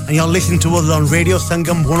and you're listening to us on Radio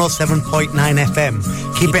Sangam 107.9 FM.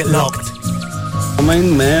 Keep it locked.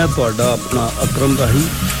 मैं ਤੁਹਾਡਾ ਆਪਣਾ ਅਕਰਮ ਰਾਹੀ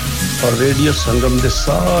ਔਰ radio ਸੰਗਮ ਦੇ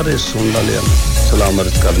ਸਾਰੇ ਸੁਣਨ ਵਾਲਿਆਂ ਨੂੰ ਸਲਾਮ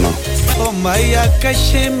ਅਰਜ਼ ਕਰਨਾ ਓ ਮਾਇਆ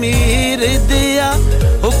ਕਸ਼ਮੀਰ ਦਿਆ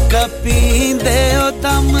ਹੁੱਕਾ ਪੀਂਦੇ ਓ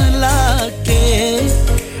ਦਮ ਲਾ ਕੇ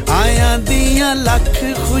ਆਇਆਂ ਦੀਆਂ ਲੱਖ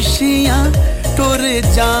ਖੁਸ਼ੀਆਂ ਟੁਰ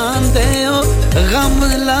ਜਾਂਦੇ ਓ ਗਮ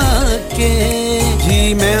ਲਾ ਕੇ ਜੀ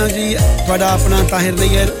जी मैं हूं जी बड़ा अपना ताहिर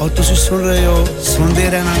नैयर और तुम सुन रहे हो सुनते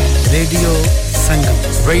रहना radio Sangam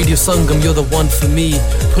Radio Sangam, you're the one for me.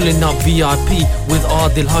 Pulling up VIP with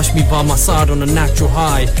Adil Hashmi by my side on a natural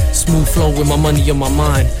high. Smooth flow with my money on my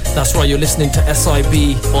mind. That's right, you're listening to SIB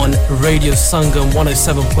on Radio Sangam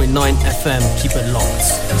 107.9 FM. Keep it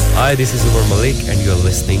locked. Hi, this is Umar Malik and you're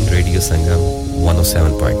listening to Radio Sangam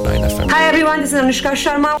 107.9 FM. Hi everyone, this is Anushka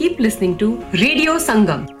Sharma. Keep listening to Radio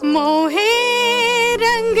Sangam. Mohe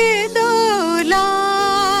rang do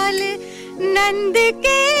laal nand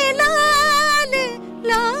ke laal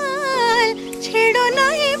laal chhedo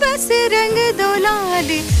nahi bas rang do laal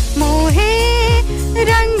mohe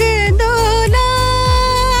rang do laal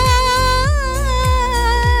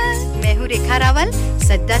मैं हूँ रेखा रावल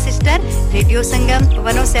सज्जा sister radio संगम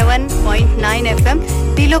 107.9 FM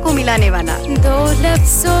दिलों को मिलाने वाला दो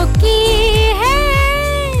लफ्जों की है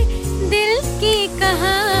दिल की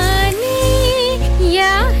कहानी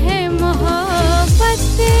या है मोहब्बत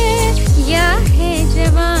या है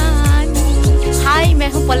जवानी हाय मैं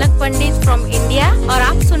हूँ पलक पंडित फ्रॉम इंडिया और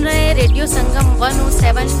आप सुन रहे हैं रेडियो संगम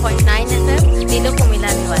 107.9 एफएम दिलों को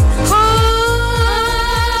मिलाने वाला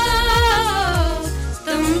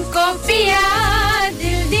तुमको पिया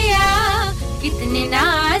दिल दिया कितने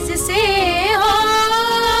नाज से हो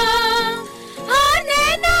आने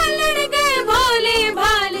ना लड़ गए भोले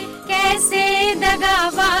भाले कैसे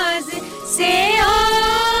दगाबाज से हो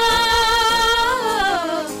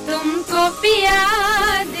तुमको पिया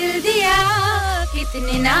दिल दिया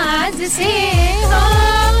कितने नाज से हो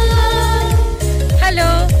हेलो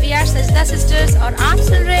वी आर सजदा सिस्टर्स और आप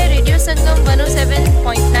सुन रहे हैं रेडियो संगम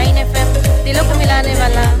 107.9 एफएम दिलों को मिलाने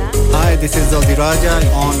वाला Hi, this is Zoldi Raja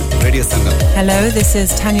on Radio Sangam. Hello, this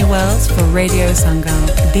is Tanya Wells for Radio Sangam.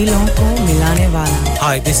 Dilon ko milane wala.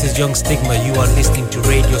 Hi, this is Young Stigma. You are listening to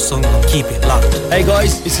Radio Sangam. Keep it locked. Hey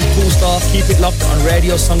guys, this is Cool Star. Keep it locked on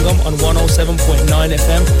Radio Sangam on 107.9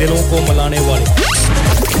 FM. Dilon ko milane wale.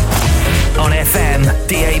 On FM,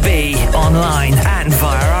 DAB, online and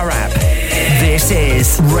via our app. This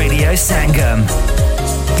is Radio Sangam.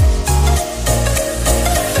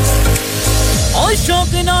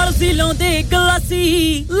 ਸ਼ੌਕ ਨਾਲ ਜ਼ਿਲੋਂ ਦੇ ਗਲਾਸੀ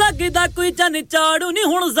ਲੱਗਦਾ ਕੋਈ ਜਨ ਚਾੜੂ ਨਹੀਂ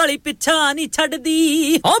ਹੁਣ ਜ਼ਲੀ ਪਿੱਛਾ ਨਹੀਂ ਛੱਡਦੀ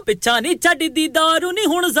ਓ ਪਿੱਛਾ ਨਹੀਂ ਛੱਡਦੀ ਦਾਰੂ ਨਹੀਂ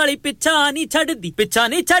ਹੁਣ ਜ਼ਲੀ ਪਿੱਛਾ ਨਹੀਂ ਛੱਡਦੀ ਪਿੱਛਾ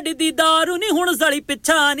ਨਹੀਂ ਛੱਡਦੀ ਦਾਰੂ ਨਹੀਂ ਹੁਣ ਜ਼ਲੀ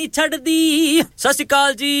ਪਿੱਛਾ ਨਹੀਂ ਛੱਡਦੀ ਸਤਿ ਸ਼੍ਰੀ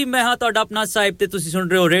ਅਕਾਲ ਜੀ ਮੈਂ ਹਾਂ ਤੁਹਾਡਾ ਆਪਣਾ ਸਾਹਿਬ ਤੇ ਤੁਸੀਂ ਸੁਣ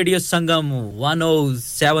ਰਹੇ ਹੋ radio Sangam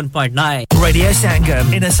 107.9 Radio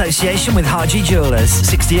Sangam in association with Haji Jewellers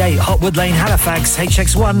 68 Hotwood Lane Halifax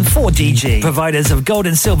HX1 4DG providers of gold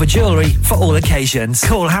and silver jewellery for all occasions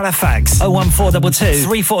call Halifax 01422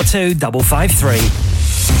 342 553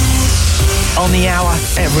 On the hour,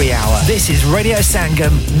 every hour. This is Radio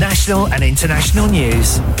Sangam, national and international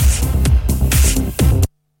news.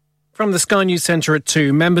 From the Sky News Centre at 2,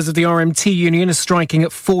 members of the RMT union are striking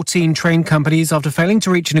at 14 train companies after failing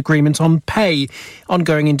to reach an agreement on pay.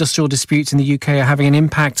 Ongoing industrial disputes in the UK are having an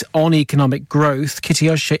impact on economic growth. Kitty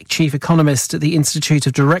Ushik, chief economist at the Institute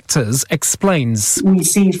of Directors, explains. We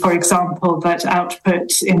see, for example, that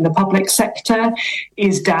output in the public sector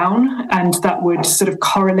is down, and that would sort of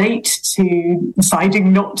correlate to deciding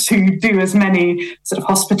not to do as many sort of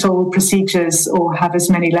hospital procedures or have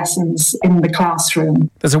as many lessons in the classroom.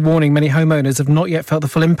 There's a warning many homeowners have not yet felt the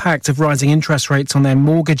full impact of rising interest rates on their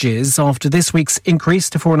mortgages after this week's increase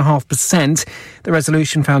to 4.5%. The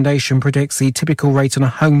Resolution Foundation predicts the typical rate on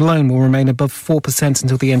a home loan will remain above 4%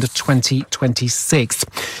 until the end of 2026.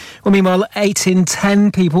 Well, meanwhile, 8 in 10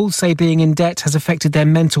 people say being in debt has affected their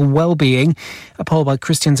mental well-being. A poll by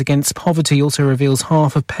Christians Against Poverty also reveals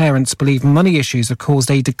half of parents believe money issues have caused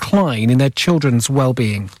a decline in their children's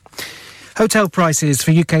well-being. Hotel prices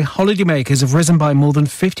for UK holidaymakers have risen by more than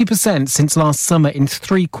 50% since last summer in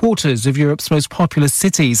 3/4 of Europe's most populous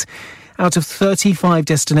cities. Out of 35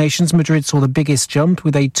 destinations, Madrid saw the biggest jump,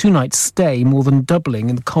 with a 2-night stay more than doubling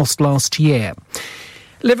in the cost last year.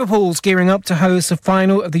 Liverpool's gearing up to host the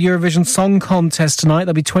final of the Eurovision Song Contest tonight.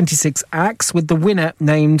 There'll be 26 acts, with the winner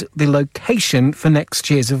named the location for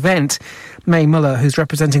next year's event. Mae Muller, who's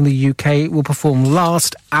representing the UK, will perform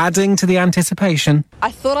last, adding to the anticipation.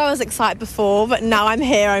 I thought I was excited before, but now I'm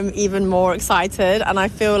here, I'm even more excited, and I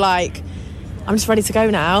feel like I'm just ready to go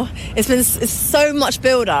now. It's so much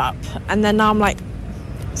build-up, and then now I'm like,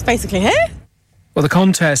 it's basically here. Well, the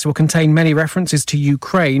contest will contain many references to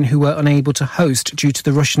Ukraine, who were unable to host due to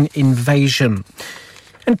the Russian invasion.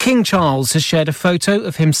 And King Charles has shared a photo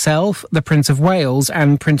of himself, the Prince of Wales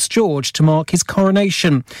and Prince George to mark his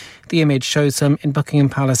coronation. The image shows them in Buckingham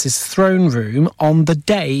Palace's throne room on the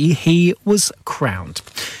day he was crowned.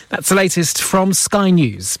 That's the latest from Sky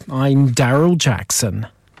News. I'm Daryl Jackson.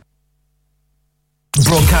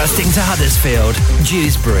 Broadcasting to Huddersfield,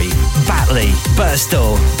 Dewsbury, Batley,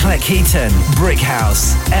 Birstall, Cleckheaton,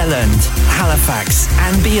 Brickhouse, Elland, Halifax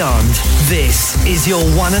and beyond. This is your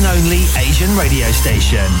one and only Asian radio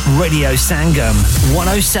station. Radio Sangam,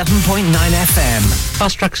 107.9 FM.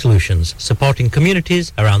 Fast Track Solutions, supporting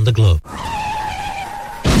communities around the globe.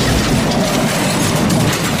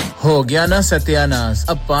 हो गया ना सत्यानाश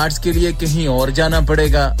अब parts के लिए कहीं और जाना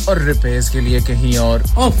पड़ेगा और रिपेयर्स के लिए कहीं और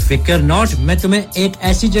ओ फिकर नॉट मैं तुम्हें एक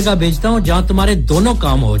ऐसी जगह भेजता हूं जहां तुम्हारे दोनों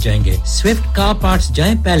काम हो जाएंगे स्विफ्ट कार पार्ट्स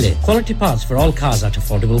जाएं पहले quality parts for all cars at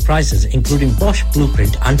affordable prices including Bosch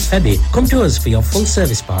Blueprint and Febby come to us for your full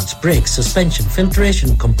service parts brakes suspension filtration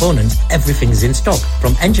components everything is in stock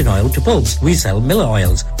from engine oil to bulbs we sell Miller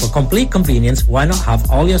oils for complete convenience why not have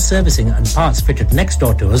all your servicing and parts fitted next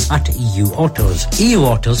door to us at EU Autos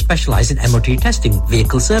specialize in MOT testing,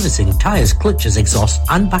 vehicle servicing, tyres, clutches, exhausts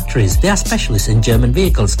and batteries. They are specialists in German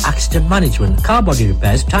vehicles, accident management, car body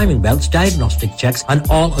repairs, timing belts, diagnostic checks and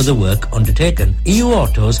all other work undertaken. EU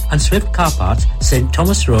Autos and Swift Car Parts, St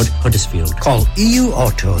Thomas Road, Huddersfield. Call EU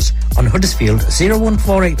Autos on Huddersfield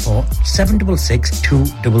 01484 766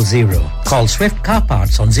 200. Call Swift Car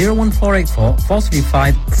Parts on 01484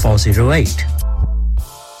 435 408.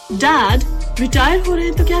 Dad, retire हो रहे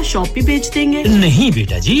हैं तो क्या shop भी बेच देंगे? नहीं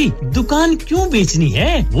बेटा जी, दुकान क्यों बेचनी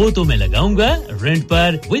है? वो तो मैं लगाऊंगा रेंट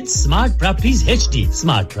पर with Smart Properties HD.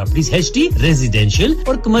 Smart Properties HD residential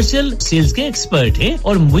और कमर्शियल सेल्स के एक्सपर्ट हैं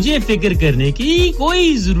और मुझे फिक्र करने की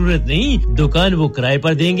कोई जरूरत नहीं। दुकान वो किराए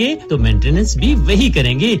पर देंगे तो मेंटेनेंस भी वही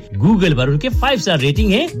करेंगे। गूगल पर उनके 5 स्टार रेटिंग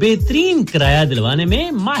है, बेहतरीन किराया दिलवाने में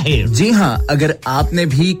माहिर। जी हां, अगर आपने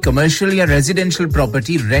भी कमर्शियल या रेजिडेंशियल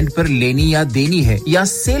प्रॉपर्टी रेंट पर लेनी या देनी है या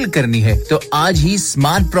सेल करनी है तो आज ही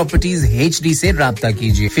स्मार्ट प्रॉपर्टीज एचडी से राब्ता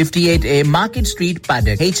कीजिए 58A Market Street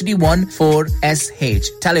Paddock HD14SH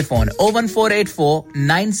telephone 01484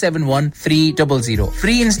 971 300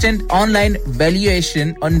 free instant online valuation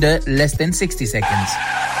under less than 60 seconds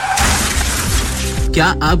क्या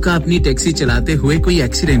आपका अपनी टैक्सी चलाते हुए कोई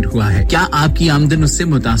एक्सीडेंट हुआ है क्या आपकी आमदन उससे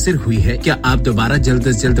मुतासिर हुई है क्या आप दोबारा जल्द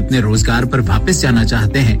से जल्द अपने रोजगार पर वापस जाना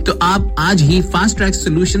चाहते हैं तो आप आज ही फास्ट ट्रैक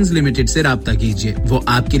सॉल्यूशंस लिमिटेड से राब्ता कीजिए वो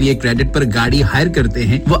आपके लिए क्रेडिट पर गाड़ी हायर करते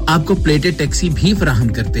हैं वो आपको प्लेटेड टैक्सी भी फराहम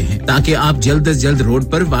करते हैं ताकि आप जल्द से जल्द रोड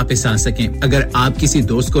पर वापस आ सकें अगर आप किसी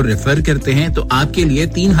दोस्त को रेफर करते हैं तो आपके लिए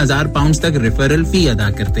 3000 पाउंड तक रेफरल फी अदा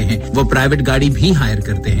करते हैं वो प्राइवेट गाड़ी भी हायर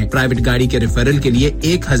करते हैं प्राइवेट गाड़ी के रेफरल के लिए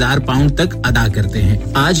 1000 पाउंड तक अदा करते हैं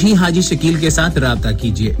आज ही हाजी शकील के साथ राब्ता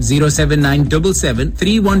कीजिए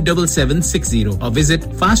 07977317760 और visit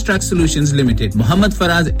Fast Track Solutions Limited Mohammad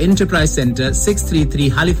Faraz Enterprise Centre 633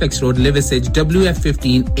 Halifax Road Liversedge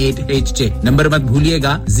WF15 8HJ number मत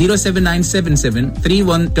भूलिएगा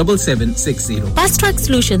 07977317760 Fast Track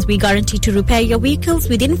Solutions we guarantee to repair your vehicles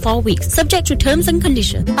within 4 weeks subject to terms and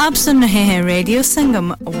conditions आप सुन रहे हैं रेडियो संगम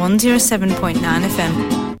 107.9 FM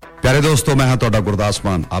प्यारे दोस्तों मैं हां ਤੁਹਾਡਾ ਗੁਰਦਾਸ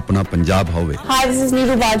ਮਾਨ ਆਪਣਾ ਪੰਜਾਬ ਹੋਵੇ hi this is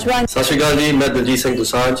Neeru Bajwa सत श्री अकाल जी मैं दलजीत सिंह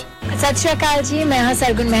दोसांझ सत श्री अकाल जी मैं हां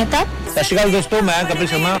सरगुन मेहता सत श्री अकाल दोस्तों मैं कपिल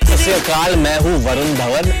शर्मा सत श्री अकाल मैं हूं वरुण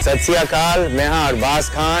धवन सत श्री अकाल मैं हां अरबाज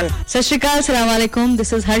खान सत श्री अकाल अस्सलाम वालेकुम this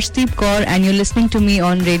is Harshdeep Kaur and you are listening to me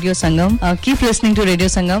on radio Sangam keep listening to radio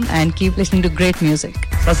Sangam and keep listening to great music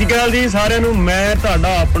सत श्री अकाल जी साਰਿਆਂ ਨੂੰ ਮੈਂ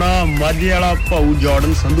ਤੁਹਾਡਾ ਆਪਣਾ ਮਾਝੇ ਵਾਲਾ ਭਾਊ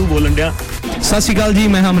ਜਾਰਡਨ ਸੰਧੂ ਬੋਲਣ ਡਿਆ सत श्री अकाल जी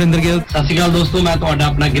मैं अमरिंदर गिल सत श्री अकाल दोस्तों मैं ਤੁਹਾਡਾ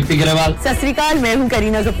ਆਪਣਾ ਗਿੱਪੀ ਗਰੇਵਾਲ सत श्री अकाल मैं हूं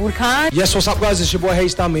Kareena Kapoor Khan Yes what's up guys it's your boy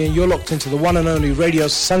Hayes Dami and you're locked into the one and only Radio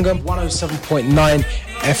Sangam 107.9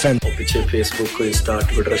 FM पीछे Facebook को Insta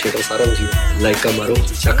Twitter शेयर सारा कुछ लाइक का मारो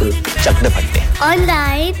चक दे फटते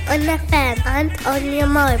online on FM and on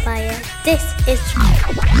your mobile this is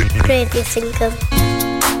Radio Sangam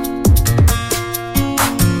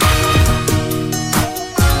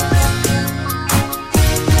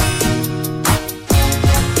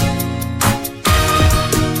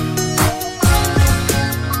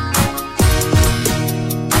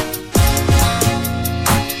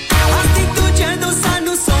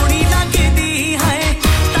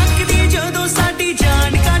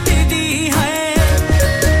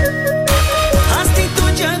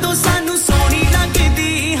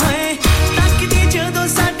Thank you.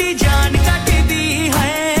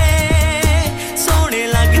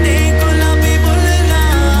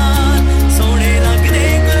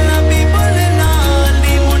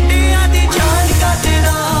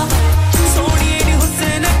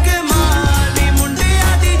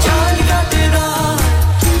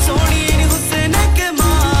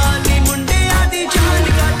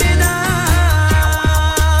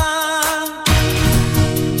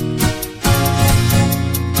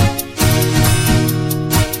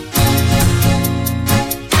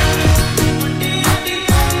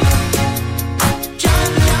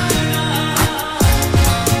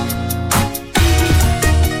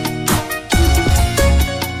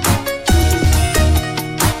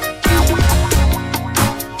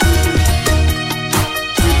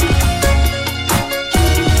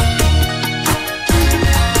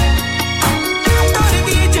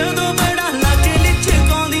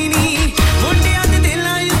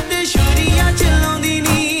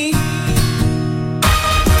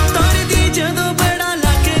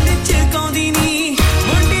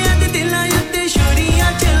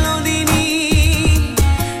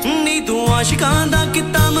 आशिकां दा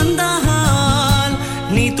किता मंदा हाल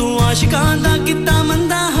नी तू आशिकां दा किता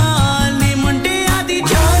मंदा हाल नी मुंडिया दी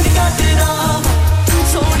जान का तेरा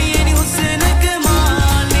सोनिए नी हुस्न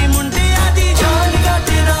कमाल नी मुंडिया दी जान का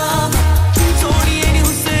तेरा सोनिए नी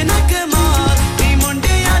हुस्न कमाल नी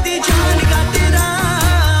मुंडिया दी जान का तेरा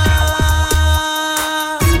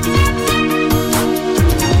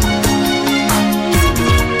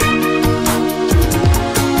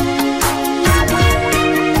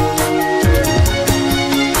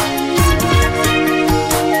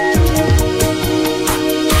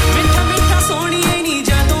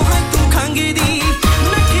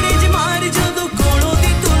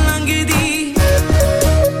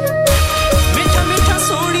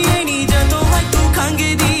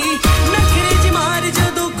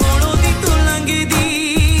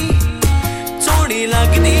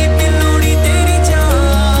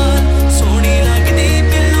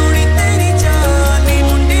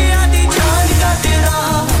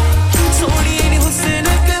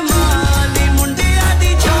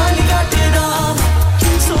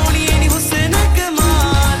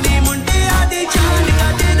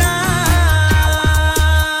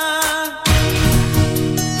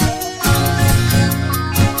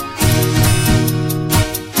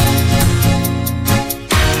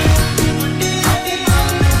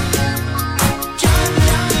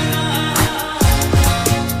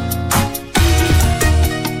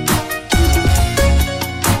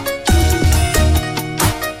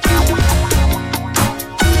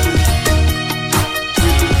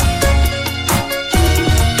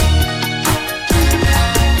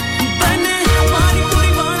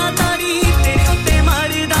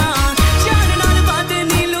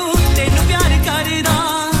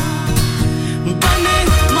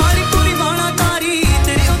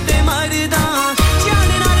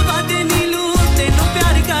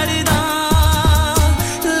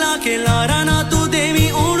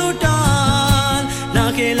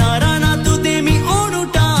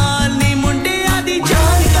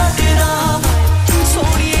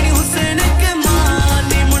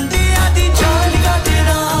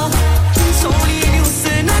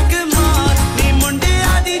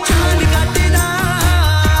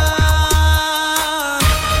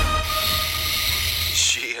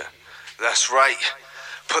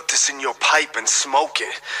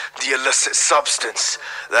Substance,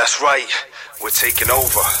 that's right, we're taking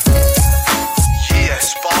over. Yeah,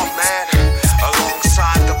 Spark Man,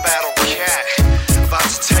 alongside the Battle Cat, about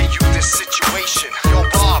to tell you this situation. Yo,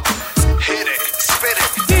 Bob, hit it, spit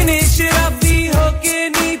it. Dine sharabi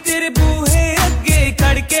hoke ni tere boohe agge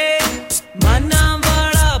khadke, mana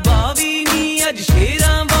wala baavi ni aj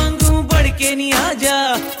sheran wangu badke ni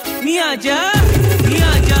aaja, ni aaja, ni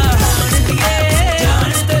aaja haan diye,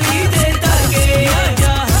 jaan tali de tarke aaja.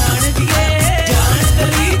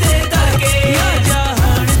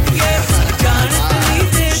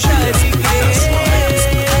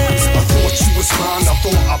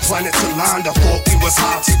 Planets aligned, I thought we was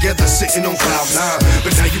high together, sitting on cloud 9.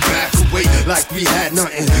 But now you back away like we had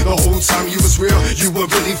nothing. The whole time you was real, you were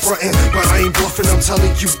really frontin'. But I ain't bluffing, I'm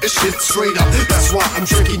telling you this shit straight up. That's why I'm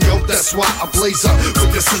drinking, yo, that's why I blaze up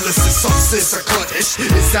with this illicit substance, a clutch.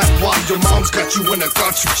 Is that why your mom's got you in a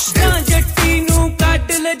country? Jatti नू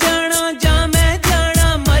काट ले जाना जा मैं जाना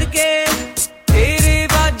मर के तेरे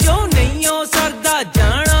बाजों नहीं हो सरदा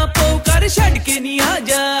जाना पो कर छड़ के नी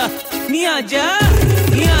आजा नी आजा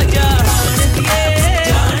नी आजा हान दिए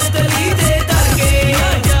जान तली दे तर के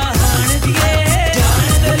आजा हान दिए जान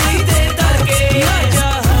तली दे तर के आजा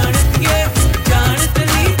हान दिए जान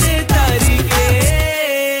तली दे तर के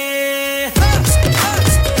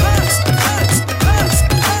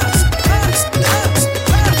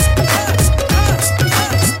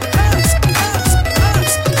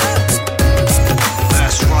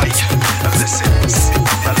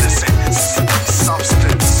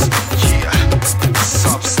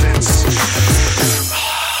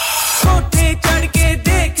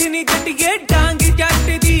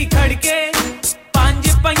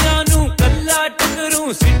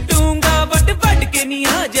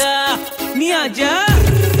आजा नी आजा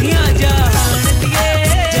हान दिए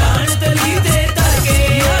जान तली दे तर के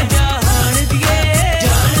आजा हान दिए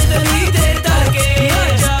जान तली दे तर के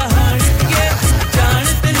आजा हान दिए जान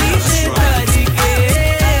तली दे तर के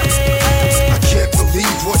I can't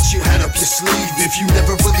believe what you had up your sleeve. If you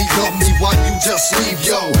never really loved me, why you just leave,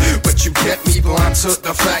 yo? But you kept me blind to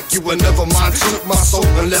the fact you were never mine. Took my soul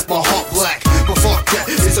and left my heart black. But fuck that,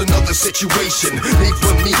 it's another situation. Leave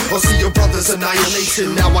with me or see your brother's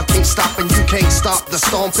annihilation. Now I can't stop and you can't stop the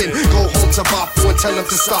stomping. Go home to Bapu and tell him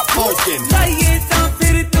to stop poking. लाइए ता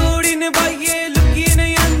फिर तोड़िन भाइये लुकिए न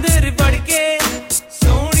अंदर बढ़ के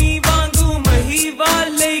सोनी वांगू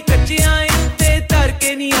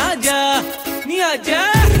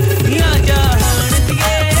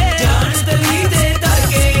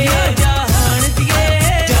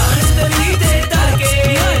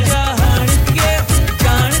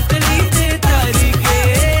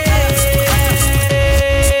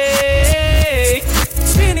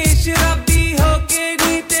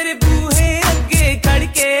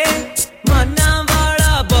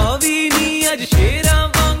आज शेरां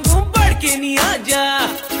वांगू बढ़ के नी आजा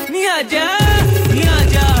नी आजा नी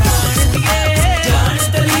आजा हाण दिए जान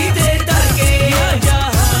तली ते तर के आजा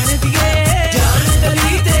हाण दिए जान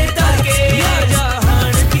तली ते तर के आजा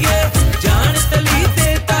हाण दिए जान तली ते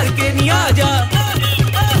तर के नी आजा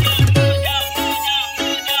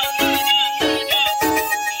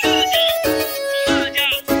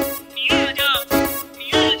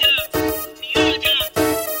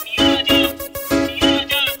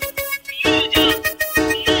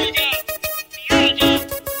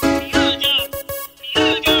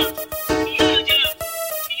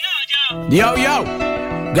Yo, yo,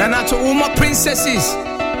 going out to all my princesses.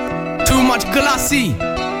 Too much glassy.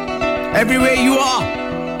 Everywhere you are,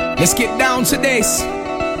 let's get down to this.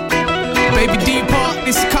 Baby D Park,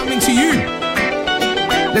 this is coming to you.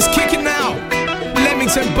 Let's kick it now.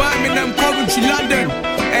 Leamington, Birmingham, Coventry, London,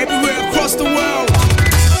 everywhere across the world.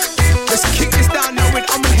 Let's kick this down now with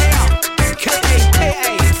I'm here.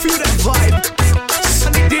 K-A-K-A, feel that vibe.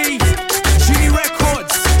 Sunny D, G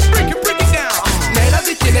Records, break it down. Neda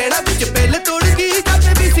vich pehle tod gi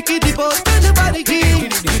jape whisky di bottle bari gi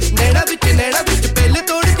Neda vich pehle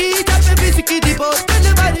tod gi jape whisky di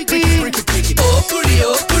bottle bari gi Oh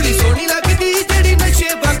kudi soni lagdi jedi nashe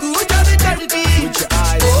vagu jabe chaddi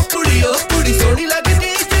Oh kudi soni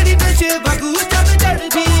lagdi jedi nashe vagu jabe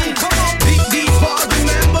chaddi Big D Park,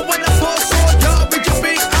 remember when I first saw you with your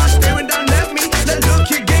big ass.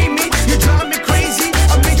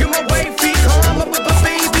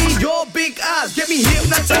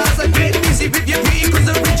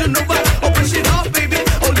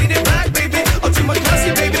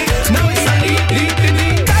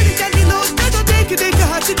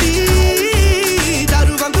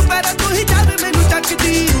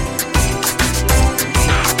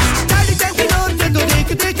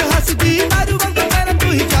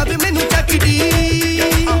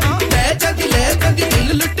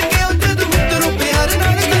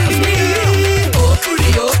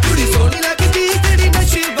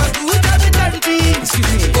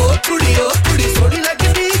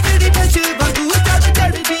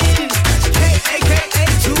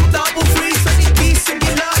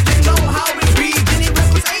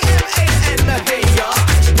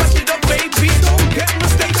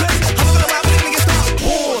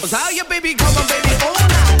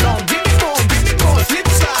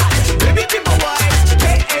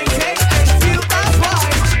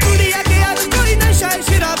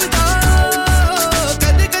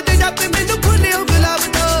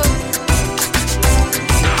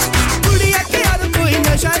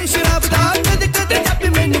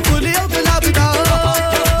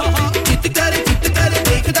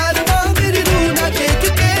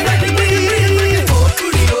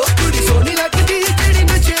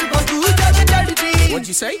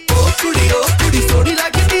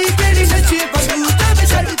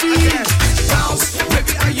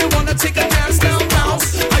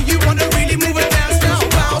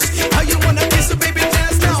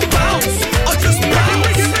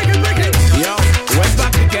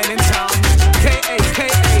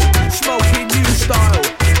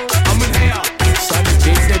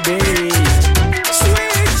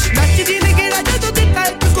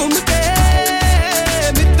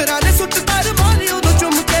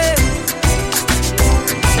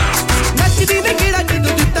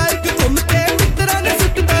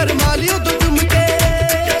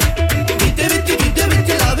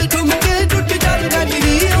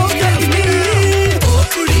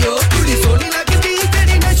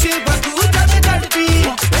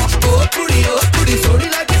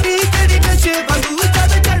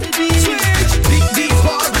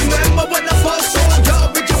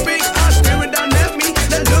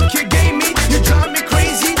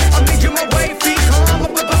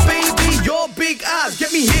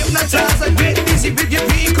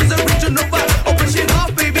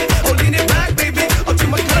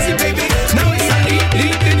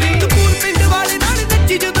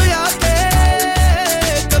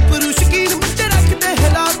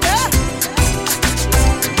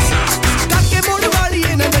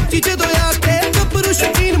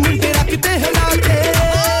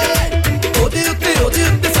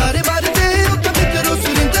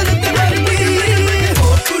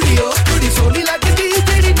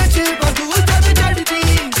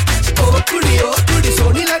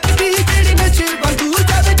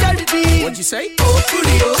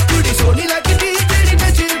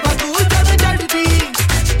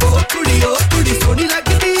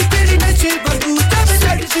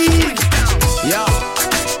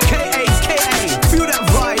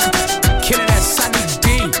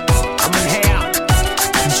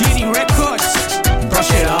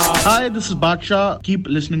 is Baksha. Keep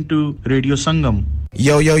listening to Radio Sangam.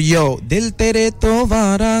 Yo yo yo, dil tere to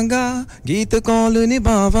varanga, geet kaal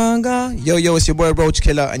nibhavanga. Yo yo, it's your boy Roach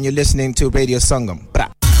Killer and you're listening to Radio Sangam. Bra.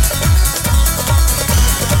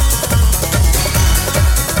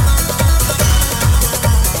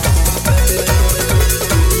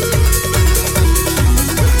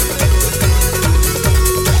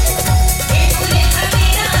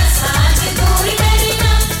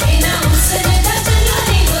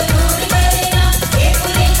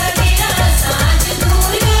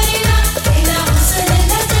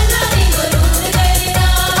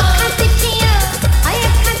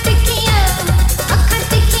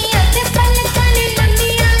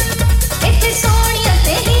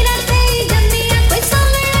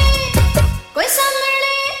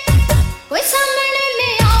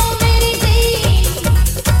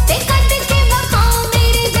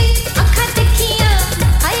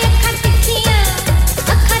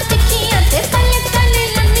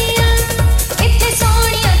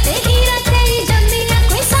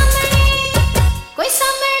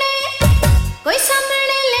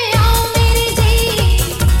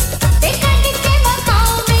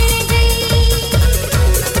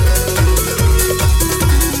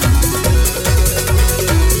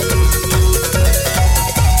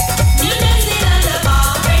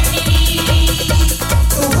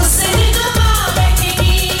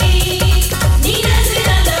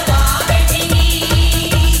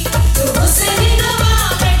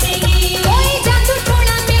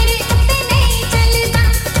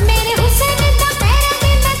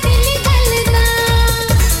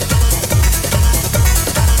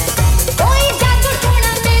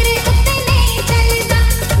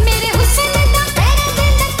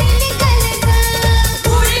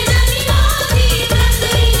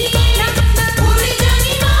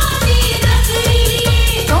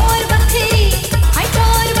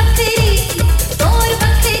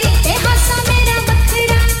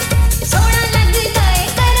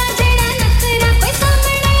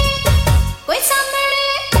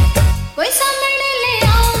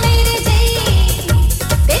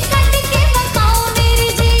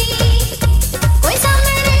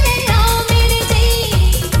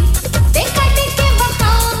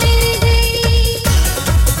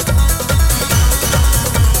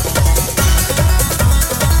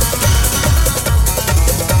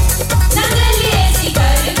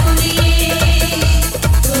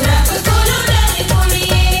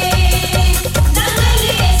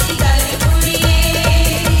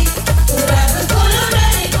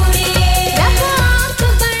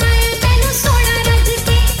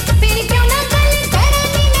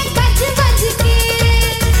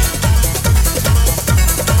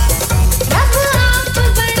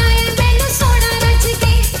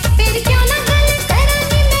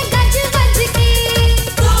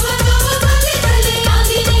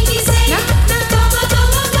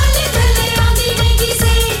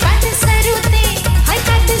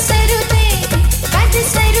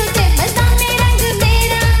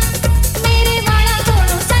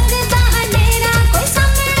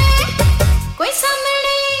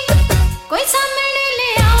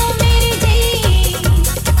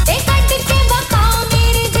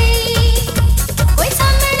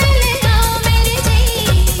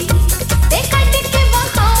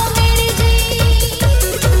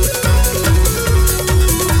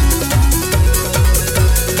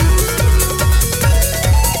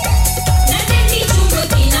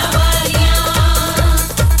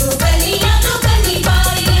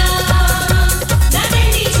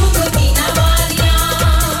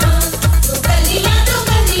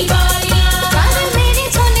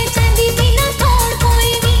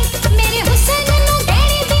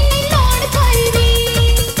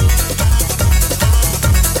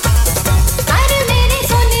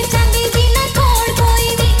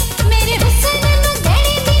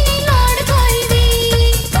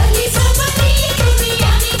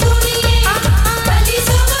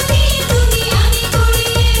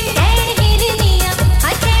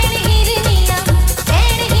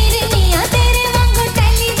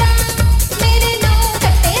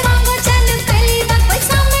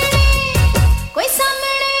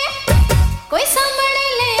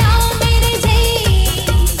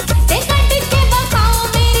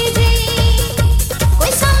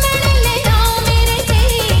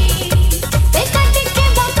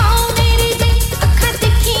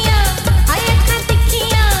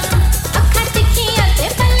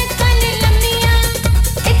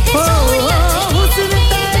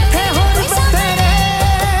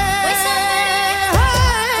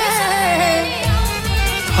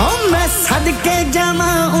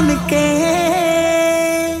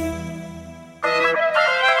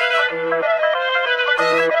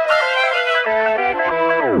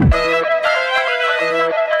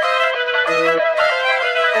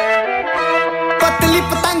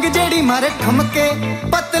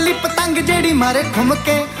 ਪਤਲੀ ਪਤੰਗ ਜਿਹੜੀ ਮਾਰੇ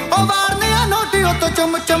ਠੁਮਕੇ ਉਹ ਵਾਰਨੇ ਆ ਨੋਟੀਓ ਤੋਂ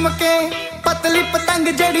ਚੁੰਮ ਚੁੰਮ ਕੇ ਪਤਲੀ ਪਤੰਗ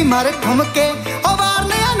ਜਿਹੜੀ ਮਾਰੇ ਠੁਮਕੇ ਉਹ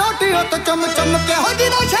ਵਾਰਨੇ ਆ ਨੋਟੀਓ ਤੋਂ ਚੁੰਮ ਚੁੰਮ ਕੇ ਹੋ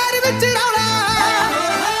ਜਿਹਦਾ ਸ਼ਹਿਰ ਵਿੱਚ ਰੌਲਾ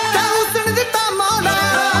ਕਾ ਉਸਣ ਦਿੱਤਾ ਮੌਲਾ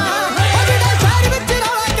ਹੋ ਜਿਹਦਾ ਸ਼ਹਿਰ ਵਿੱਚ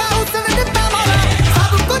ਰੌਲਾ ਕਾ ਉਸਣ ਦਿੱਤਾ ਮੌਲਾ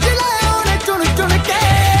ਸਭ ਕੁਝ ਲੈ ਆਉਣੇ ਚੁਣ ਚੁਣ ਕੇ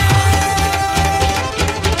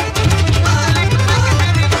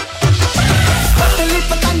ਪਤਲੀ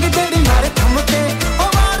ਪਤੰਗ ਜਿਹੜੀ ਮਾਰੇ ਠੁਮਕੇ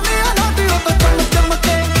ਉਹ ਵਾਰਨੇ ਆ ਨੋਟੀਓ ਤੋਂ ਚੁੰਮ ਚੁੰਮ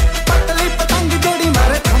ਕੇ ਪਤਲੀ ਪਤੰਗ ਜਿਹੜੀ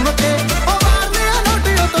ਮਾਰੇ ਠੁਮਕੇ ਉਹ ਵਾਰਨੇ ਆ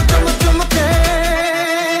ਨੋਟੀਓ ਤੋਂ ਚੁੰਮ ਚੁੰਮ ਕੇ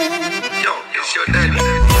Yo, it's your daddy.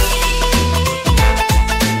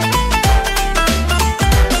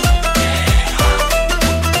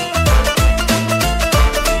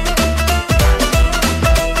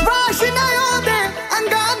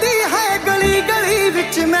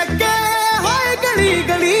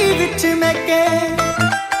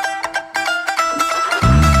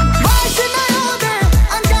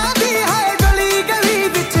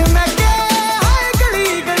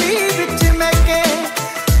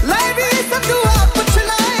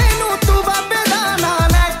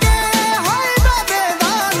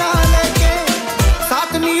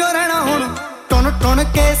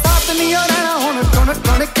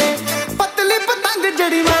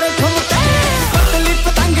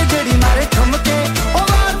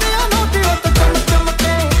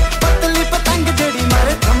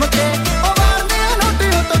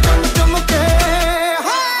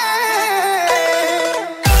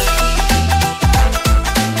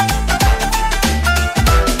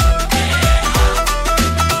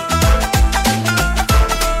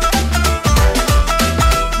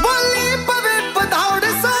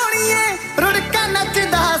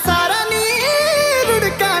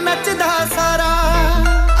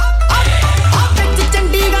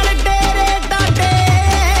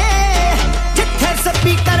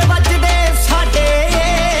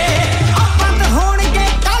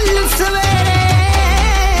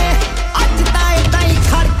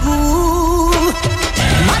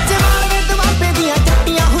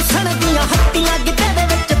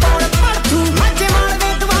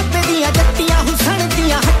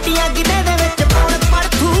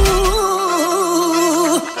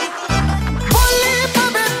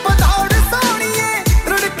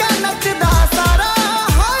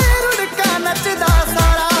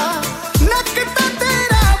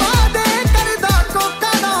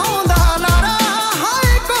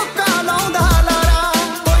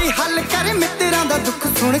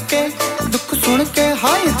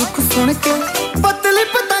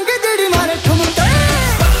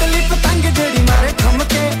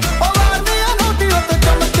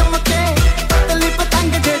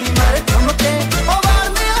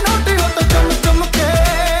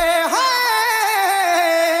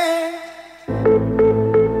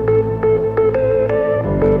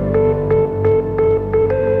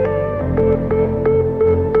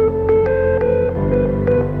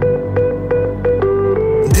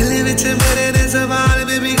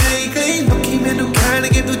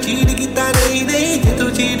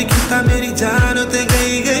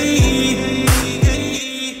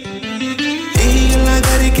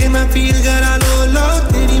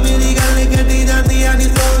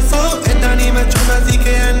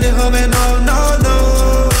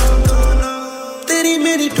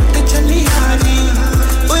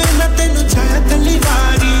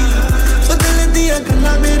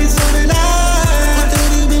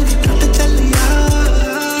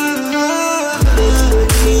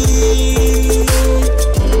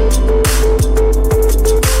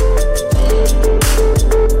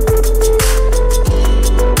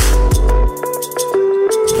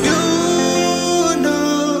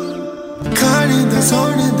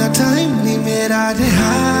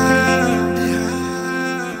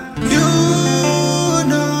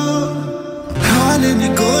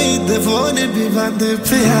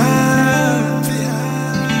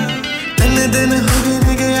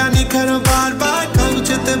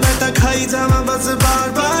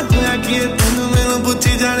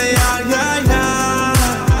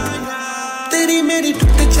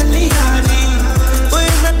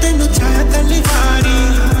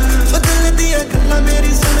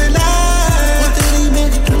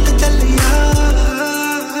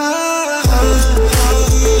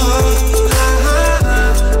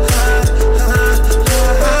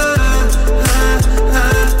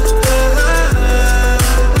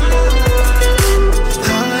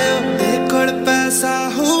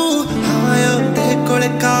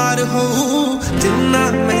 ਕਾਰ ਹੋ ਜਿੰਨਾ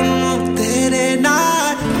ਮੈਨੂੰ ਤੇਰੇ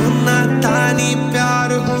ਨਾਲ ਉਹਨਾਂ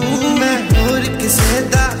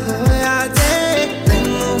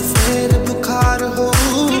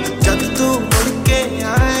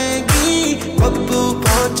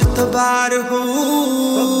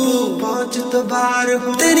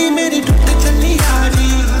हो तेरी मेरी टूट चली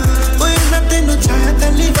यारी ओए ना तेनू चाहे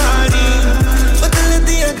पहली बारी बदल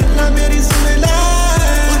दिया गल्ला मेरी सुन ले ओ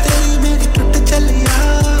तेरी मेरी टूट चली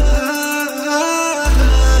यारी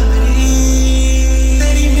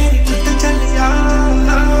तेरी मेरी टूट चली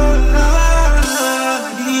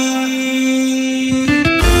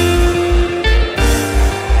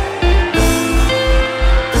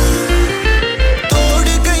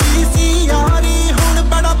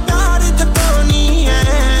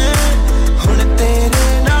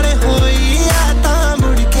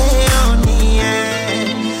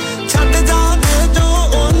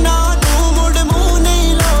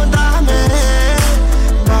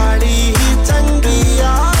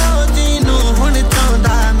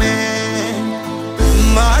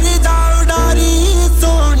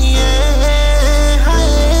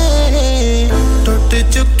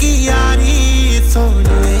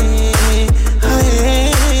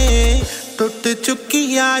चुकी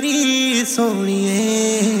यारी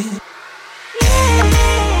सोनिए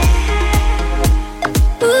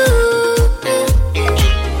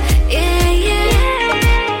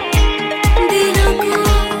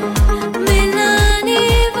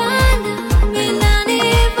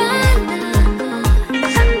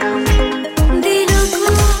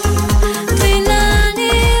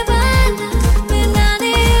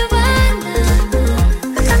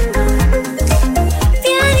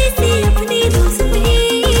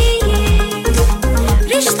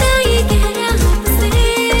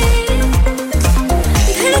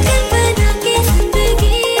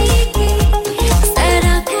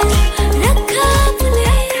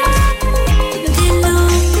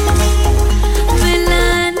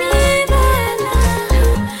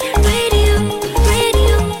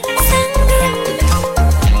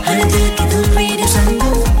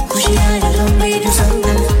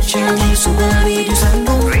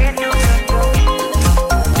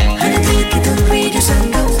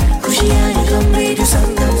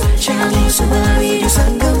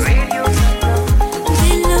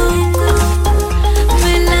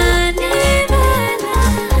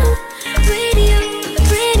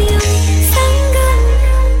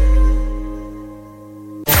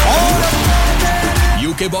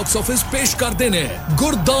बॉक्स ऑफिस पेश कर देने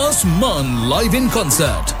Gurdas Maan live in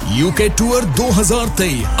concert UK tour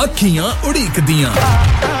 2023 अखियां उड़ीक दियां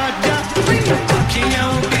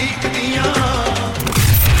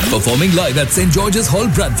performing live at Saint George's Hall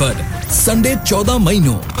Bradford Sunday 14 मई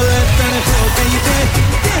को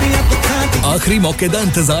आखिरी मौके दा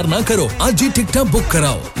इंतजार ना करो आज ही टिकट बुक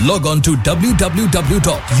कराओ लॉग ऑन टू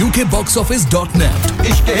www.ukboxoffice.net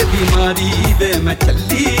इश्क बीमारी वे मैं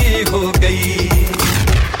चली हो गई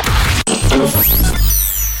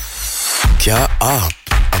क्या आप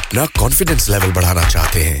अपना कॉन्फिडेंस लेवल बढ़ाना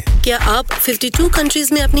चाहते हैं? क्या आप 52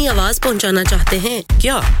 कंट्रीज में अपनी आवाज पहुंचाना चाहते हैं?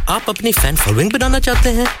 क्या आप अपनी फैन फॉलोइंग बनाना चाहते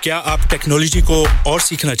हैं? क्या आप टेक्नोलॉजी को और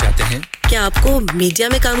सीखना चाहते हैं? क्या आपको मीडिया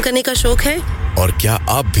में काम करने का शौक है? और क्या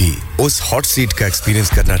आप भी उस हॉट सीट का एक्सपीरियंस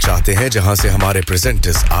करना चाहते हैं जहां से हमारे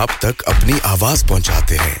प्रेजेंटर्स आप तक अपनी आवाज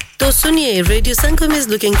पहुंचाते हैं? तो सुनिए, Radio Sangam is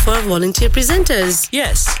looking for volunteer presenters.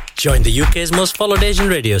 Yes, join the UK's most followed Asian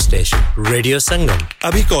radio station, Radio Sangam.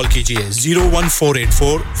 अभी कॉल कीजिए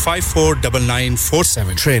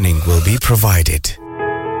 01484549947. Training will be provided.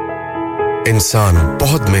 इंसान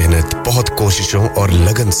बहुत मेहनत, बहुत कोशिशों और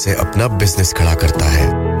लगन से अपना बिजनेस खड़ा करता है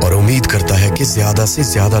और उम्मीद करता है कि ज्यादा से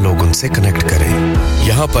ज्यादा लोग उनसे कनेक्ट करें।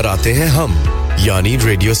 यहाँ पर आते हैं हम, यानी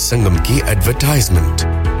रेडियो संगम की एडवर्टाइजमेंट।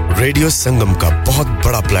 रेडियो संगम का बहुत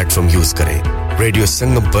बड़ा प्लेटफॉर्म यूज करें। रेडियो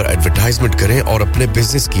संगम पर एडवर्टाइजमेंट करें और अपने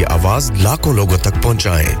बिजनेस की आवाज लाखों लोगों तक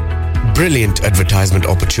पहुंचाएं। Brilliant advertisement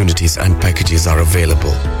opportunities and packages are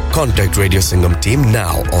available. Contact Radio Sangam team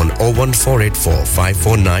now on 01484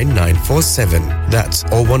 549 947. That's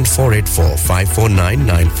 01484 549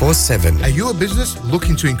 947. Are you a business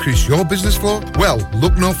looking to increase your business flow? Well,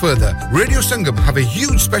 look no further. Radio Sangam have a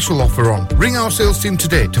huge special offer on. Ring our sales team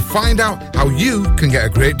today to find out how you can get a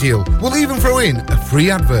great deal. We'll even throw in a free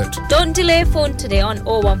advert. Don't delay, phone today on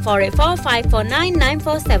 01484 549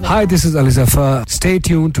 947. Hi, this is Ali Zafar. Stay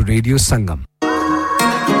tuned to Radio Sangam.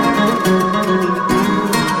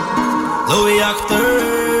 Louis Akhtar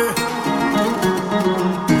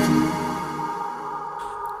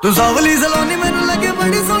Tu savali saloni mainu lage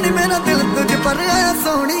badi soni mera dil tujh par aaya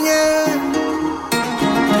soniye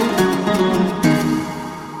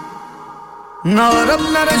Na rab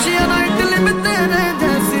na rashiya na Italy mein tere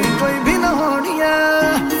jaisi koi bhi na honi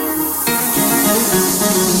hai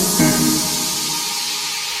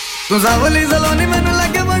Tu savali saloni mainu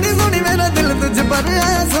lage badi soni mera dil tujh par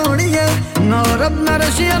aaya soniye Na rab na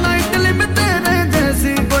rashiya na Italy mein tere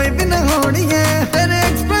jaisi koi bhi na honi hai Tere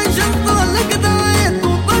expression to lagda hai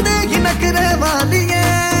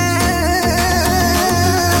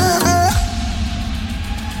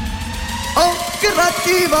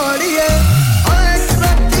Karachi वाली है हाय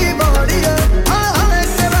कराची वाली है हाय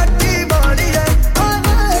कराची वाली है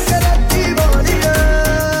हाय कराची वाली है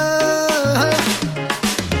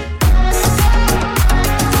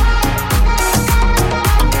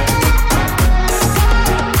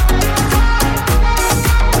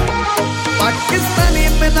पाकिस्तानी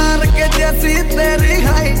मीनार के जैसी तेरी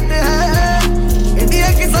हाइट है इंडिया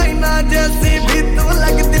की साइना जैसी भी तू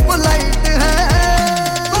लगती पोलाइट है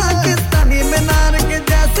पाकिस्तानी मीनार के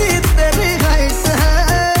जैसी तेरी हाइट है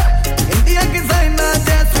इंडिया की साइना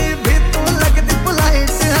जैसी भी तू लगती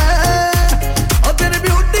पोलाइट है और तेरी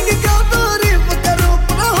ब्यूटी की क्या तारीफ करूं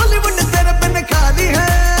पूरा हॉलीवुड तेरे पे निखारी है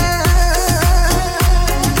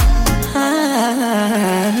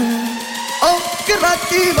ओ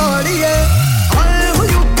कराची वाली है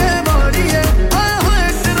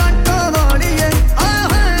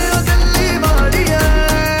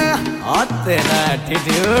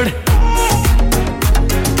attitude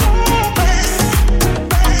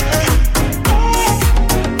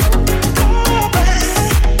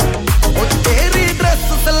ओ तेरी ड्रेस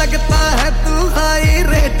से लगता है तू हाई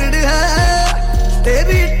रेटेड है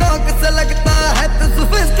तेरी टॉक से लगता है तू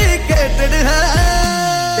सोफिस्टिकेटेड है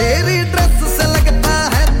तेरी ड्रेस से लगता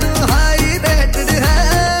है तू हाई रेटेड है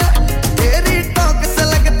तेरी टॉक से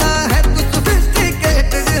लगता है तू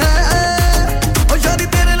सोफिस्टिकेटेड है ओ शादी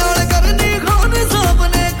तेरे नाल करनी खाने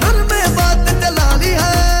सामने घर में बात चला ली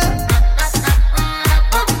है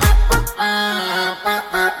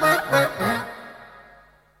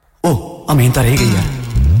ओ अमीन तो रह गई यार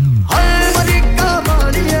हाय अमेरिका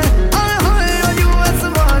वाली है हाय यूएस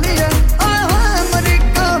वाली है हाय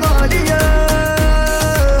अमेरिका वाली है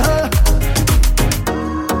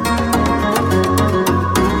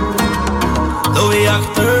Louis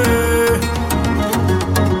Achter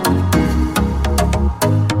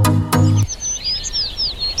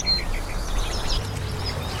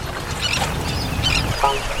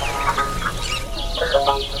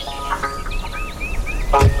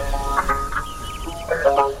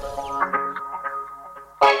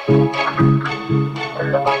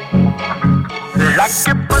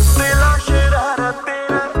लगे पतला शरारा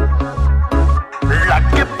तेरा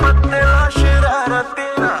लगे पतला शरारा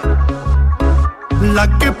तेरा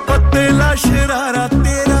लग पतला शरारा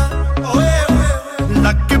तेरा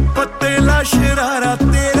लग पतला शरारा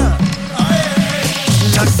तेरा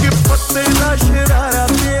लग पतला शरारा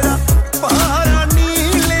तेरा पहाड़ा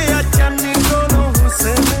नीले चन्नी दोनों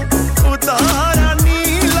हुसैन उतारा नी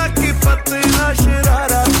लग पतला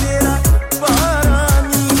शरारा तेरा पहाड़ा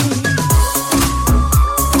नी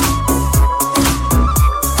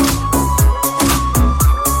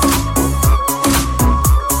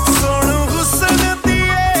सोनू हुसैन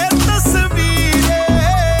दिए तस्वीरें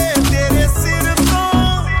तेरे सिर तो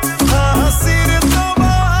हाँ सिर तो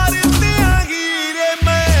बाहर दिया गिरे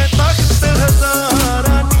मैं तख्त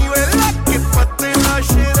हजारा नी वे लग पतला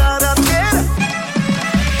शरारा तेरा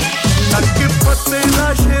लग पतला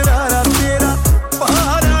शरारा तेरा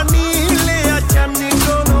पहाड़ा नीले चन्नी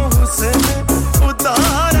दोनों हुसैन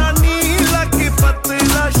उतारा नी लग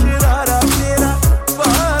पतला शरारा तेरा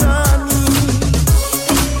पहाड़ा नी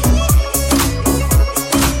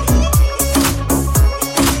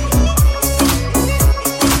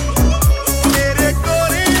तेरे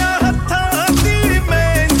कोरिया हत्थां दी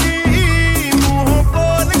मेहंदी मूंह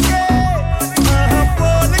बोल के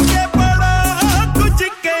बड़ा कुछ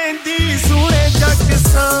कहंदी सुने जग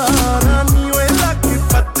सारा नी वे लग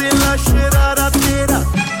पतला शरारा तेरा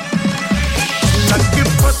लग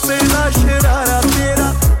पतला शरारा तेरा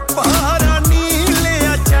पहाड़ा नीले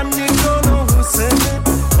चन्नी दोनों हुसैन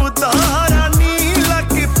उतारा नी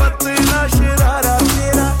लग पतला शरारा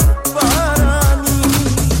तेरा पहाड़ा नी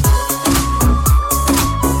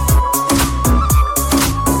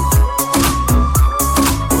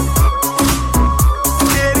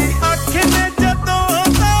तेरी अख ने जदों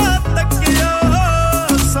दा तकिया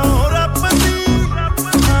सौ रब दी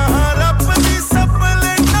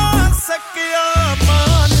सपले ना सकिया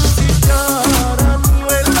मान दी चारा नी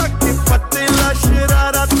वे लग पतला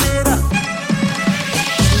शरारा तेरा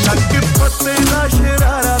लग पतला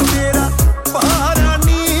शरारा तेरा पहाड़ा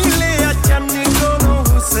नीले चन्नी दोनों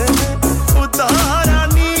हुसैन उतारा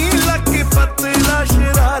नी लग पतला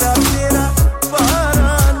शरारा तेरा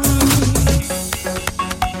पहाड़ा नी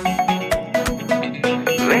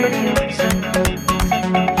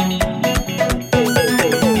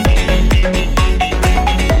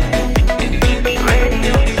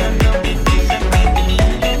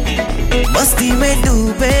मस्ती में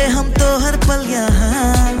डूबे हम तो हर पल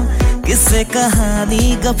यहाँ किस्से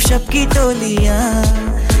कहानी गपशप की टोलियां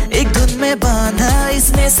एक धुन में बांधा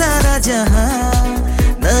इसने सारा जहां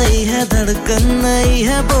नई है धड़कन नई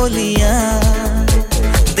है बोलियां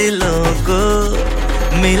दिलों को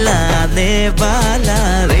मिलाने वाला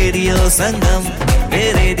रेडियो संगम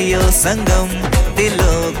ये रेडियो संगम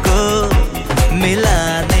दिलों को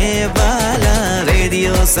मिलाने वाला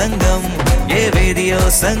रेडियो संगम ये रेडियो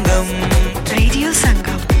संगम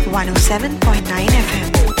 107.9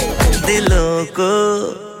 FM दिलों को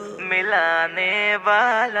मिलाने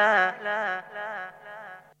वाला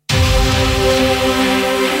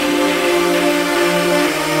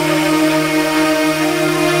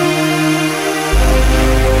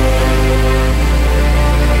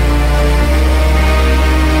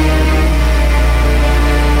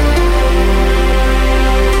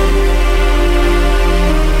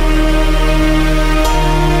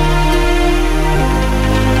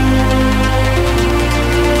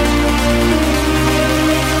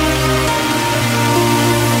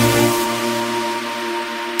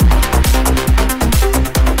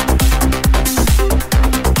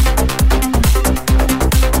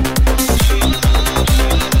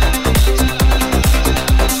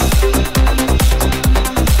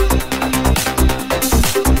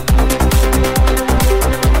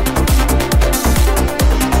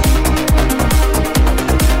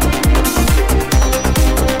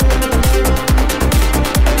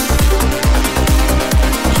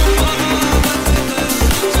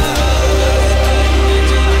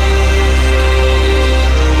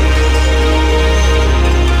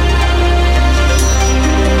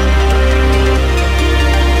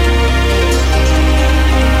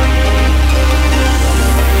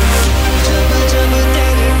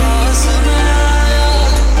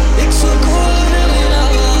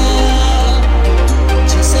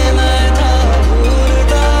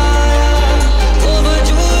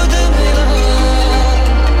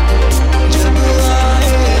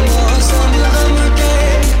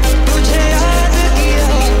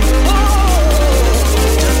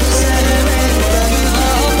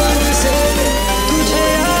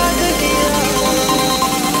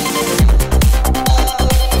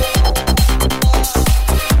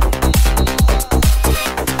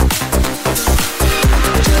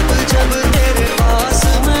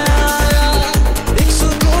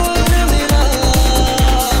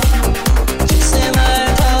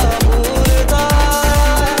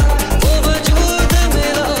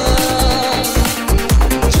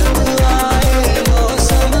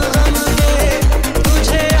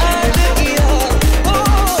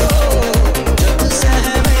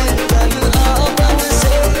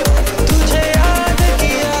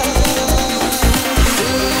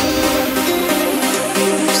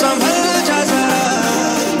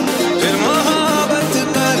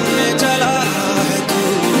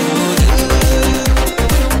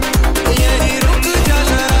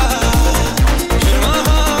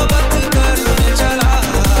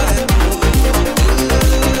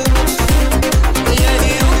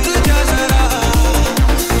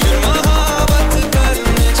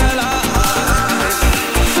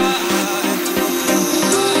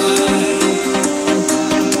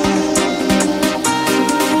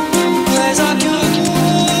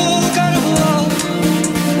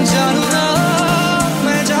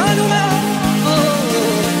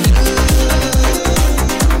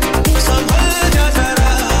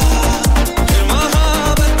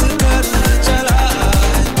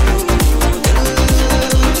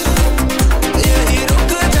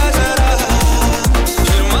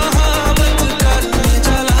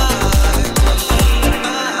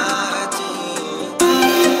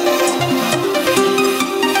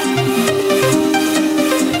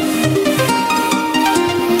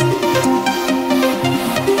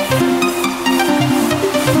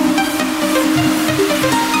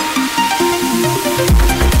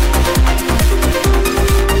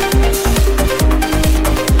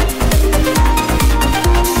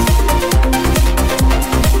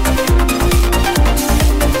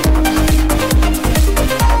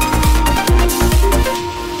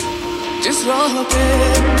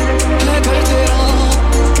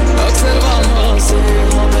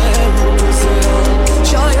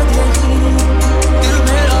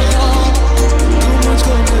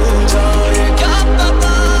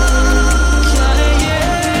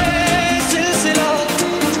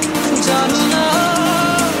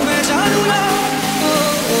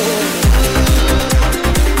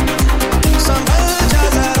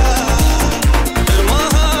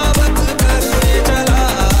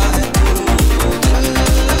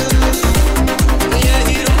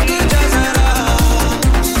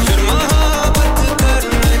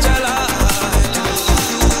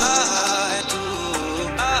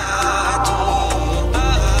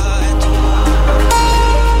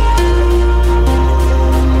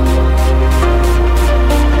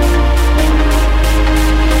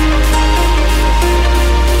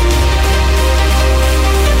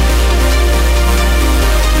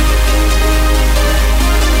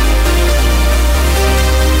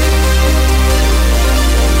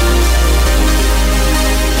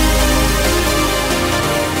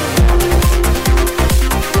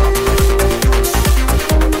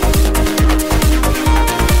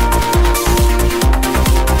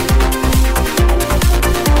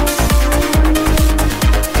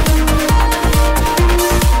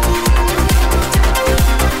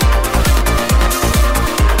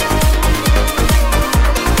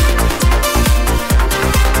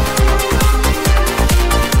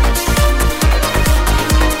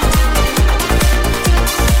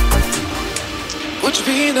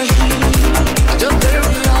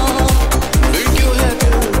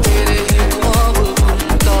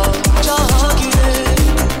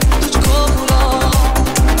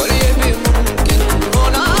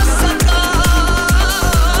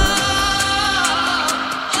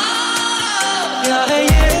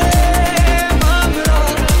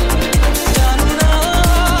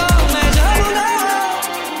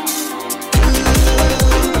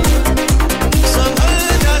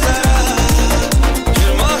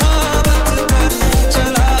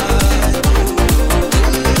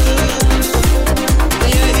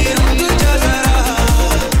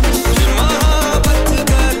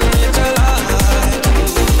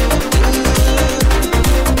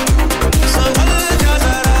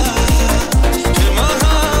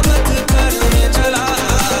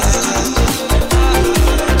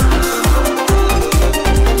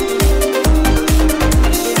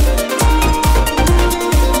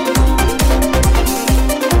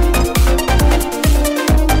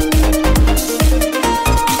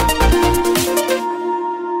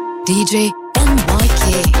DJ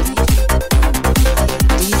NYK.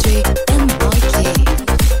 DJ NYK.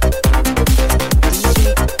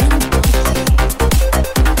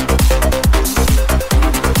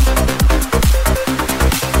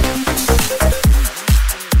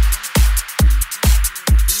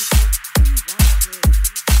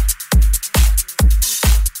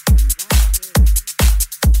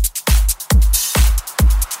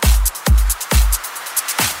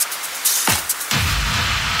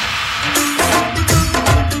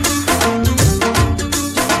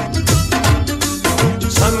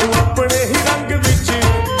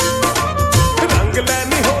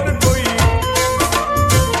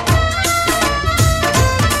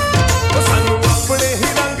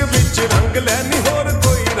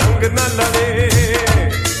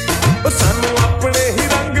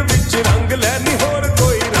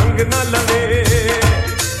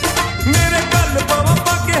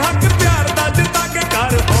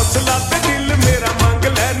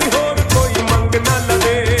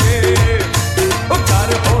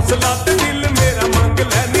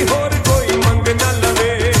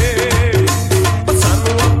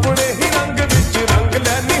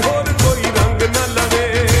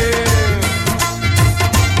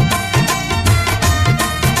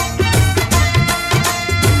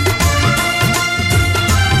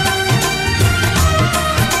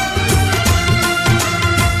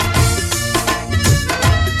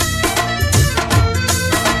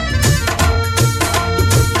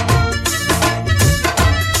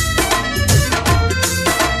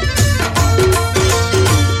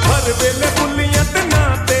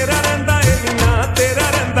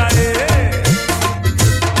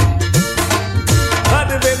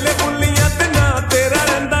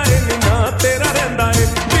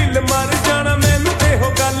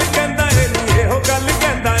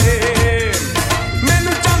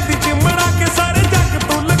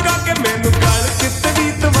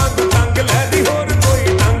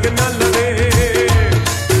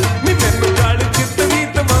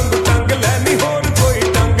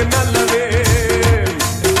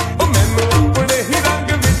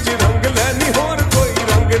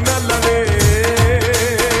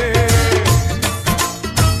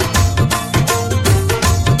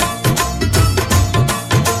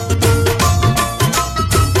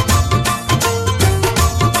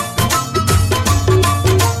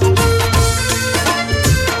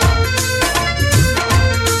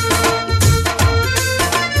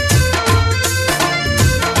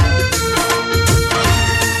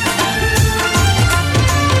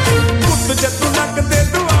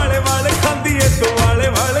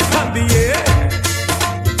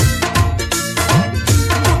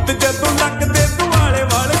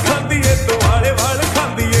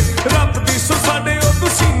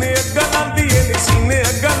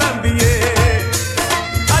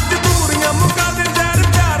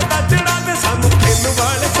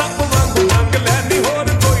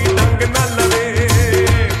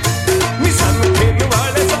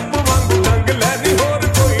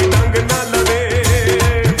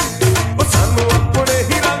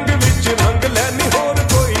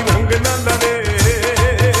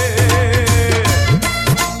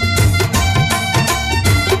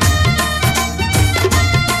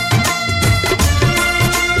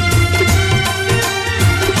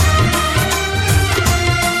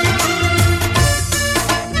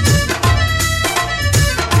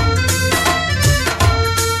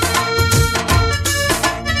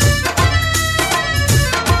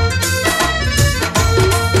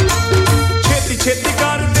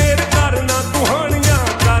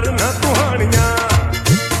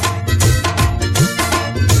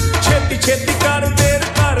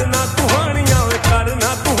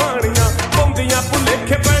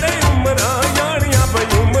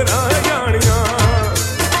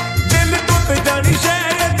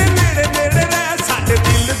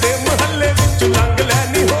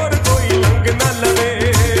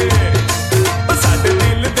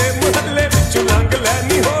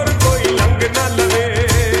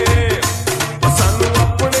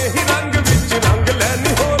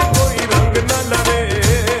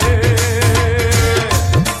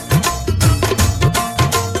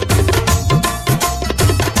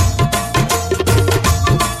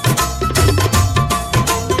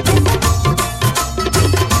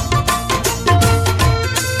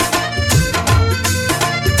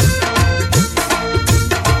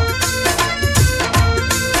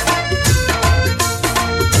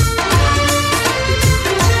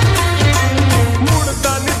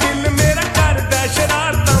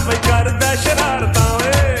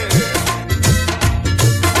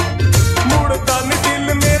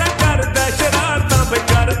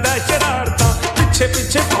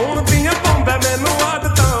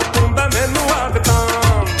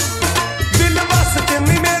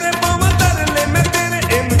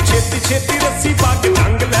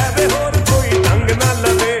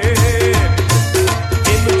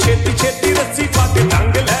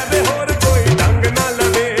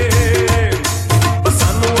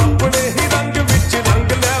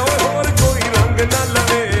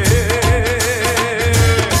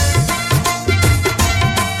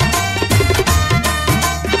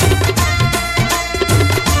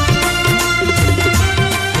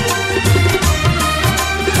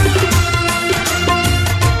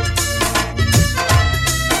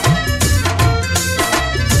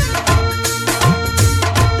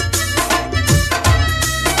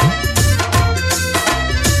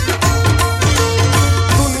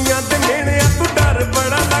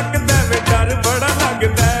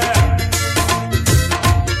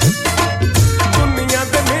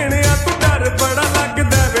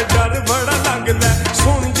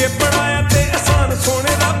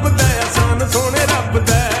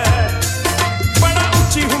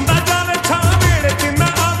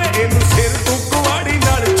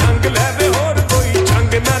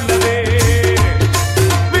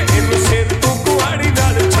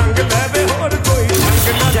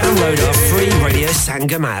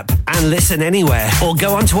 and listen anywhere or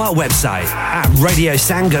go onto our website at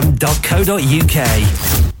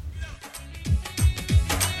radiosangam.co.uk.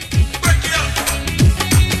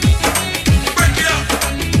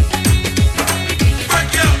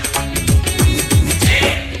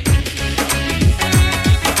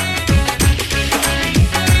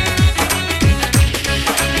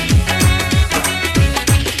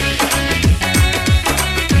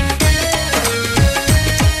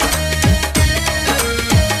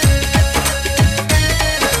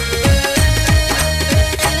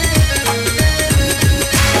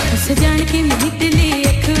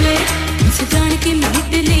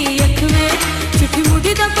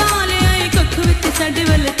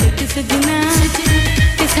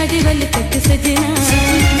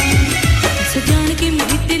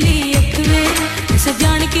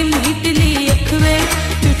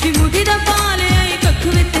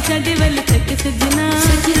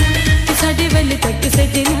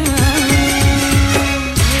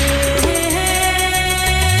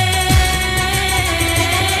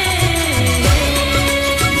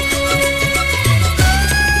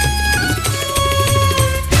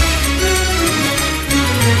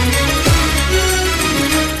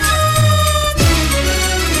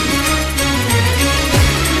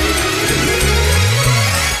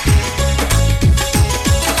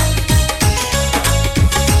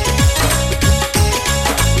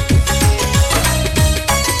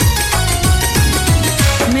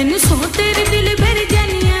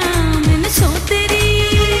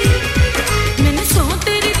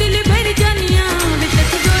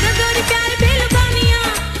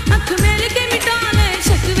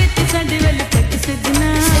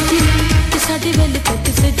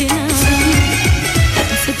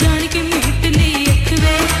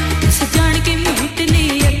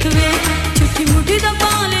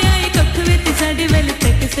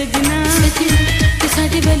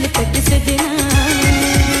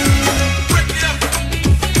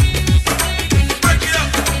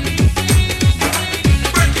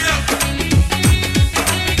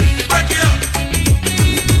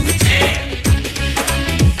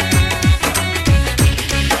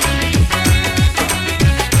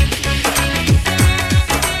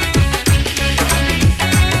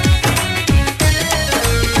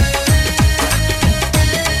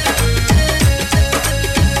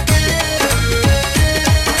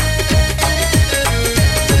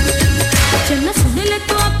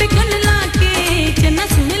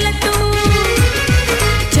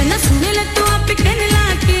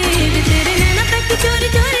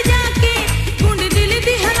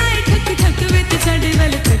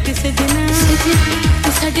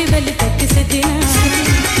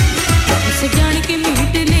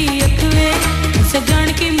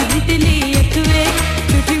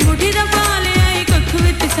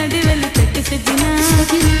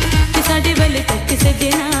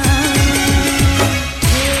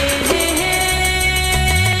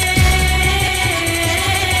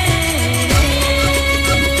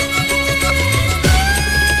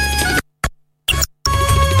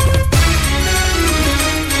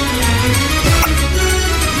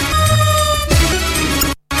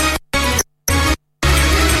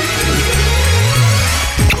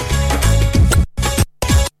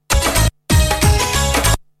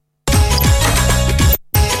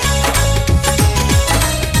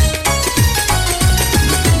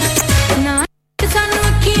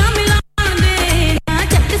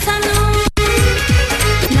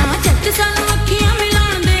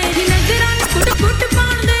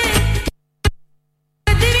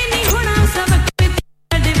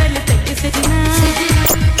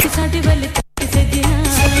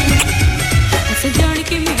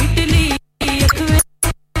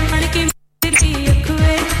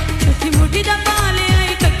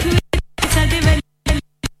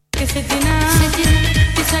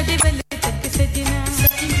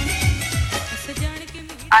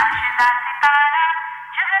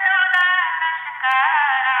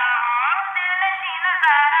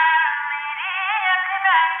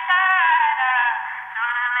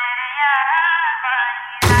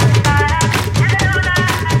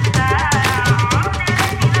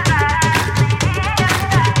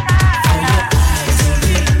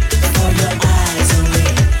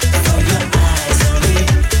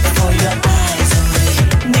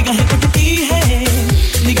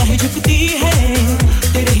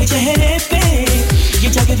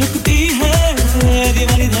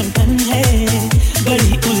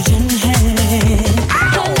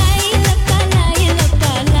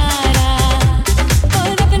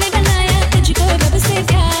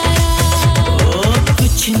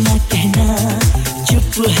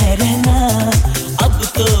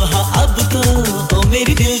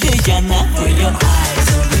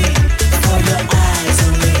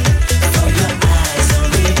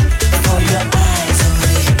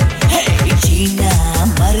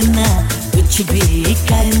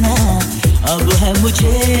 मुझे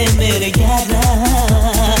मेरे यारा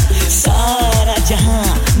सारा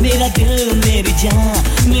जहां मेरा दिल मेरी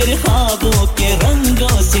जान मेरे ख्वाबों के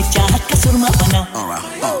रंगों से चाहत का सुरमा बना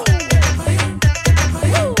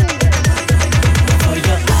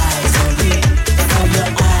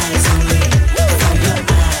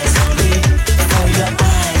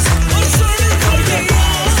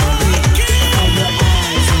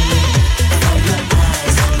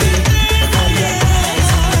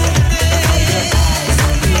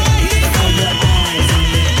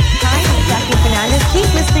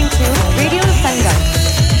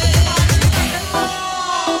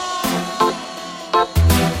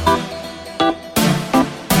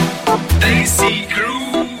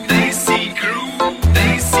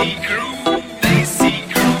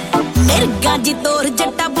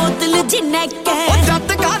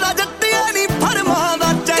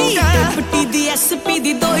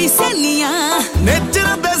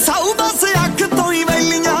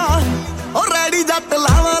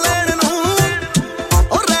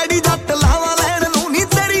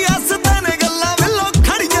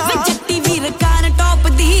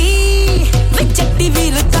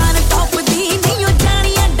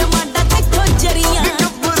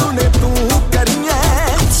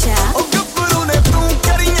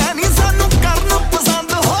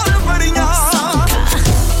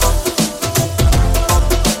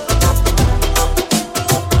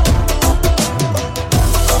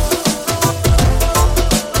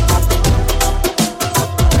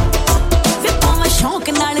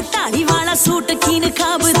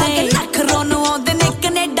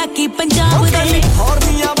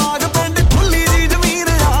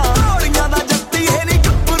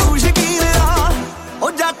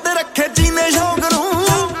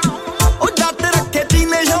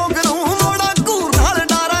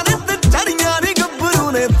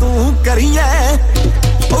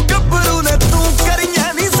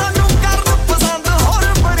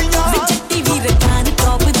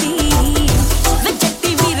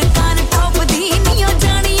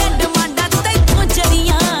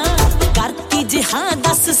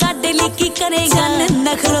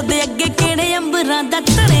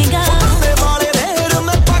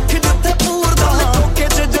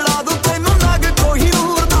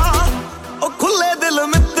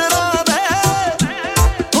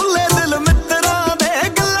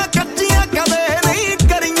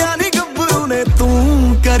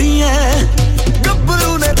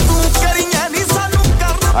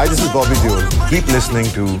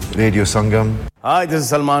Radio Sangam. Hi, this is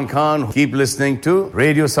Salman Khan. Keep listening to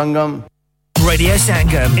Radio Sangam. Radio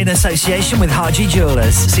Sangam in association with Haji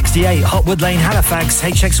Jewellers, 68 Hotwood Lane, Halifax,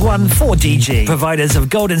 HX1 4DG. Providers of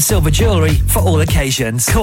gold and silver jewellery for all occasions. Call